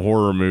did in a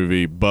horror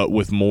movie, but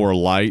with more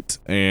light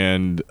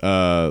and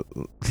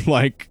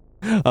like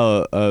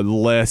a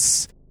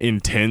less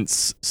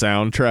intense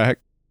soundtrack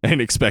and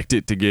expect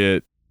it to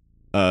get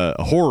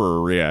a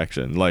horror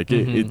reaction. Like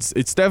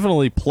it's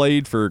definitely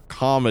played for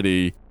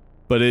comedy,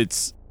 but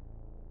it's,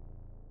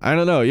 I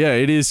don't know. Yeah,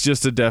 it is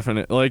just a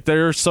definite, like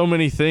there are so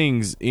many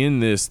things in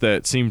this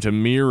that seem to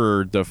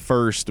mirror the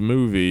first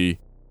movie,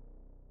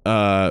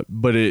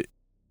 but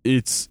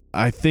it's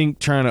I think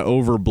trying to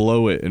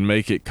overblow it and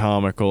make it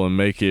comical and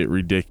make it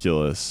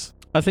ridiculous.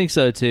 I think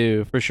so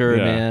too, for sure,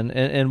 Yeah. man.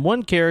 And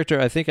one character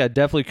I think I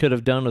definitely could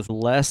have done with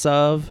less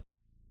of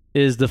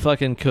is the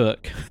fucking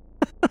cook.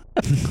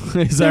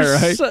 Is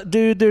that right?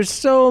 Dude, there's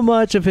so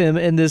much of him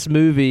in this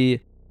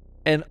movie,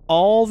 and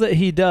all that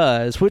he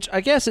does, which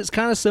I guess it's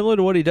kind of similar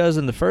to what he does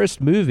in the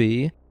first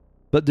movie,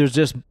 but there's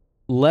just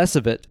less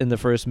of it in the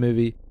first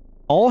movie.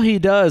 All he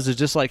does is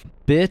just like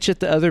bitch at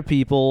the other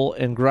people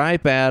and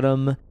gripe at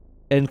them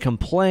and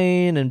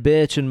complain and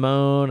bitch and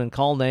moan and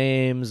call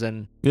names,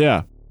 and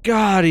Yeah.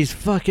 God, he's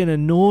fucking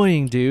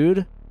annoying,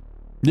 dude.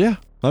 Yeah.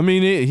 I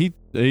mean,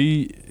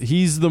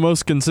 he's the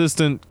most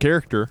consistent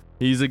character.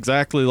 He's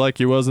exactly like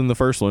he was in the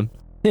first one.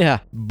 Yeah,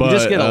 But you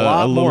just get a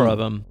lot more little- of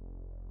him.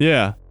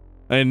 Yeah.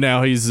 And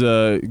now he's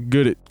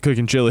good at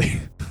cooking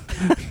chili.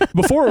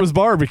 Before it was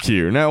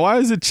barbecue. Now, why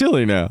is it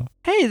chili now?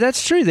 Hey,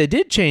 that's true. They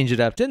did change it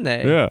up, didn't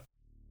they? Yeah.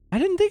 I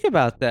didn't think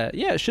about that.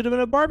 Yeah, it should have been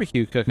a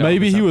barbecue cook.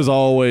 Maybe he was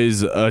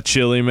always a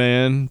chili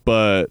man,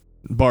 but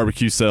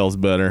barbecue sells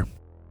better.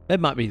 It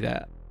might be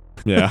that.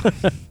 Yeah.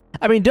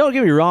 I mean, don't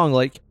get me wrong.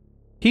 Like,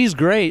 he's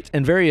great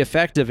and very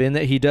effective in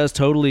that he does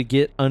totally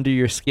get under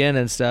your skin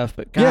and stuff.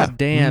 But god Yeah.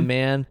 damn,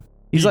 man,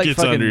 he's he like gets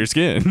fucking, under your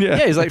skin. Yeah.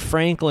 Yeah, he's like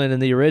Franklin in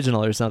the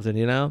original or something.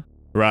 You know.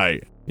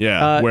 Right.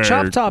 Yeah. where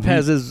Chop Top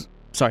has his.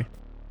 Sorry.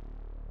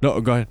 No,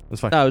 go ahead.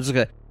 That's fine. No, it's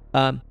okay.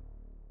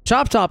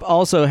 Chop Top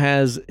also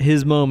has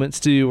his moments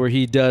too, where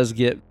he does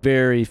get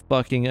very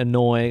fucking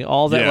annoying.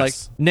 All that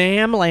Yes. like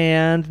Nam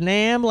Land,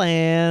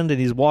 and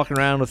he's walking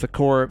around with a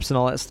corpse and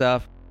all that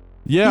stuff.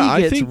 Yeah, he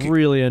I gets think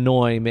really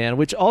annoying, man.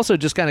 Which also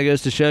just kind of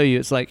goes to show you,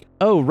 it's like,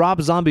 oh,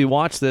 Rob Zombie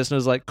watched this and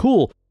was like,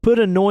 cool. put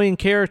annoying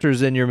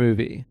characters in your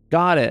movie.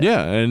 Got it.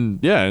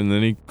 And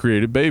then he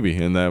created Baby,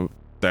 and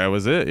that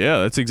was it. Yeah,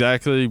 that's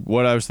exactly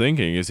what I was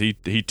thinking. Is he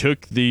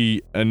took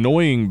the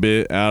annoying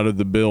bit out of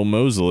the Bill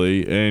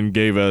Moseley and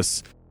gave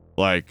us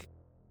like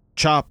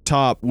Chop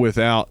Top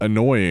without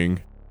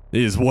annoying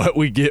is what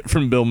we get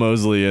from Bill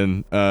Moseley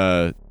and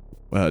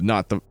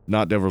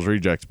not Devil's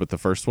Rejects, but the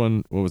first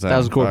one. What was that?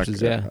 Thousand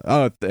Corpses,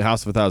 yeah. The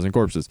House of a Thousand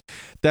Corpses.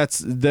 That's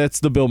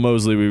the Bill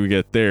Moseley we would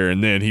get there,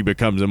 and then he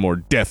becomes a more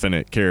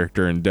definite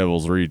character in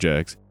Devil's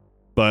Rejects.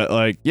 But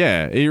like,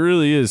 yeah, it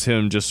really is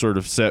him just sort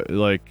of set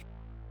like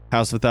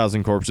House of a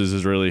Thousand Corpses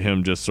is really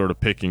him just sort of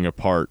picking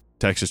apart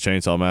Texas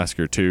Chainsaw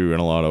Massacre 2 in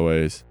a lot of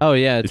ways. Oh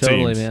yeah, It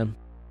totally, seems. man.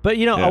 But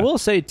you know, Yeah. I will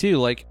say too,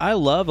 like I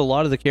love a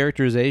lot of the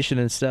characterization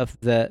and stuff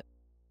that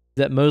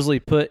Moseley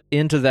put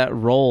into that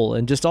role,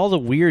 and just all the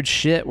weird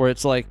shit where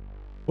it's like,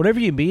 whenever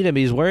you meet him,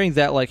 he's wearing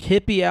that like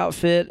hippie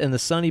outfit and the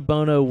Sonny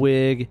Bono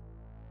wig,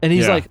 and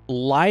he's Yeah. like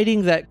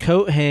lighting that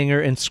coat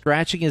hanger and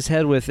scratching his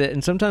head with it,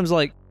 and sometimes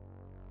like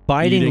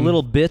biting Eating.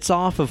 little bits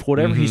off of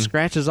whatever he Mhm.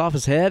 scratches off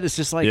his head. It's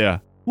just like, Yeah.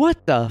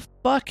 what the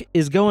fuck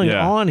is going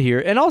Yeah. on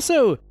here? And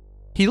also,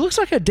 he looks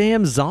like a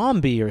damn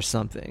zombie or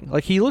something.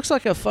 Like he looks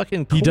like a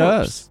fucking corpse. He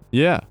does.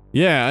 Yeah.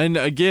 Yeah. And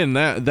again,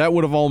 that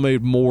would have all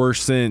made more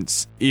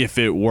sense if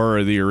it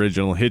were the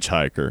original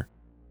Hitchhiker.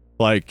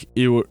 Like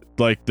it would,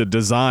 like the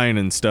design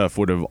and stuff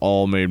would have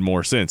all made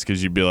more sense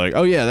because you'd be like,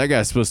 oh yeah, that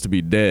guy's supposed to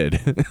be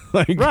dead.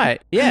 Like,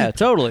 Right. Yeah,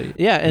 totally.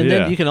 Yeah. And Yeah.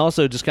 then you can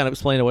also just kind of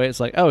explain away. It's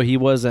like, oh, he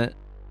wasn't.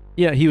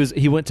 Yeah,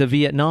 he went to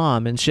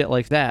Vietnam and shit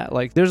like that.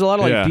 Like, there's a lot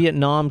of like Yeah.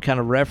 Vietnam kind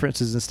of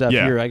references and stuff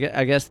Yeah. here.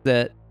 I guess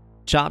that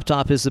Chop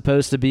Top is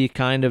supposed to be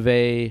kind of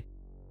a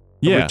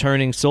Yeah.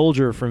 returning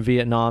soldier from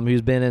Vietnam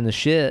who's been in the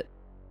shit.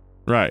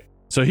 Right.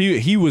 So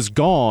he was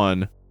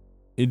gone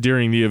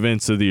during the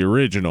events of the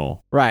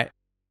original. Right.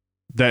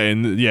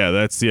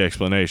 That's the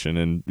explanation.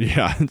 And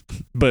yeah,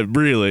 but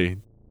really,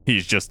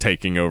 he's just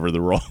taking over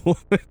the role.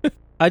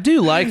 I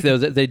do like though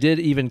that they did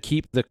even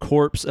keep the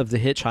corpse of the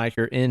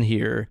hitchhiker in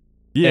here.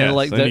 Yeah, And,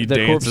 like, and he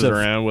the corpse dances of-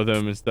 around with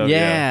him and stuff.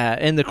 Yeah,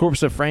 and the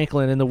corpse of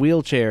Franklin in the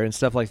wheelchair and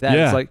stuff like that.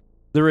 Yeah. It's like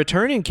the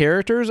returning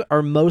characters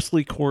are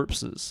mostly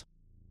corpses.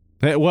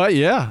 Well,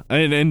 yeah,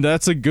 and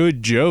that's a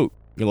good joke.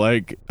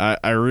 Like,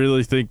 I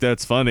really think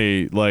that's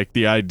funny. Like,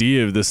 the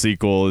idea of the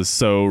sequel is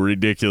so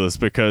ridiculous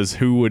because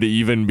who would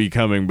even be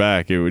coming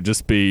back? It would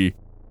just be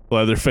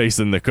Leatherface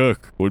and the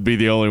cook would be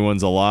the only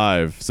ones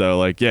alive. So,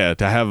 like, yeah,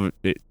 to have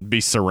it be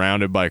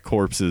surrounded by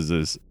corpses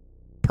is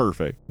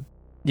perfect.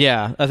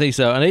 Yeah, I think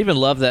so. And I even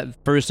love that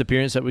first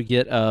appearance that we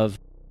get of,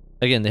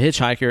 again, the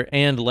hitchhiker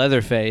and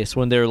Leatherface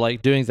when they're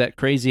like doing that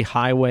crazy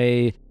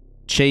highway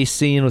chase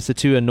scene with the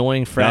two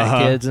annoying frat Uh-huh.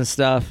 kids and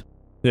stuff.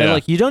 Yeah, And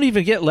like you don't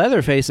even get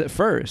Leatherface at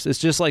first. It's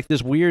just like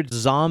this weird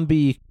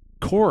zombie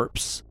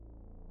corpse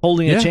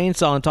holding a Yeah.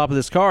 chainsaw on top of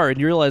this car, and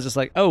you realize it's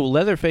like, oh,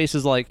 Leatherface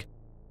is like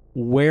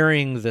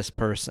wearing this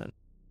person.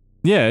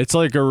 yeah, it's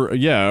like a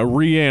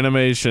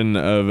reanimation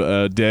of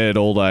a dead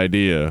old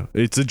idea.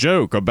 It's a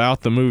joke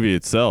about the movie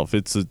itself.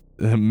 It's a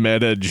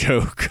meta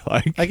joke.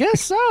 Like, I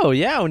guess so.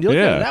 Yeah, when you look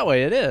at Yeah. it that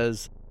way, it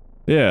is.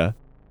 yeah,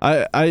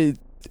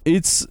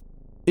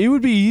 it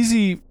would be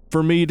easy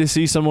for me to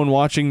see someone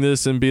watching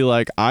this and be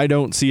like, I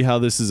don't see how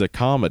this is a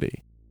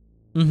comedy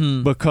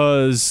Mm-hmm.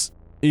 because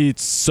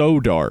it's so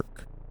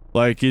dark.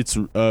 Like, it's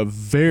a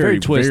Very very,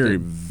 twisted. very,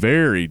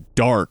 very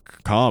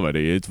dark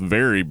comedy. It's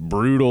very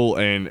brutal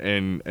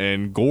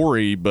and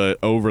gory, but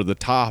over the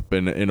top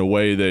in a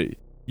way that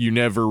you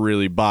never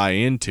really buy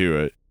into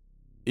it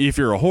if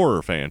you're a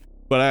horror fan.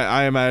 But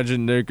I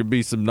imagine there could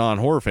be some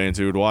non-horror fans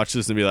who would watch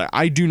this and be like,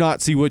 I do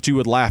not see what you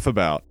would laugh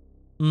about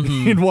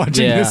Mm-hmm. in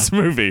watching Yeah. this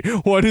movie.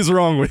 What is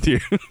wrong with you?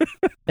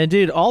 And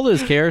dude, all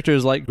those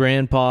characters like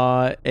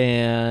Grandpa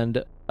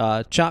and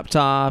Chop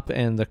Top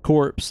and the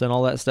corpse and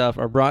all that stuff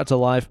are brought to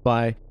life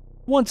by,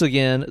 once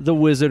again, the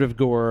Wizard of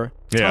Gore,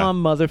 Yeah.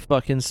 Tom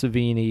motherfucking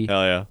Savini.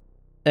 Hell yeah.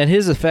 And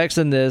his effects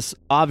in this,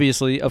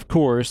 obviously, of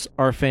course,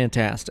 are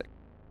fantastic.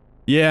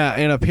 Yeah,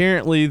 and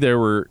apparently there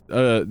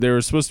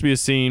was supposed to be a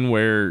scene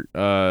where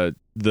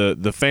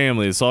the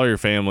family, the Sawyer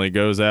family,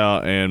 goes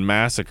out and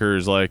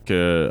massacres like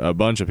a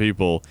bunch of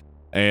people,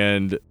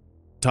 and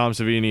Tom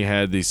Savini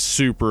had these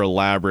super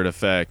elaborate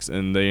effects,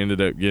 and they ended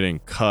up getting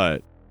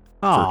cut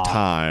Aw. for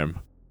time.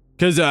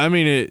 Because I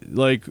mean, it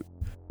like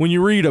when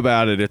you read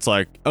about it, it's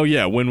like, oh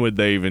yeah, when would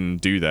they even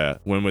do that?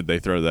 When would they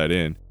throw that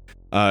in?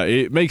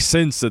 It makes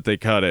sense that they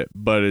cut it,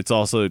 but it's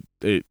also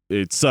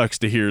it sucks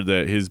to hear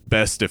that his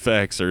best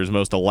effects or his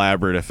most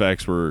elaborate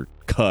effects were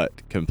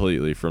cut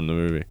completely from the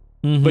movie.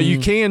 Mhm. But you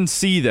can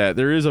see that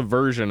there is a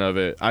version of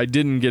it. I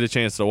didn't get a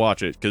chance to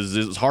watch it because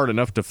it's hard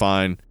enough to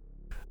find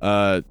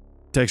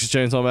Texas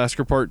Chainsaw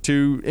Massacre Part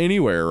 2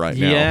 anywhere right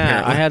now. Yeah,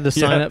 apparently. I had to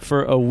sign Yeah. up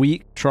for a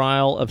week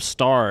trial of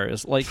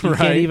Stars. Like, you Right.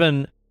 can't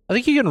even... I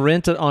think you can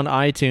rent it on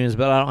iTunes,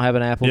 but I don't have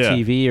an Apple Yeah.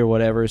 TV or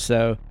whatever,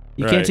 so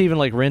you Right. can't even,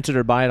 like, rent it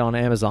or buy it on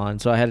Amazon.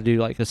 So I had to do,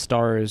 like, a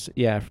Stars,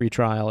 free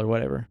trial or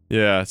whatever.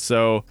 Yeah,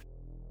 so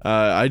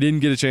I didn't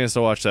get a chance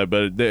to watch that,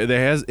 but it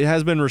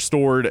has been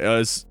restored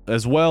as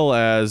well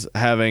as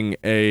having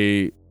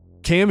a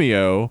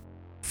cameo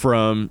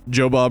from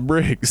Joe Bob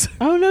Briggs.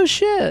 Oh, no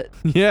shit.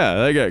 Yeah,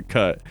 that got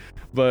cut.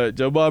 But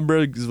Joe Bob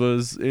Briggs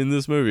was in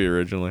this movie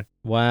originally.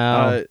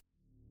 Wow.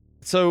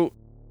 So,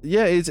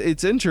 yeah,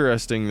 it's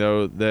interesting,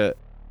 though, that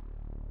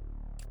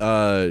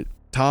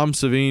Tom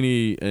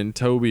Savini and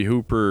Tobe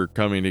Hooper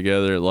coming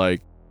together.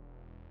 Like,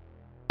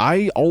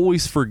 I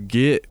always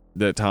forget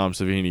that Tom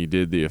Savini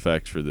did the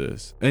effects for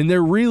this. And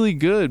they're really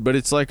good, but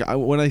it's like,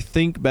 when I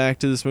think back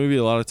to this movie,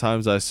 a lot of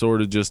times I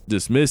sort of just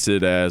dismiss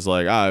it as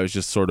like, it was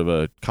just sort of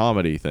a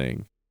comedy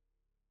thing.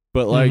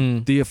 But,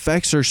 like, the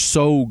effects are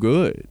so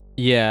good.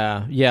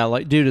 Yeah,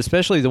 like, dude,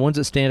 especially the ones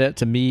that stand out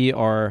to me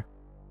are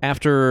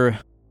after...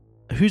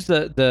 Who's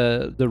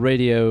the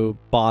radio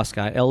boss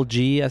guy?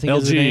 LG, I think.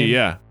 Is his name.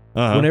 Yeah.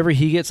 Uh-huh. Whenever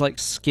he gets like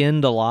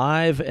skinned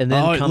alive and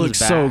then comes back. It looks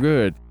so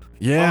good.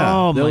 Yeah.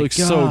 Oh that my looks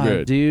god, so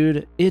good,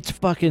 dude! It's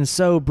fucking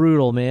so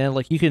brutal, man.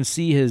 Like you can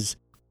see his,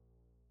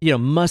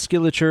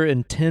 musculature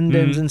and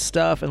tendons and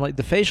stuff, and like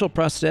the facial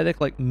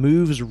prosthetic like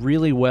moves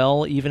really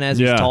well even as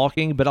he's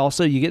talking. But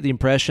also you get the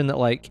impression that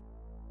like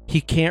he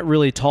can't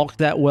really talk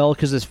that well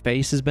because his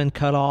face has been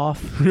cut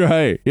off.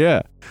 Right.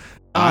 Yeah.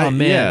 Oh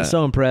man,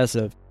 so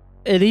impressive.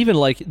 And even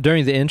like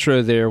during the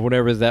intro there,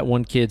 whenever that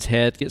one kid's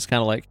head gets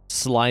kind of like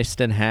sliced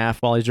in half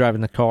while he's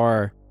driving the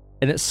car,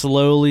 and it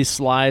slowly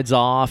slides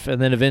off,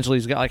 and then eventually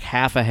he's got like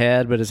half a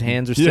head, but his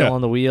hands are still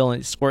on the wheel and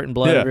he's squirting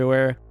blood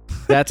everywhere.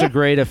 That's a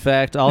great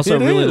effect. I also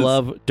really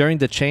love during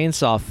the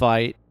chainsaw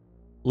fight,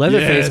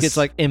 Leatherface gets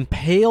like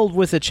impaled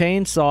with a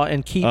chainsaw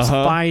and keeps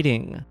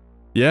fighting.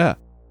 Yeah.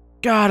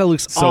 God, it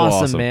looks so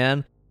awesome,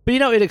 man. But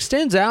it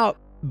extends out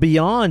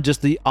beyond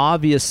just the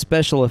obvious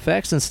special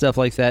effects and stuff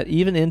like that,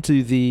 even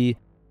into the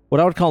what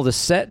I would call the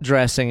set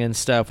dressing and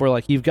stuff, where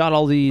like you've got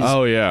all these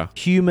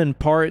human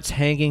parts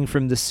hanging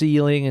from the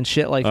ceiling and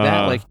shit like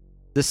that. Like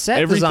the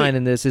set design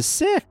in this is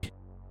sick.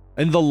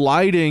 And the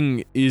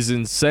lighting is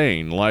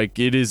insane. Like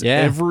it is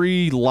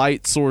every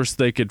light source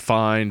they could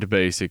find,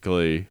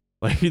 basically.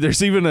 Like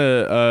there's even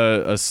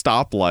a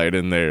stoplight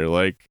in there.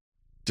 Like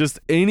just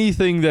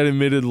anything that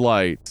emitted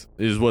light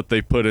is what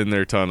they put in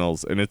their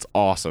tunnels, and it's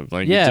awesome.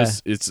 Like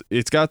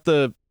it's got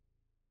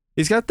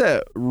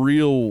that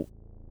real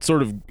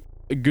sort of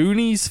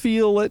Goonies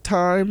feel at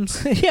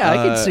times. Yeah, I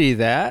can see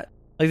that.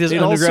 Like this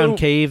underground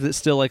cave that's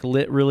still like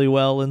lit really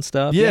well and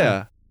stuff.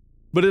 Yeah.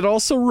 But it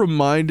also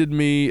reminded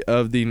me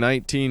of the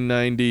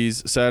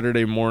 1990s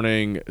Saturday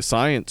morning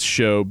science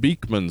show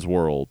Beakman's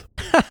World.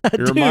 It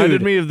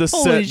reminded me of the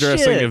set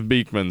dressing of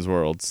Beakman's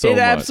World so much.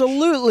 It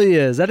absolutely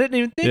is. I didn't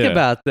even think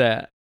about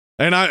that.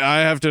 And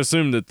I have to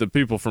assume that the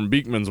people from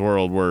Beakman's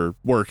World were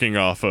working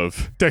off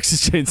of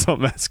Texas Chainsaw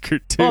Massacre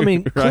too. Well, I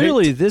mean, right?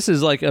 Clearly this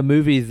is like a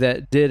movie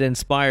that did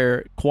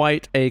inspire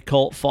quite a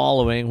cult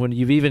following, when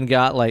you've even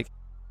got like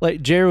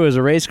Jero is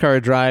a race car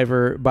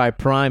driver by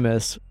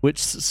Primus, which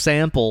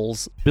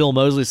samples Bill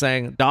Moseley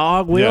saying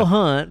 "Dog will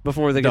hunt"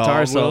 before the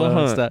guitar solo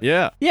and stuff.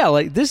 Yeah,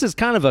 like this is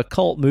kind of a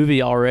cult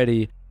movie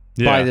already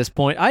by this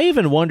point. I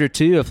even wonder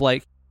too if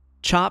like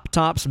Chop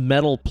Top's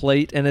metal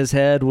plate in his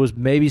head was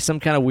maybe some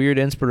kind of weird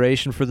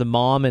inspiration for the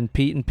mom and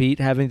Pete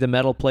having the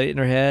metal plate in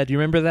her head. You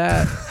remember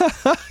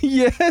that?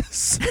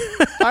 Yes.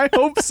 I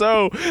hope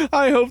so.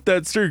 I hope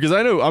that's true, because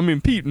I mean,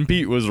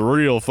 Pete was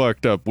real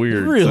fucked up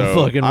weird. Fucking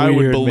weird, I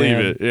would believe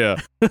man. it, yeah.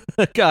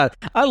 God,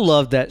 I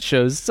love that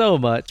show so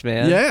much,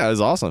 man. Yeah,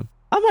 it's awesome.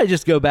 I might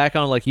just go back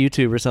on like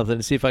YouTube or something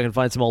and see if I can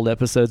find some old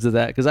episodes of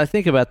that, because I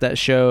think about that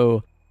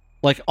show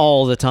like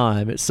all the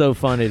time. It's so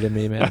funny to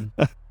me, man.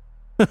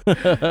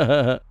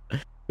 But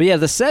yeah,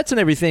 the sets and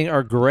everything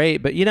are great,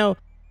 but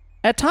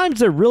at times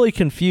they're really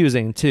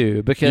confusing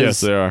too,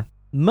 because they are.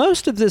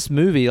 Most of this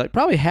movie, like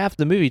probably half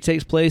the movie,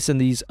 takes place in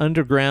these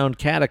underground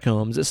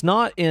catacombs. It's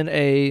not in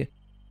a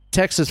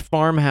Texas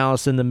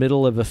farmhouse in the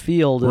middle of a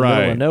field in the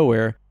middle of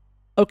nowhere.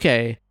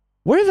 Okay,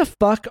 where the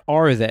fuck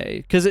are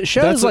they? Because it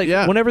shows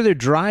whenever they're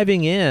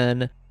driving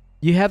in,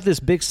 you have this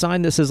big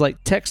sign that says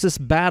like Texas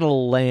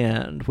Battle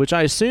Land, which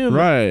I assume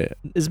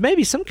is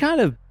maybe some kind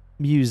of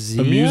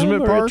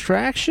amusement park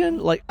attraction.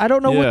 Like I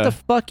don't know what the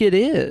fuck it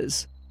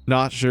is.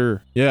 Not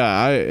sure.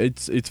 Yeah,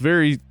 it's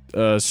very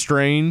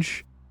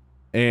strange,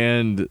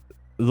 and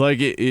like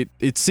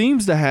it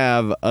seems to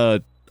have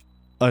a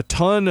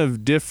ton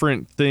of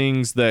different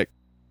things that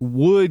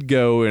would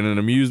go in an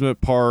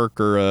amusement park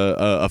or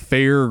a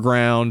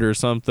fairground or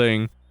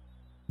something.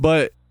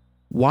 But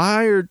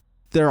why are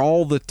there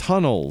all the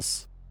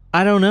tunnels?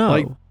 I don't know.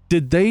 Like,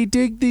 did they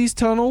dig these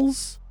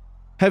tunnels?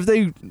 Have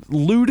they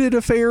looted a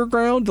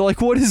fairground?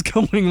 Like, what is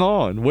going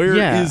on? Where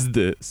is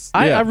this?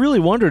 I really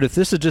wondered if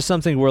this is just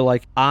something where,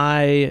 like,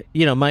 my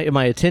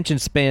attention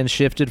span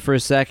shifted for a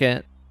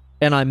second,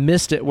 and I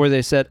missed it where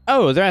they said,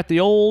 oh, they're at the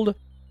old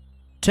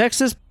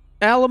Texas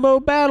Alamo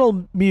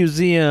Battle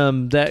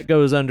Museum that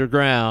goes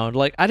underground.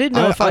 Like, I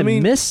didn't know if I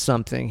missed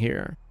something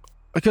here.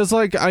 Because,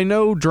 like, I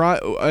know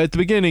at the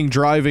beginning,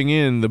 driving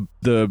in,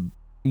 the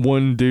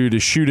one dude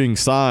is shooting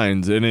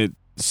signs, and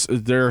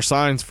there are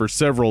signs for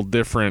several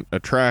different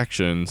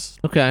attractions.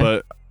 Okay.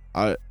 But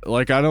I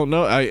don't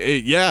know.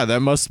 That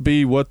must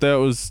be what that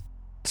was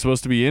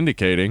supposed to be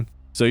indicating.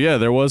 So yeah,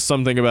 there was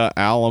something about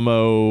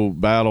Alamo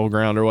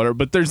Battleground or whatever,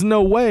 but there's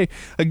no way.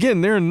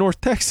 Again, they're in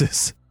North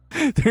Texas.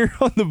 They're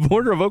on the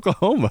border of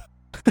Oklahoma.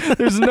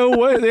 There's no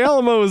way the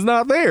Alamo is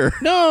not there.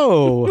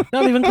 No,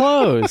 not even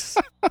close.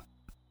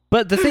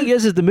 But the thing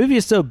is the movie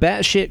is so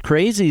batshit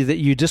crazy that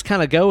you just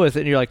kind of go with it,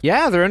 and you're like,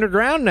 yeah, they're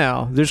underground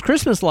now. There's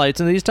Christmas lights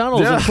in these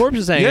tunnels and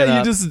corpses hanging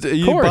up.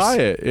 You buy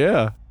it.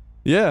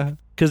 Yeah.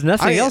 Because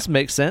nothing else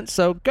makes sense,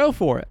 so go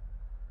for it.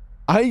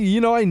 I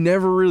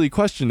never really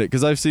questioned it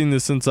because I've seen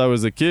this since I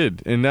was a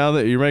kid, and now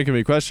that you're making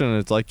me question it,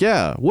 it's like,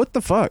 yeah, what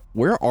the fuck?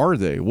 Where are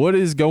they? What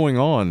is going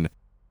on?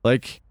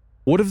 Like,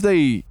 what if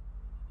they?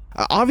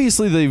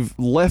 Obviously, they've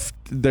left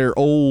their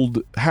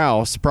old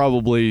house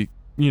probably.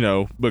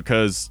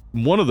 Because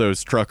one of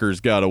those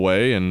truckers got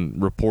away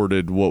and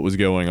reported what was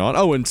going on.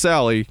 Oh, and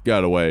Sally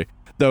got away.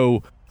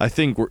 Though I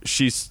think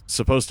she's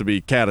supposed to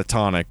be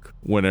catatonic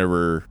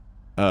whenever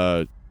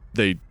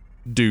they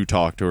do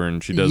talk to her,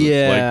 and she doesn't.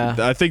 Yeah.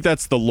 I think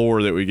that's the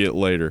lore that we get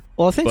later.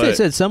 Well, I think they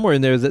said somewhere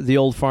in there that the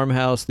old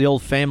farmhouse, the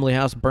old family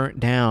house burnt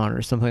down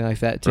or something like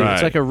that, too. Right.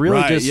 It's like a really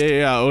just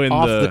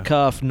off the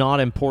cuff, not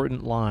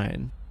important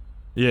line.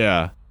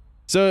 Yeah.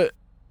 So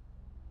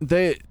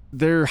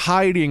they're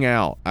hiding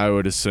out, I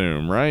would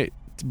assume, right?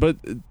 But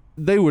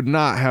they would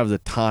not have the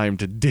time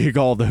to dig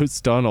all those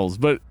tunnels.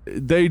 But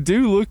they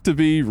do look to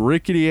be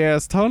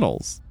rickety-ass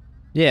tunnels.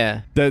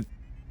 Yeah.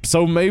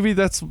 So maybe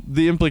that's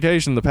the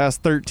implication. The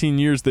past 13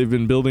 years, they've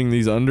been building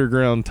these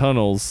underground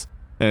tunnels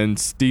and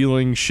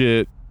stealing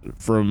shit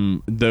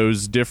from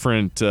those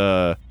different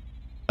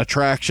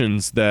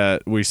attractions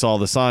that we saw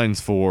the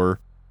signs for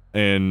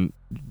and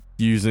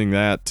using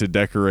that to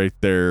decorate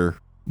their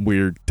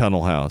weird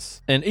tunnel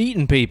house. And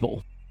eating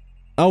people.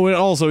 Oh, and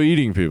also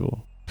eating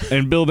people.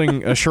 And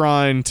building a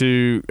shrine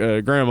to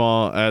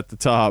Grandma at the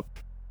top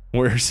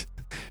where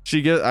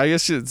she gets, I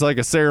guess it's like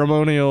a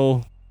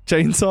ceremonial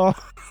chainsaw.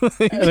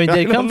 I mean,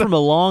 they come from a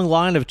long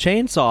line of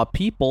chainsaw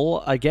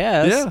people, I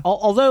guess. Yeah.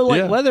 Although,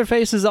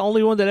 Leatherface is the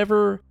only one that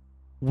ever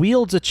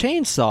wields a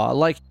chainsaw.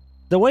 Like,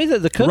 the way that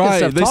the cook and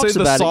stuff they talks say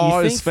the about saw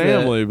it, you is think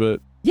family,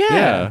 but...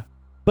 Yeah.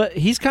 But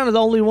he's kind of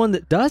the only one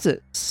that does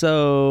it.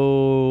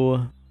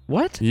 So...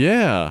 What?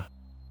 Yeah.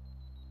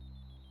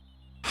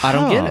 I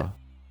don't get it.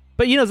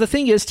 But, the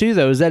thing is, too,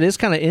 though, is that is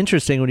kind of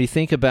interesting when you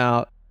think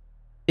about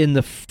in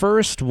the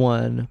first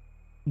one,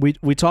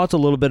 we talked a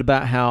little bit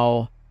about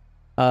how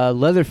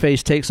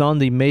Leatherface takes on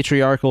the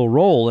matriarchal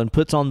role and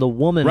puts on the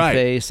woman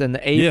face and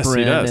the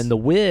apron and the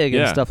wig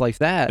and stuff like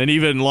that. And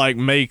even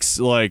makes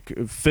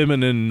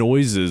feminine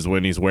noises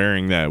when he's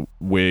wearing that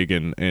wig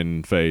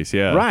and face.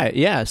 Yeah. Right.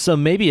 Yeah. So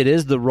maybe it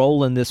is the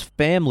role in this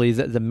family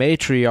that the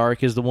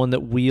matriarch is the one that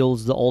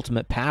wields the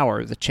ultimate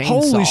power, the chainsaw.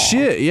 Holy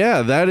shit.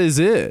 Yeah, that is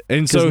it.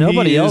 And so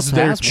nobody else is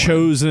their has one.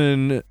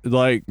 chosen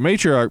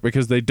matriarch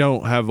because they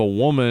don't have a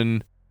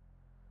woman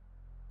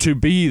to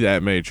be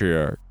that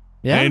matriarch.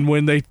 Yeah. And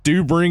when they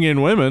do bring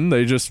in women,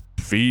 they just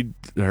feed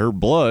her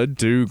blood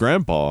to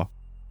Grandpa.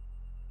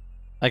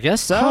 I guess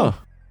so. Huh.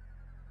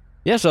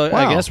 Yeah, so Wow.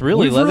 I guess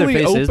really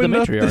Leatherface is the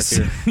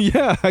matriarch here.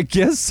 Yeah, I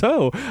guess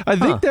so. I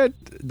think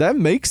that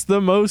makes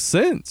the most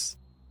sense.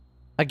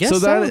 I guess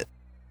so.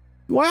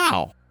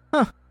 Wow.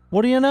 Huh.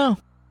 What do you know?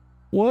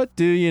 What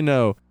do you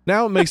know?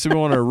 Now it makes me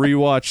want to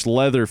rewatch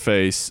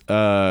Leatherface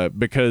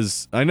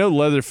because I know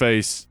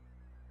Leatherface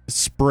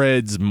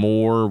spreads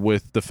more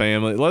with the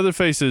family.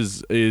 Leatherface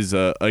is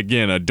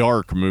again a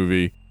dark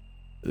movie,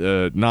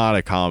 not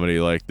a comedy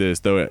like this,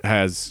 though it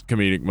has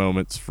comedic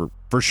moments for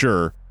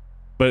sure.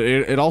 But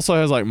it also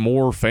has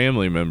more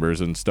family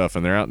members and stuff,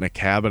 and they're out in a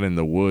cabin in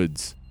the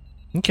woods.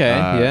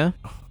 Okay,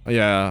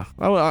 yeah.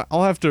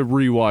 I'll have to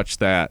rewatch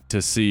that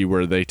to see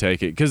where they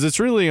take it, because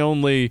it's really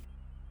only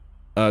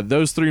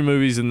those three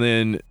movies, and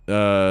then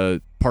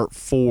part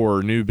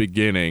 4, New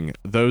Beginning.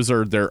 Those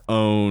are their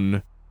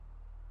own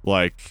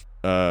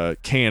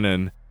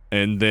canon,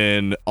 and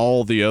then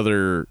all the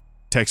other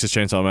Texas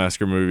Chainsaw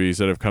Massacre movies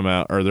that have come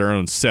out are their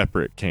own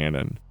separate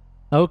canon.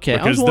 Okay,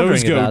 because I was wondering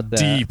those go about that.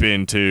 deep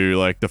into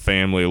the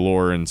family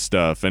lore and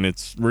stuff, and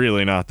it's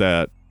really not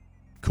that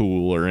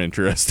cool or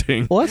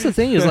interesting. Well, that's the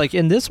thing is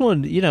in this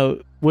one,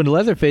 when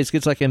Leatherface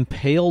gets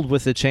impaled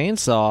with a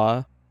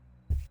chainsaw,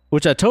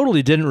 which I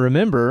totally didn't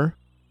remember.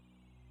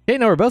 Kate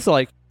and I were both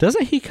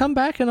doesn't he come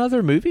back in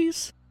other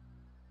movies?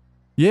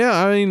 Yeah,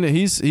 I mean,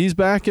 he's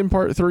back in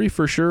part 3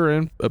 for sure,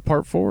 and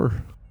part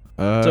 4.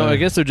 So I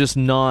guess they're just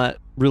not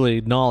really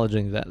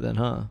acknowledging that then,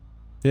 huh?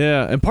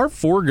 Yeah, and part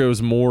 4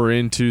 goes more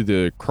into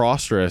the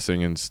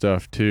cross-dressing and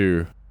stuff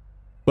too.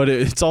 But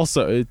it's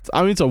also,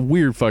 it's a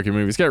weird fucking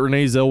movie. It's got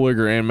Renee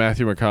Zellweger and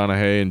Matthew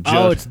McConaughey and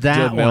Judd, it's that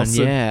Judd one,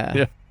 Nelson.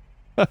 yeah.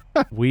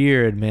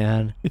 Weird,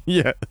 man.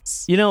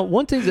 Yes.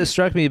 One thing that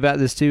struck me about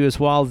this too is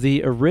while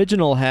the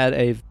original had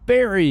a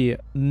very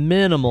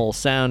minimal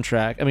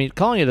soundtrack, I mean,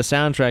 calling it a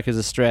soundtrack is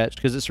a stretch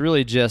because it's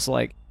really just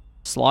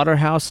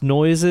slaughterhouse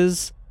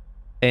noises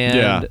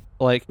and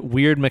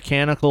weird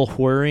mechanical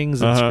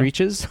whirrings and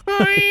screeches.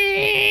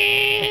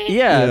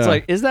 Yeah,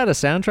 it's is that a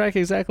soundtrack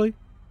exactly?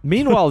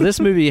 Meanwhile,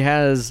 this movie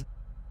has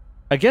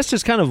I guess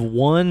there's kind of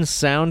one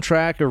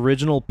soundtrack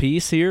original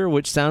piece here,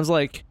 which sounds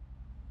like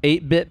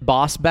 8-bit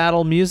boss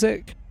battle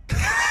music.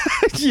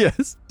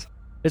 Yes.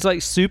 It's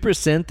like super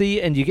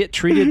synthy, and you get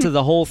treated to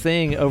the whole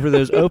thing over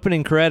those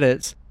opening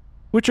credits,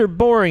 which are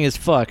boring as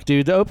fuck,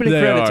 dude. The opening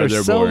credits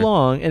are so boring.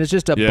 long, and it's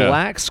just a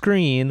black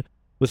screen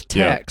with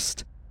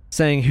text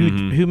saying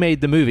who made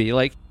the movie.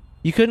 Like,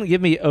 you couldn't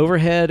give me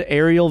overhead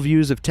aerial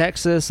views of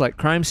Texas, like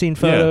crime scene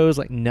photos,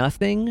 like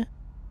nothing.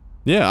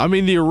 Yeah, I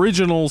mean, the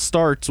original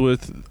starts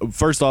with,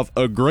 first off,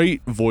 a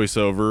great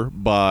voiceover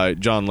by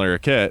John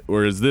Larroquette,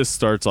 whereas this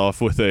starts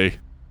off with a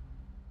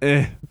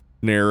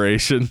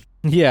narration.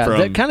 Yeah, from,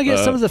 that kind of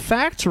gets some of the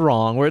facts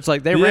wrong, where it's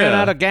like they ran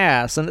out of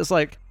gas, and it's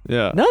like,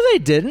 no, they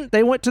didn't.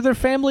 They went to their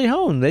family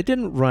home. They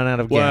didn't run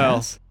out of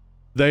gas.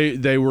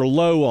 They were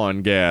low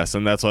on gas,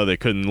 and that's why they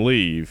couldn't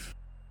leave.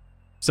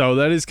 So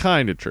that is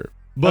kind of true.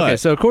 But okay,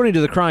 so according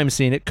to the crime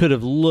scene, it could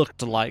have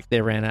looked like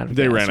they ran out of gas.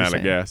 They ran out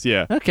of gas,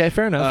 yeah. Okay,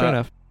 fair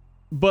enough.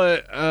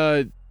 But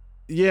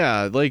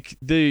yeah, like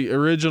the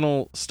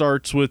original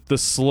starts with the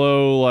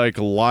slow like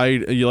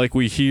light, like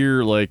we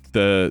hear like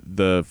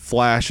the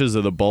flashes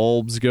of the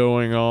bulbs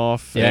going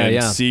off,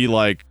 and see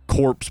like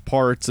corpse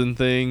parts and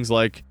things.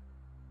 Like,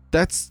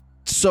 that's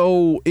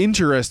so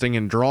interesting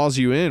and draws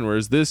you in.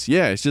 Whereas this,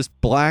 it's just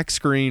black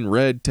screen,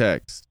 red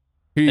text.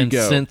 Here you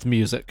go. Synth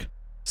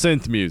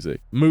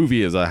music.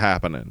 Movie is a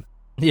happening.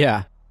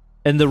 Yeah,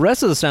 and the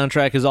rest of the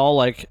soundtrack is all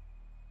like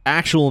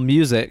actual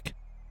music.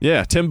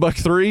 Yeah, Timbuk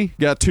 3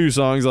 got 2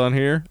 songs on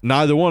here.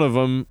 Neither one of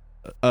them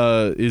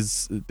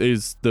is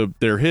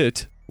their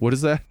hit. What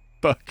is that?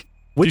 Fuck.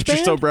 Which Future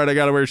band? So Bright I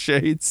Gotta Wear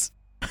Shades.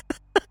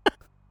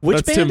 Which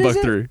That's band Timbuk is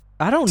it? 3.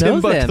 I don't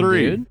know Timbuk them,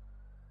 3. dude.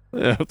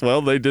 Yeah,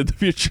 well, they did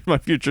My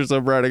Future So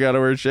Bright I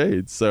Gotta Wear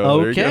Shades. So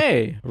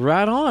okay,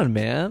 right on,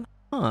 man.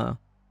 Huh.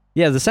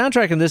 Yeah, the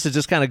soundtrack in this is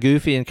just kind of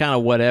goofy and kind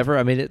of whatever.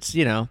 I mean, it's,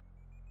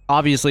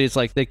 obviously it's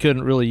like they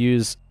couldn't really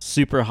use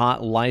super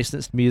hot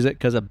licensed music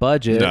because of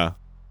budget. No.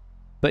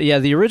 But yeah,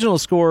 the original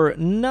score,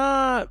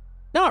 not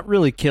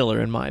really killer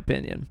in my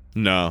opinion.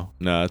 No,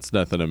 it's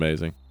nothing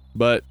amazing.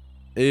 But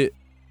if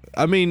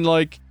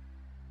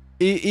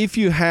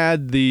you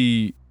had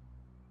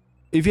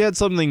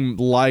something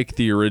like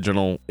the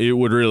original, it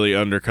would really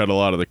undercut a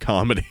lot of the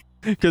comedy.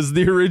 Because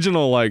the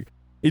original, like,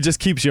 it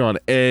just keeps you on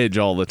edge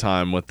all the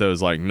time with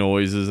those like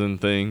noises and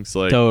things.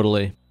 Like,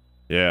 totally.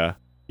 Yeah.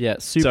 Yeah,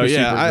 super. So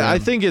yeah, super I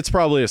think it's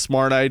probably a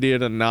smart idea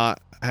to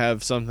not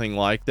have something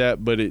like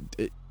that, but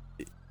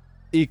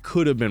it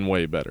could have been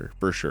way better,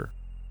 for sure.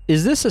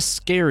 Is this a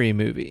scary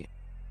movie?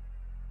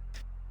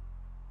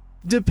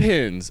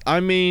 Depends. I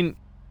mean,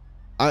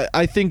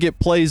 I think it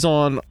plays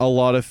on a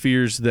lot of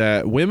fears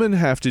that women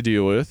have to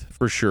deal with,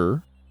 for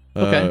sure.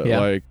 Okay, yeah.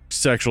 Like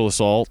sexual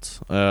assault,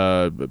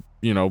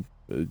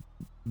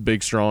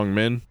 big, strong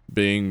men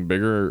being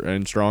bigger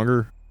and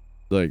stronger,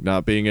 like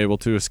not being able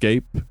to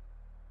escape.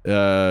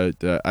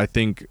 I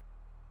think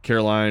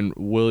Caroline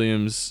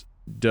Williams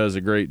does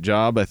a great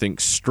job. I think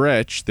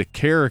Stretch, the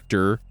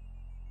character,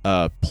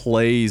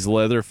 plays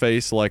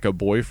Leatherface like a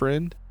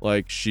boyfriend.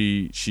 Like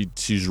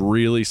she's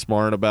really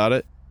smart about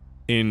it.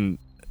 And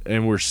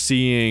we're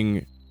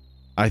seeing,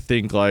 I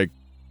think, like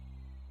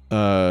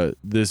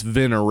this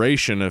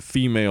veneration of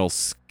female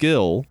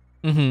skill.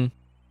 Mm-hmm.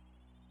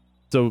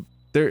 So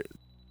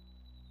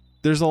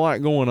there's a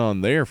lot going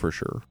on there for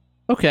sure.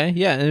 Okay,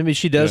 yeah. I mean,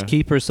 she does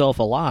keep herself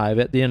alive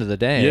at the end of the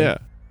day. Yeah.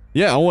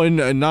 Yeah, well,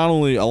 and not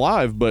only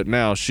alive, but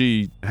now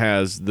she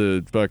has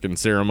the fucking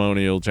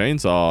ceremonial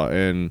chainsaw,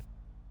 and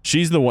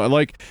she's the one.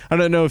 Like, I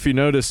don't know if you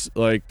notice,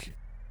 like,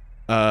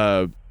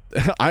 I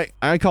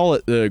call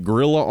it the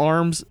gorilla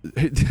arms.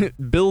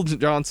 Bill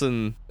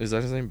Johnson, is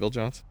that his name? Bill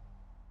Johnson?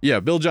 Yeah,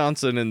 Bill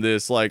Johnson in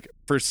this, like,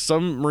 for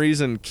some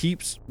reason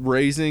keeps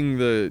raising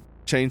the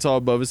chainsaw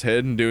above his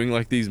head and doing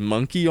like these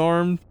monkey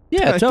arm.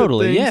 Yeah,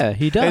 totally. Yeah,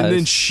 he does. And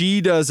then she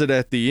does it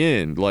at the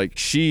end. Like,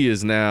 she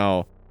is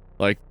now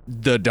like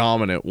the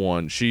dominant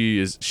one. She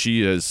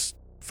is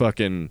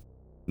fucking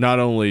not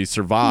only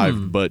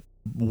survived but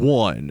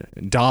won,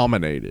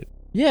 dominated.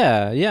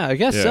 Yeah, I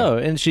guess so.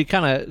 And she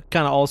kind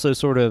of also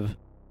sort of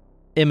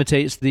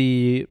imitates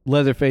the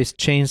Leatherface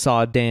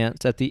chainsaw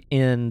dance at the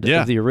end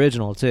of the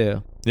original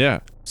too.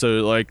 Yeah. So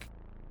like,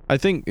 I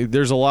think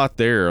there's a lot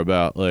there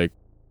about like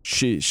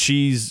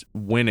she's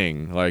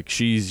winning. Like,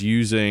 she's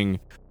using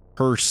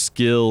her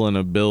skill and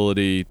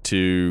ability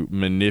to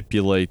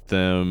manipulate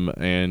them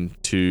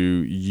and to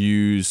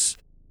use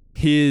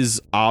his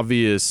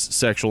obvious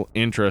sexual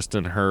interest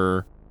in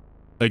her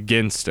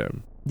against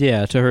him.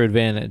 Yeah, to her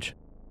advantage.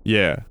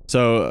 Yeah.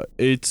 So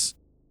it's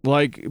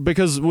like,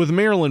 because with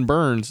Marilyn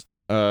Burns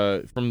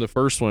from the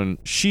first one,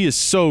 she is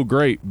so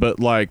great, but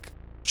like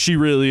she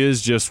really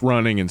is just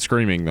running and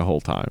screaming the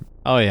whole time.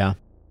 Oh yeah.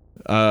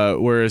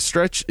 Whereas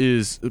Stretch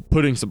is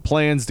putting some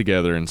plans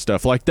together and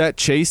stuff. Like that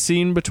chase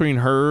scene between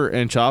her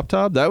and Chop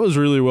Top, that was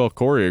really well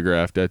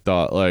choreographed, I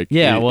thought. Like,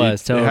 yeah, it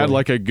was. Totally. It had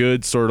like a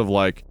good sort of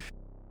like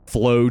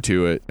flow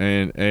to it,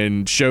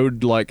 and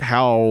showed like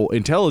how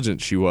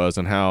intelligent she was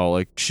and how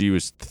like she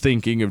was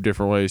thinking of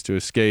different ways to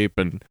escape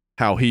and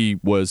how he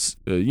was,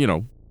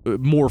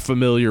 more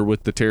familiar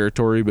with the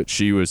territory, but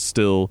she was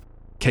still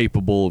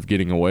capable of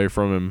getting away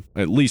from him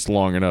at least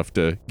long enough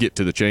to get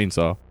to the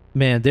chainsaw.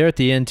 Man, there at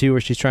the end too,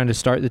 where she's trying to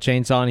start the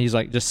chainsaw and he's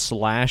like just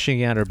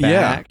slashing at her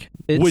back.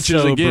 It's which so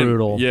is again,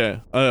 brutal. Yeah,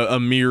 a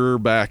mirror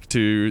back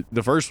to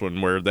the first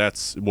one, where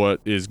that's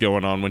what is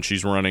going on when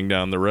she's running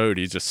down the road.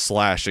 He's just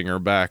slashing her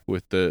back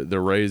with the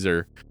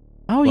razor.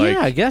 Oh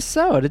yeah, I guess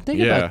so. I didn't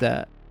think about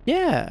that.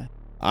 Yeah,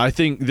 I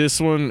think this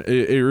one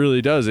it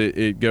really does.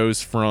 It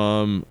goes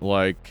from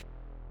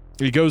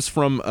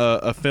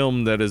a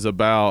film that is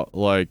about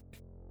like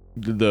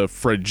the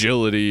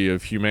fragility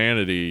of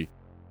humanity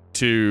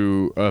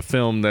to a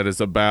film that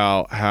is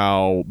about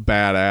how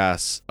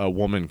badass a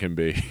woman can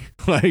be.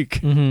 Like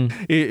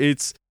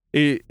it's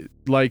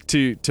like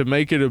to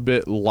make it a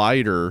bit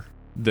lighter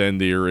than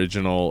the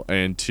original,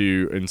 and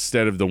to,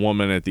 instead of the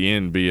woman at the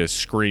end be a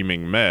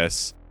screaming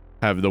mess,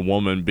 have the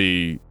woman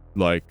be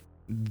like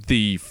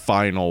the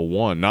final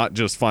one, not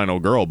just final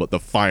girl, but the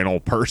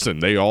final person.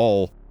 They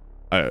all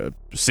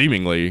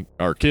seemingly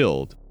are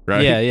killed,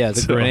 right? Yeah.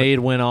 The grenade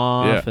went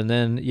off, and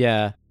then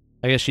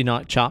I guess she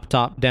knocked Chop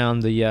Top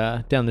down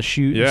the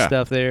chute and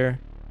stuff there.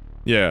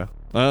 Yeah.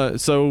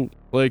 So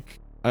like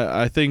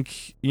I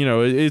think,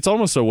 it's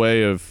almost a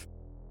way of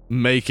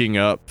making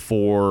up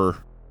for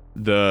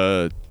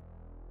the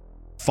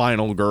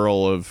final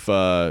girl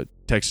of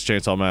Texas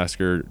Chainsaw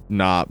Massacre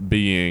not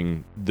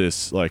being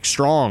this like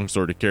strong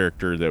sort of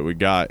character that we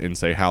got in,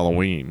 say,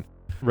 Halloween.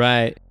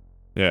 Right.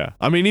 Yeah.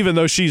 I mean, even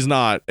though she's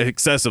not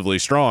excessively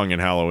strong in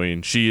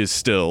Halloween, she is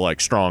still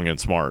like strong and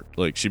smart.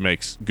 Like she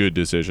makes good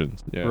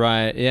decisions. Yeah.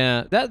 Right.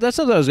 Yeah. That's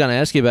something I was going to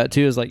ask you about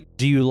too, is like,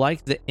 do you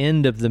like the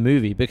end of the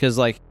movie? Because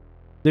like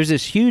there's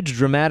this huge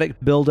dramatic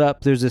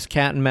buildup. There's this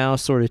cat and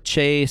mouse sort of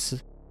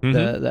chase.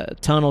 The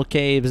tunnel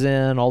caves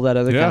in, all that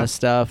other kind of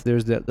stuff.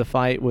 There's the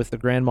fight with the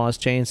grandma's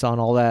chainsaw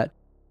and all that.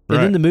 And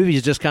then the movie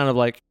is just kind of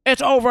like,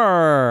 it's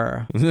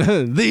over.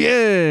 The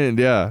end.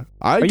 Yeah.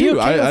 I do.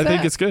 I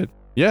think it's good.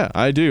 Yeah,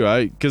 I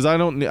do. Because I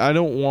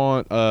don't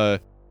want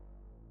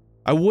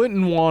I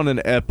wouldn't want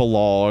an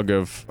epilogue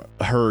of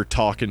her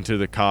talking to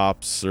the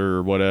cops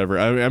or whatever.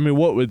 I mean,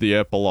 what would the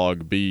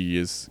epilogue be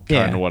is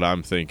kind of what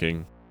I'm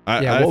thinking.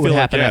 I feel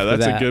like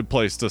that's a good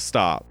place to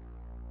stop.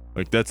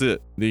 Like that's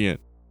it. The end.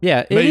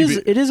 Yeah,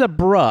 it is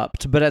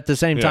abrupt, but at the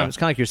same time, it's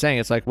kind of like you're saying.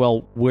 It's like,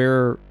 well,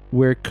 where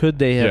could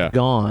they have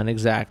gone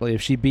exactly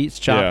if she beats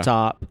Chop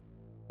Top,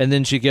 and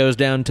then she goes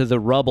down to the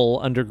rubble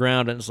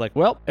underground, and it's like,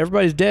 well,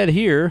 everybody's dead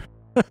here.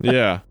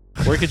 Yeah.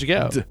 Where could you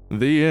go?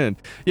 The end.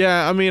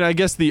 Yeah, I mean, I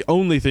guess the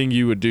only thing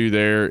you would do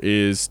there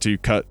is to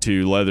cut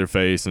to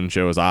Leatherface and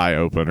show his eye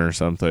open or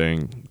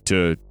something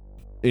to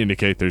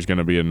indicate there's going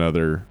to be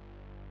another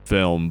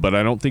film. But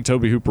I don't think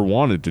Tobe Hooper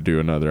wanted to do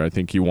another. I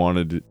think he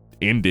wanted to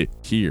end it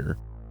here.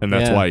 And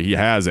that's why he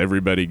has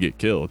everybody get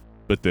killed.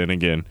 But then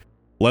again,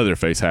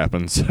 Leatherface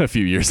happens a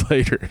few years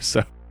later.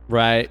 So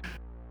right.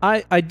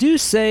 I do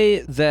say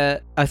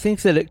that I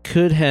think that it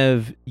could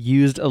have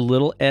used a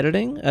little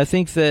editing. I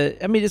think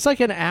that, I mean, it's like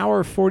an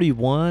hour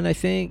 41, I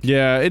think.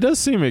 Yeah, it does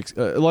seem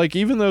like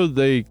even though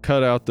they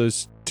cut out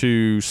those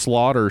two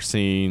slaughter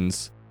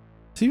scenes,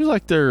 it seems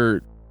like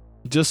they're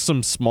just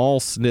some small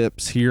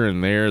snips here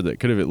and there that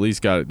could have at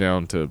least got it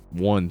down to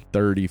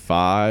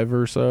 135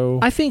 or so.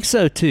 I think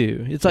so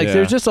too. It's like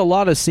there's just a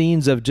lot of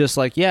scenes of just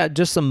like,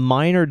 just some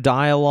minor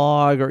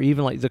dialogue, or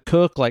even like the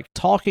cook like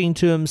talking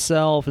to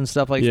himself and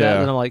stuff like that.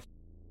 And I'm like,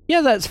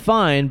 that's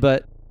fine,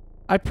 but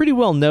I pretty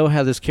well know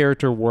how this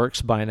character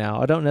works by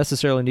now. I don't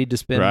necessarily need to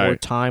spend more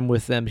time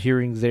with them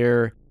hearing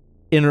their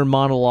inner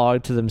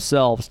monologue to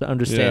themselves to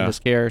understand this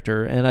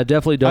character. And I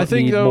definitely don't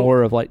need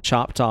more of like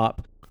Chop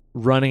Top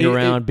running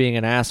around being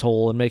an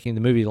asshole and making the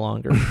movie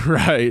longer.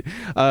 Right.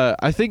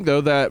 I think,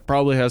 though, that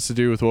probably has to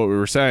do with what we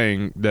were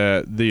saying,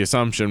 that the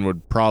assumption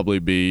would probably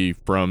be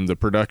from the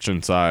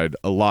production side,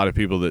 a lot of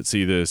people that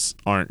see this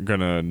aren't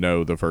going to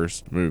know the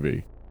first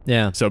movie.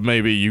 Yeah. So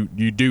maybe you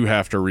do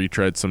have to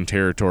retread some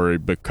territory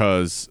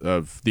because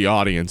of the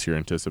audience you're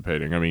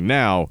anticipating. I mean,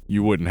 now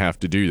you wouldn't have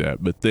to do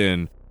that, but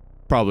then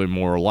probably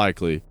more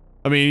likely.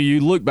 I mean,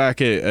 you look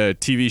back at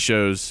TV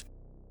shows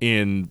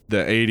in the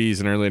 80s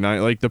and early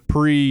 90s, like the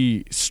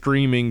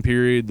pre-streaming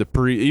period,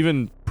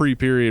 even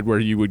pre-period where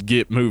you would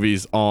get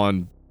movies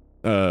on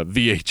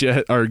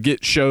VHS or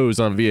get shows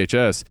on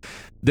VHS,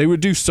 they would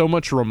do so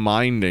much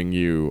reminding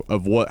you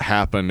of what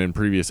happened in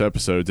previous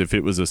episodes if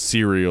it was a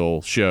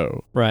serial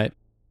show. Right.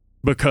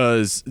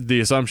 Because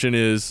the assumption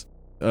is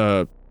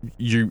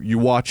you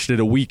watched it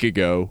a week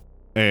ago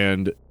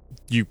and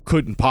you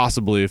couldn't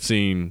possibly have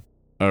seen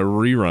a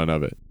rerun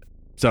of it.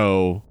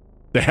 So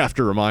they have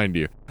to remind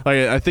you.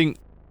 I think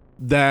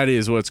that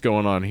is what's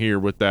going on here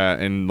with that.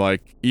 And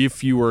like,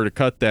 if you were to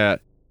cut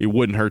that, it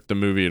wouldn't hurt the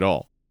movie at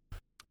all.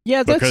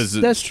 Yeah,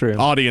 that's true.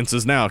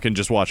 Audiences now can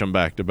just watch them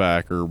back to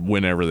back or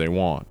whenever they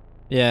want.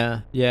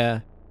 Yeah.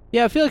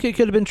 I feel like it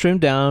could have been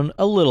trimmed down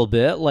a little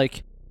bit.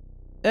 Like,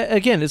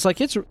 again, it's like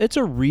it's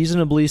a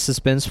reasonably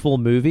suspenseful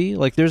movie.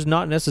 Like, there's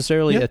not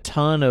necessarily a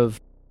ton of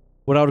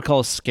what I would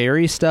call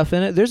scary stuff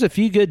in it. There's a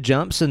few good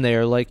jumps in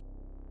there. Like,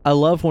 I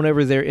love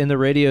whenever they're in the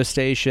radio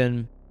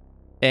station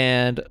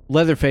and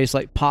Leatherface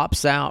like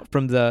pops out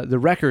from the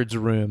records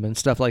room and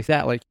stuff like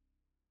that. Like,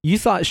 you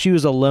thought she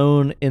was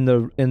alone in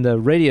the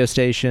radio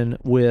station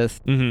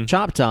with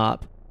Chop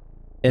Top,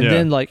 and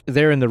then like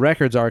they're in the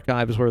records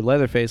archives where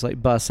Leatherface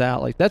like busts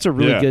out. Like, that's a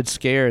really good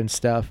scare and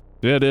stuff.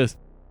 Yeah, it is.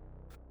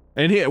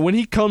 And when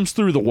he comes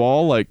through the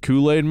wall like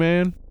Kool-Aid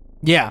Man.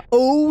 Yeah.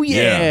 Oh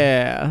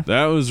yeah.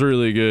 That was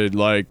really good.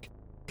 Like,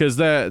 because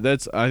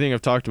that's I think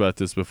I've talked about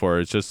this before.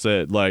 It's just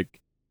that like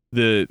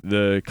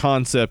the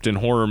concept in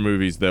horror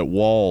movies that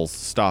walls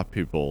stop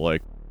people.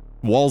 Like,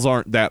 walls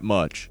aren't that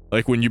much.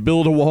 Like, when you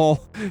build a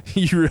wall,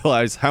 you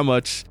realize how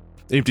much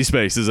empty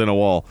space is in a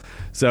wall.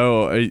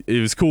 So it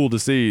was cool to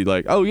see,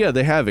 like, oh yeah,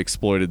 they have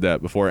exploited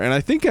that before. And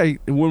I think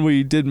when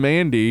we did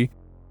Mandy,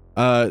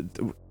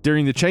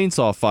 during the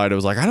chainsaw fight, I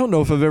was like, I don't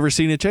know if I've ever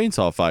seen a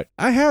chainsaw fight.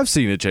 I have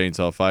seen a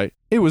chainsaw fight.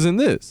 It was in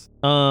this.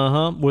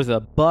 With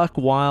a buck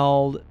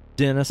wild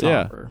Dennis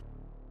Hopper.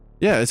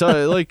 Yeah,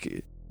 so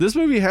like, this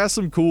movie has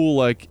some cool,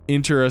 like,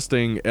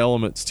 interesting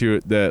elements to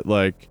it that,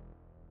 like,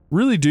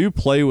 really do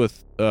play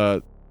with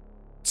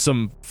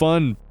some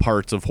fun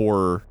parts of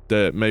horror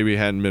that maybe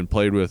hadn't been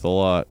played with a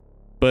lot.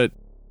 But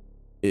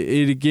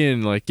it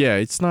again, like, yeah,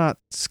 it's not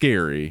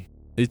scary.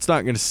 It's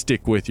not going to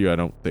stick with you, I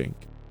don't think.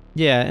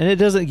 Yeah, and it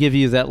doesn't give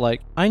you that,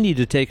 like, I need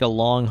to take a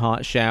long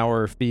hot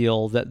shower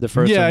feel that the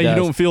first one does. Yeah, you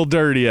don't feel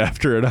dirty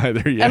after it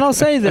either. Yeah. And I'll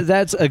say that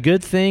that's a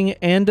good thing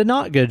and a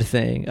not good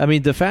thing. I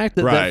mean, the fact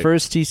that that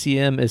first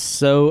TCM is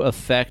so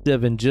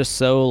effective and just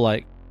so,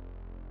 like,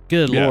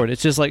 good Lord,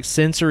 it's just like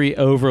sensory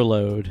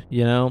overload,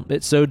 you know?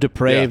 It's so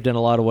depraved in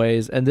a lot of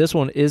ways, and this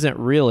one isn't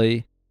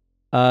really.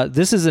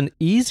 This is an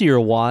easier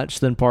watch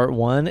than part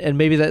one, and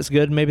maybe that's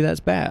good and maybe that's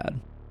bad.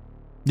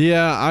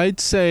 Yeah, I'd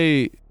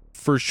say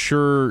for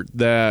sure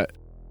that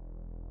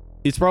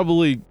it's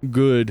probably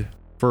good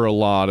for a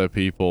lot of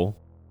people.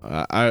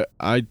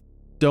 I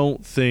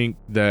don't think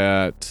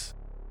that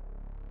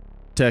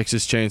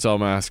Texas Chainsaw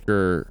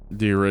Massacre,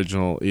 the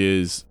original,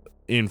 is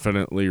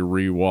infinitely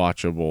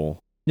rewatchable.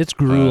 It's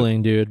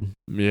grueling, dude.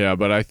 Yeah,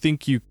 but I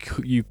think you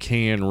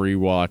can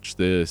rewatch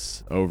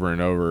this over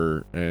and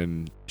over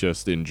and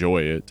just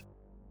enjoy it.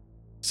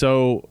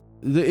 So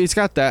it's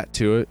got that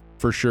to it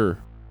for sure.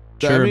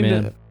 Sure,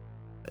 man.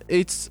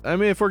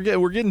 If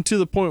we're getting to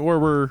the point where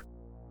we're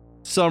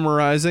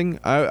summarizing,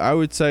 I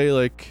would say,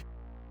 like,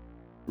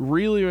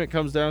 really when it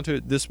comes down to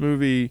it, this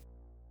movie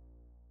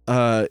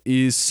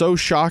is so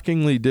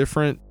shockingly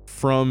different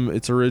from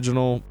its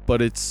original,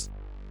 but it's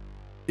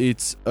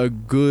a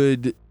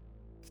good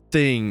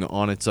thing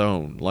on its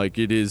own. Like,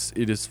 it is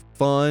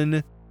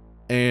fun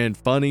and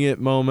funny at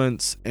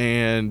moments,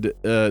 and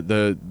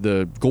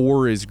the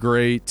gore is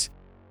great.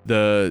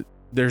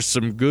 There's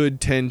some good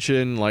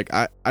tension. Like,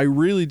 I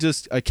really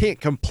I can't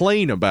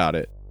complain about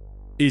it.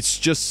 It's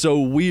just so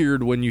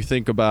weird when you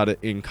think about it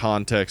in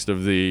context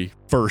of the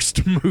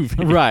first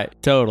movie. Right,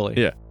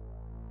 totally.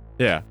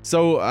 Yeah.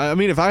 So, I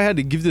mean, if I had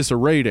to give this a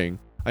rating,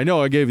 I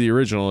know I gave the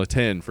original a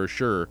 10 for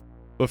sure.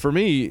 But for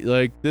me,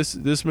 like,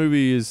 this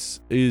movie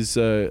is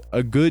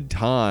a good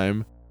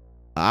time.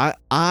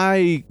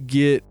 I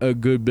get a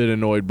good bit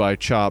annoyed by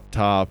Chop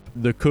Top.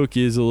 The cook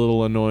is a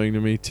little annoying to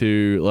me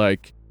too.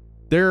 Like,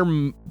 there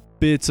are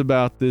bits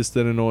about this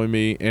that annoy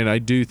me, and I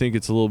do think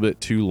it's a little bit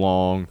too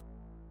long.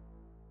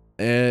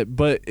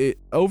 But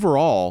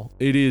overall,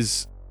 it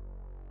is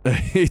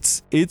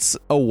it's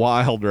a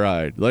wild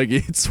ride. Like,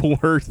 it's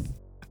worth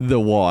the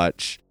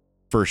watch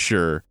for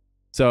sure.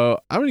 So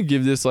I'm gonna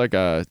give this like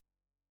a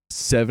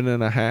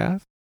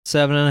 7.5.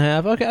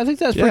 7.5. Okay, I think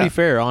that's pretty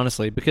fair,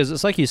 honestly, because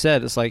it's like you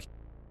said, it's like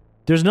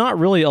there's not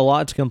really a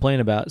lot to complain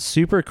about.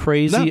 Super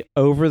crazy,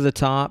 over the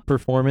top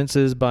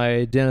performances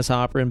by Dennis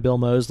Hopper and Bill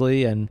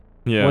Moseley, and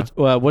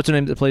what's her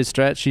name that plays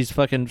Stretch? She's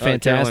fucking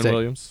fantastic. Caroline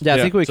Williams. Yeah, I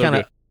think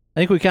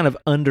we kind of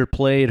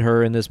underplayed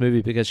her in this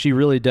movie because she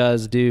really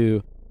does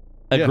do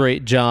a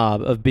great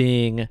job of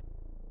being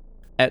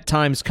at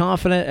times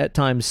confident, at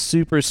times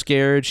super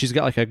scared. She's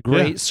got like a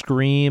great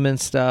scream and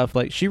stuff.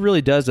 Like, she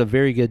really does a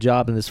very good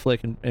job in this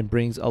flick and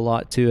brings a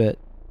lot to it.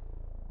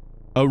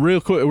 Real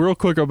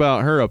quick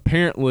about her.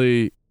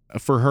 Apparently,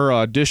 for her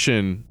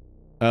audition,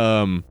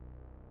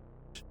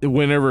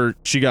 whenever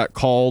she got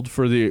called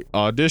for the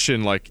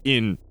audition, like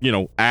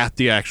at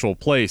the actual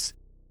place,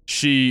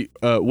 she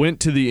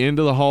went to the end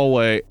of the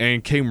hallway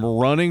and came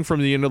running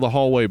from the end of the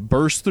hallway,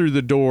 burst through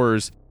the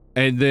doors,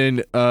 and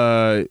then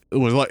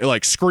was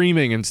like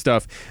screaming and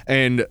stuff,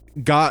 and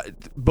got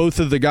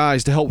both of the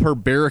guys to help her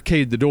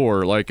barricade the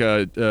door, like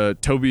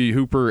Toby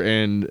Hooper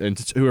and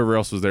whoever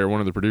else was there, one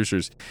of the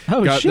producers,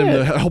 got them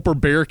to help her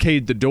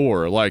barricade the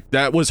door. Like,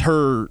 that was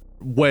her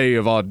way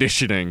of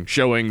auditioning,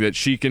 showing that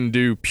she can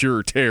do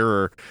pure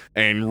terror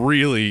and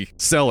really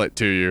sell it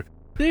to you.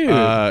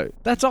 Dude,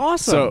 that's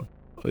awesome. So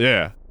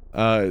yeah,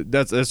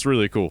 that's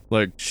really cool.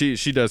 Like,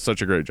 she does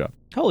such a great job.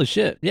 Holy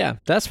shit. Yeah,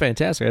 that's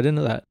fantastic. I didn't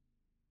know that.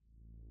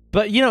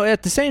 But,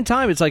 at the same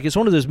time, it's like, it's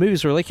one of those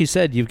movies where, like you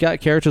said, you've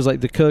got characters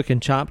like the cook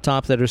and Chop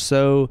Top that are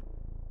so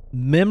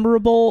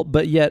memorable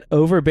but yet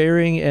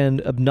overbearing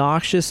and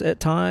obnoxious at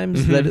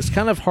times Mm-hmm. that it's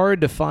kind of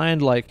hard to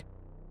find, like,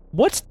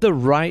 what's the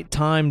right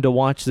time to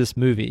watch this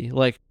movie?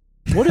 Like,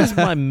 what is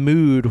my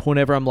mood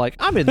whenever I'm like,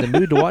 I'm in the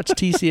mood to watch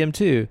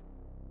TCM2?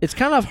 It's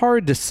kind of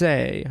hard to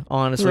say,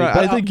 honestly. Right.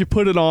 But I think you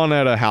put it on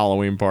at a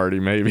Halloween party,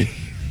 maybe.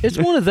 it's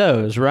one of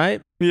those,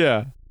 right?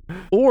 Yeah.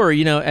 Or,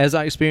 as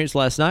I experienced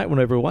last night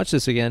whenever we watched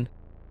this again,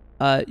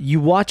 you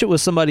watch it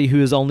with somebody who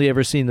has only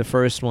ever seen the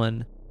first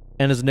one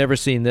and has never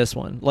seen this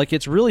one. Like,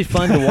 it's really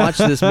fun to watch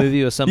this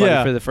movie with somebody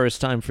Yeah. for the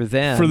first time for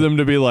them. For them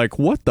to be like,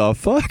 what the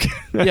fuck?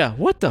 Yeah,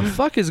 what the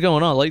fuck is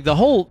going on? Like, the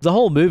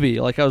whole movie,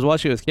 like, I was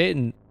watching it with Kate,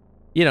 and,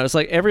 it's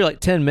like every,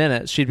 10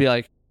 minutes, she'd be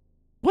like,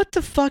 what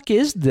the fuck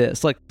is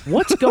this? Like,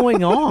 what's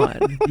going on?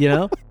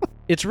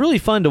 It's really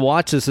fun to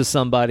watch this as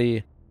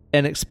somebody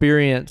and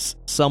experience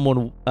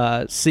someone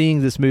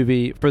seeing this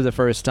movie for the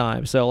first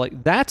time. So,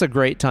 like, that's a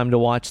great time to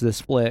watch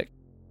this flick.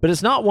 But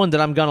it's not one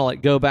that I'm going to,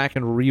 like, go back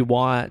and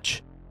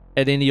rewatch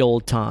at any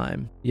old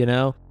time,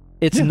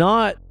 It's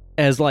not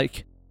as,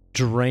 like,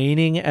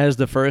 draining as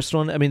the first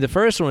one. I mean, the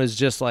first one is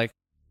just, like,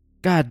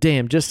 god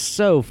damn, just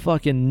so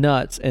fucking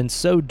nuts and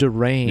so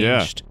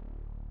deranged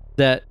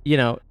that,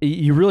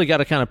 you really got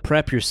to kind of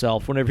prep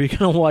yourself whenever you're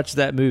going to watch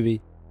that movie.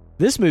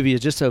 This movie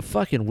is just so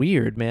fucking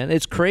weird, man.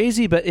 It's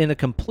crazy, but in a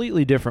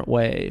completely different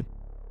way.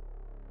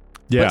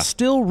 Yeah. But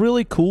still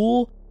really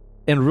cool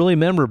and really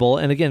memorable.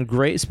 And again,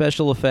 great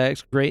special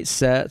effects, great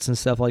sets and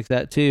stuff like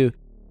that too.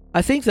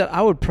 I think that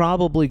I would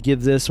probably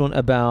give this one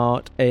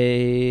about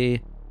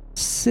a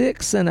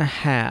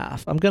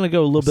 6.5. I'm going to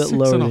go a little bit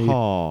lower.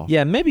 6.5.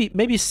 Yeah, maybe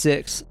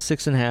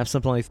 6.5,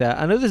 something like that.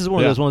 I know this is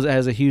one of those ones that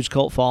has a huge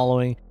cult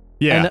following.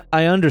 Yeah. And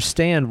I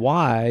understand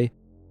why.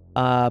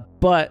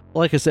 But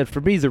like I said,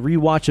 for me, the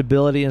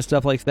rewatchability and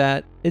stuff like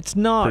that, it's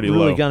not Pretty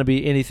really low. going to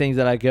be anything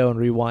that I go and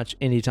rewatch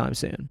anytime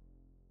soon.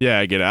 Yeah,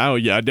 I get it.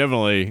 I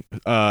definitely,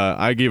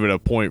 I give it a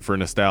point for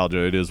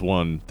nostalgia. It is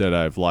one that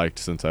I've liked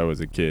since I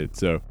was a kid.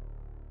 So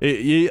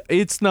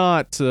it's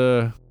not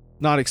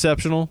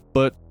exceptional,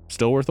 but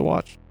still worth a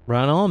watch.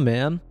 Right on,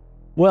 man.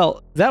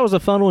 Well, that was a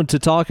fun one to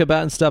talk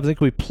about and stuff. I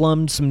think we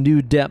plumbed some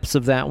new depths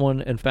of that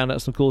one and found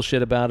out some cool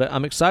shit about it.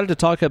 I'm excited to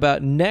talk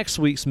about next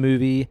week's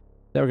movie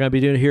that we're going to be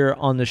doing here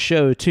on the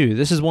show, too.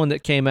 This is one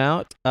that came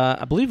out,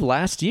 I believe,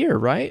 last year,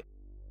 right?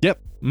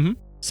 Yep. Mm-hmm.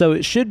 So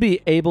it should be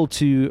able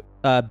to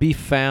be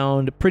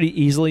found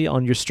pretty easily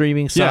on your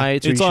streaming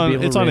sites. Yeah, it's on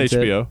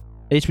HBO.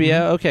 HBO?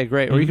 Mm-hmm. Okay,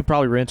 great. Or you could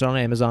probably rent it on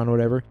Amazon or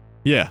whatever.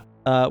 Yeah.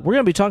 We're going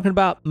to be talking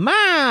about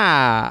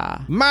Ma!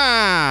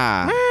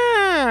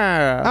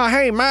 Oh,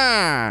 hey,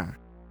 Ma!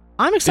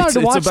 I'm excited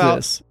to watch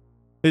this.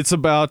 It's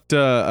about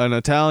an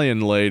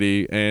Italian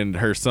lady and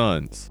her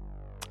sons.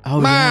 Oh,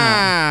 Ma!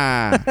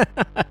 yeah.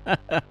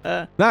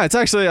 No, it's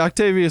actually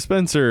Octavia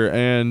Spencer,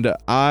 and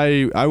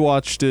I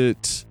watched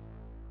it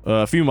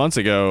a few months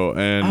ago,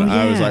 and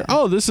I was like,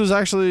 oh, this is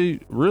actually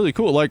really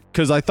cool. Like,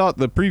 because I thought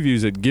the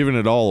previews had given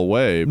it all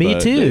away. Me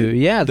but too.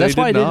 That's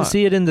why I didn't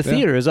see it in the Yeah.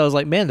 theaters. I was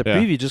like, man, the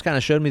preview just kind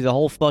of showed me the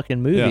whole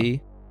fucking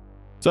movie.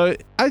 So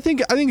I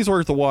think it's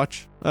worth a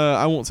watch.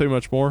 I won't say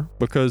much more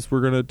because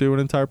we're gonna do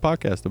an entire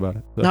podcast about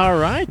it. So. All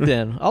right,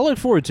 then. I'll look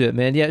forward to it,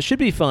 man. Yeah, it should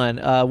be fun.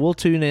 We'll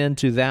tune in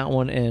to that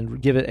one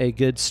and give it a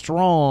good,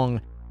 strong,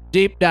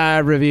 deep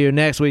dive review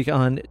next week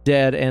on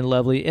Dead and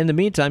Lovely. In the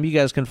meantime, you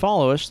guys can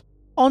follow us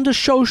on the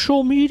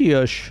social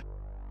media.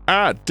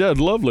 At Dead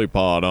Lovely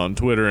Pod on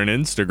Twitter and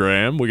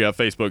Instagram. We got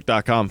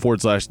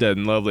Facebook.com/Dead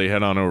and Lovely.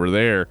 Head on over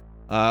there.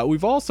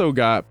 We've also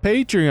got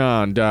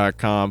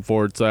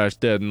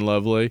Patreon.com/Dead and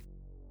Lovely.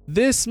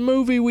 This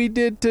movie we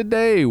did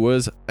today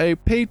was a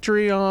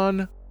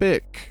Patreon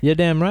pick. Yeah,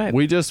 damn right.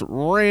 We just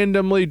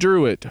randomly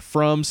drew it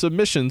from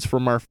submissions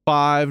from our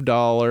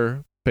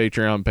 $5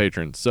 Patreon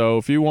patrons. So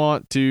if you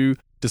want to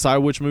decide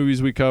which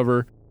movies we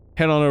cover,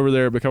 head on over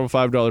there, become a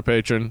 $5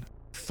 patron,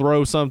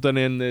 throw something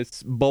in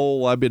this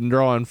bowl I've been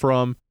drawing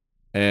from,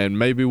 and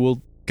maybe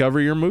we'll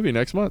cover your movie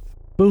next month.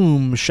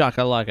 Boom,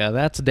 shakalaka.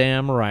 That's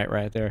damn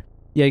right there.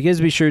 Yeah, you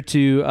guys be sure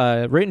to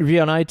rate and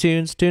review on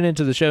iTunes. Tune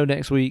into the show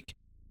next week.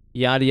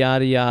 Yada,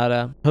 yada,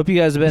 yada. Hope you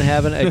guys have been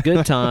having a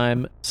good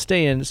time,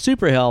 staying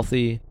super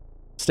healthy,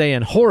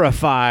 staying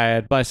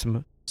horrified by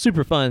some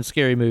super fun,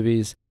 scary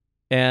movies,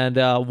 and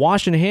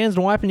washing your hands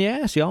and wiping your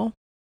ass, y'all.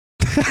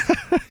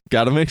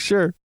 Gotta make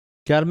sure.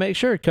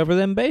 Cover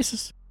them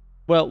bases.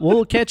 Well,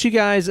 we'll catch you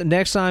guys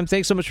next time.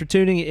 Thanks so much for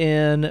tuning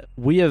in.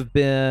 We have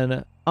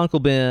been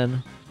Uncle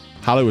Ben.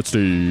 Hollywood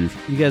Steve.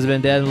 You guys have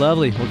been Dead and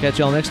Lovely. We'll catch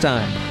y'all next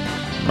time.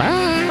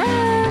 Bye.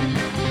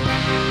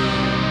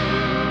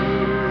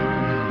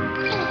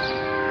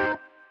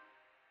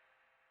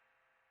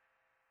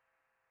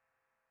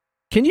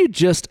 Can you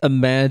just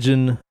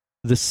imagine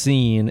the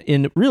scene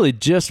in really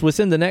just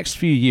within the next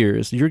few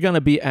years? You're going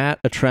to be at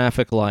a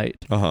traffic light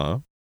Uh-huh.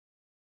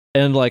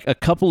 and like a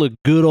couple of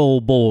good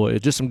old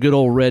boys, just some good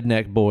old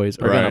redneck boys,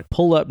 are going to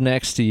pull up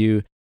next to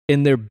you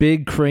in their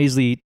big,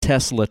 crazy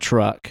Tesla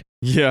truck.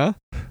 Yeah.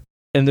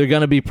 And they're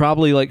going to be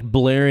probably like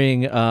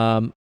blaring,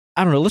 I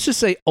don't know, let's just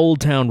say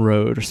Old Town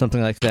Road or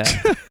something like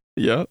that.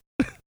 Yeah.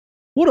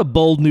 What a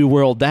bold new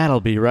world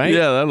that'll be, right?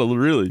 Yeah, that'll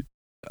really.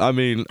 I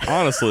mean,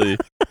 honestly,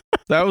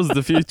 that was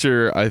the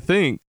future I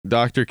think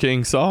Dr.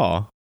 King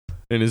saw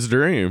in his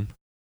dream.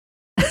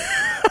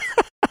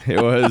 It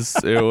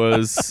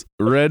was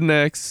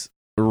rednecks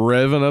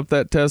revving up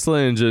that Tesla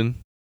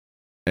engine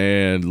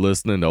and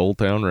listening to Old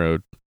Town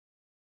Road.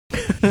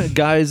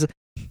 Guys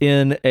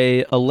in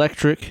a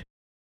electric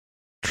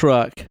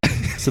truck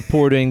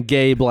supporting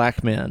gay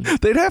black men.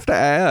 They'd have to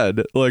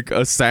add like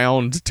a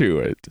sound to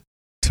it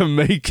to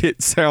make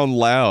it sound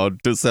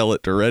loud to sell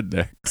it to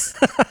rednecks.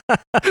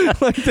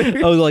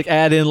 Like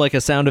add in like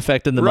a sound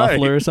effect in the Right.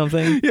 muffler or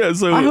something. Yeah,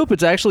 so I hope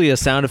it's actually a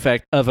sound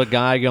effect of a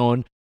guy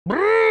going.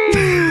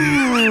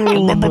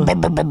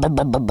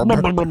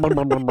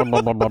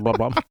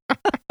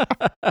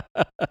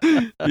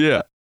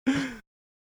 yeah.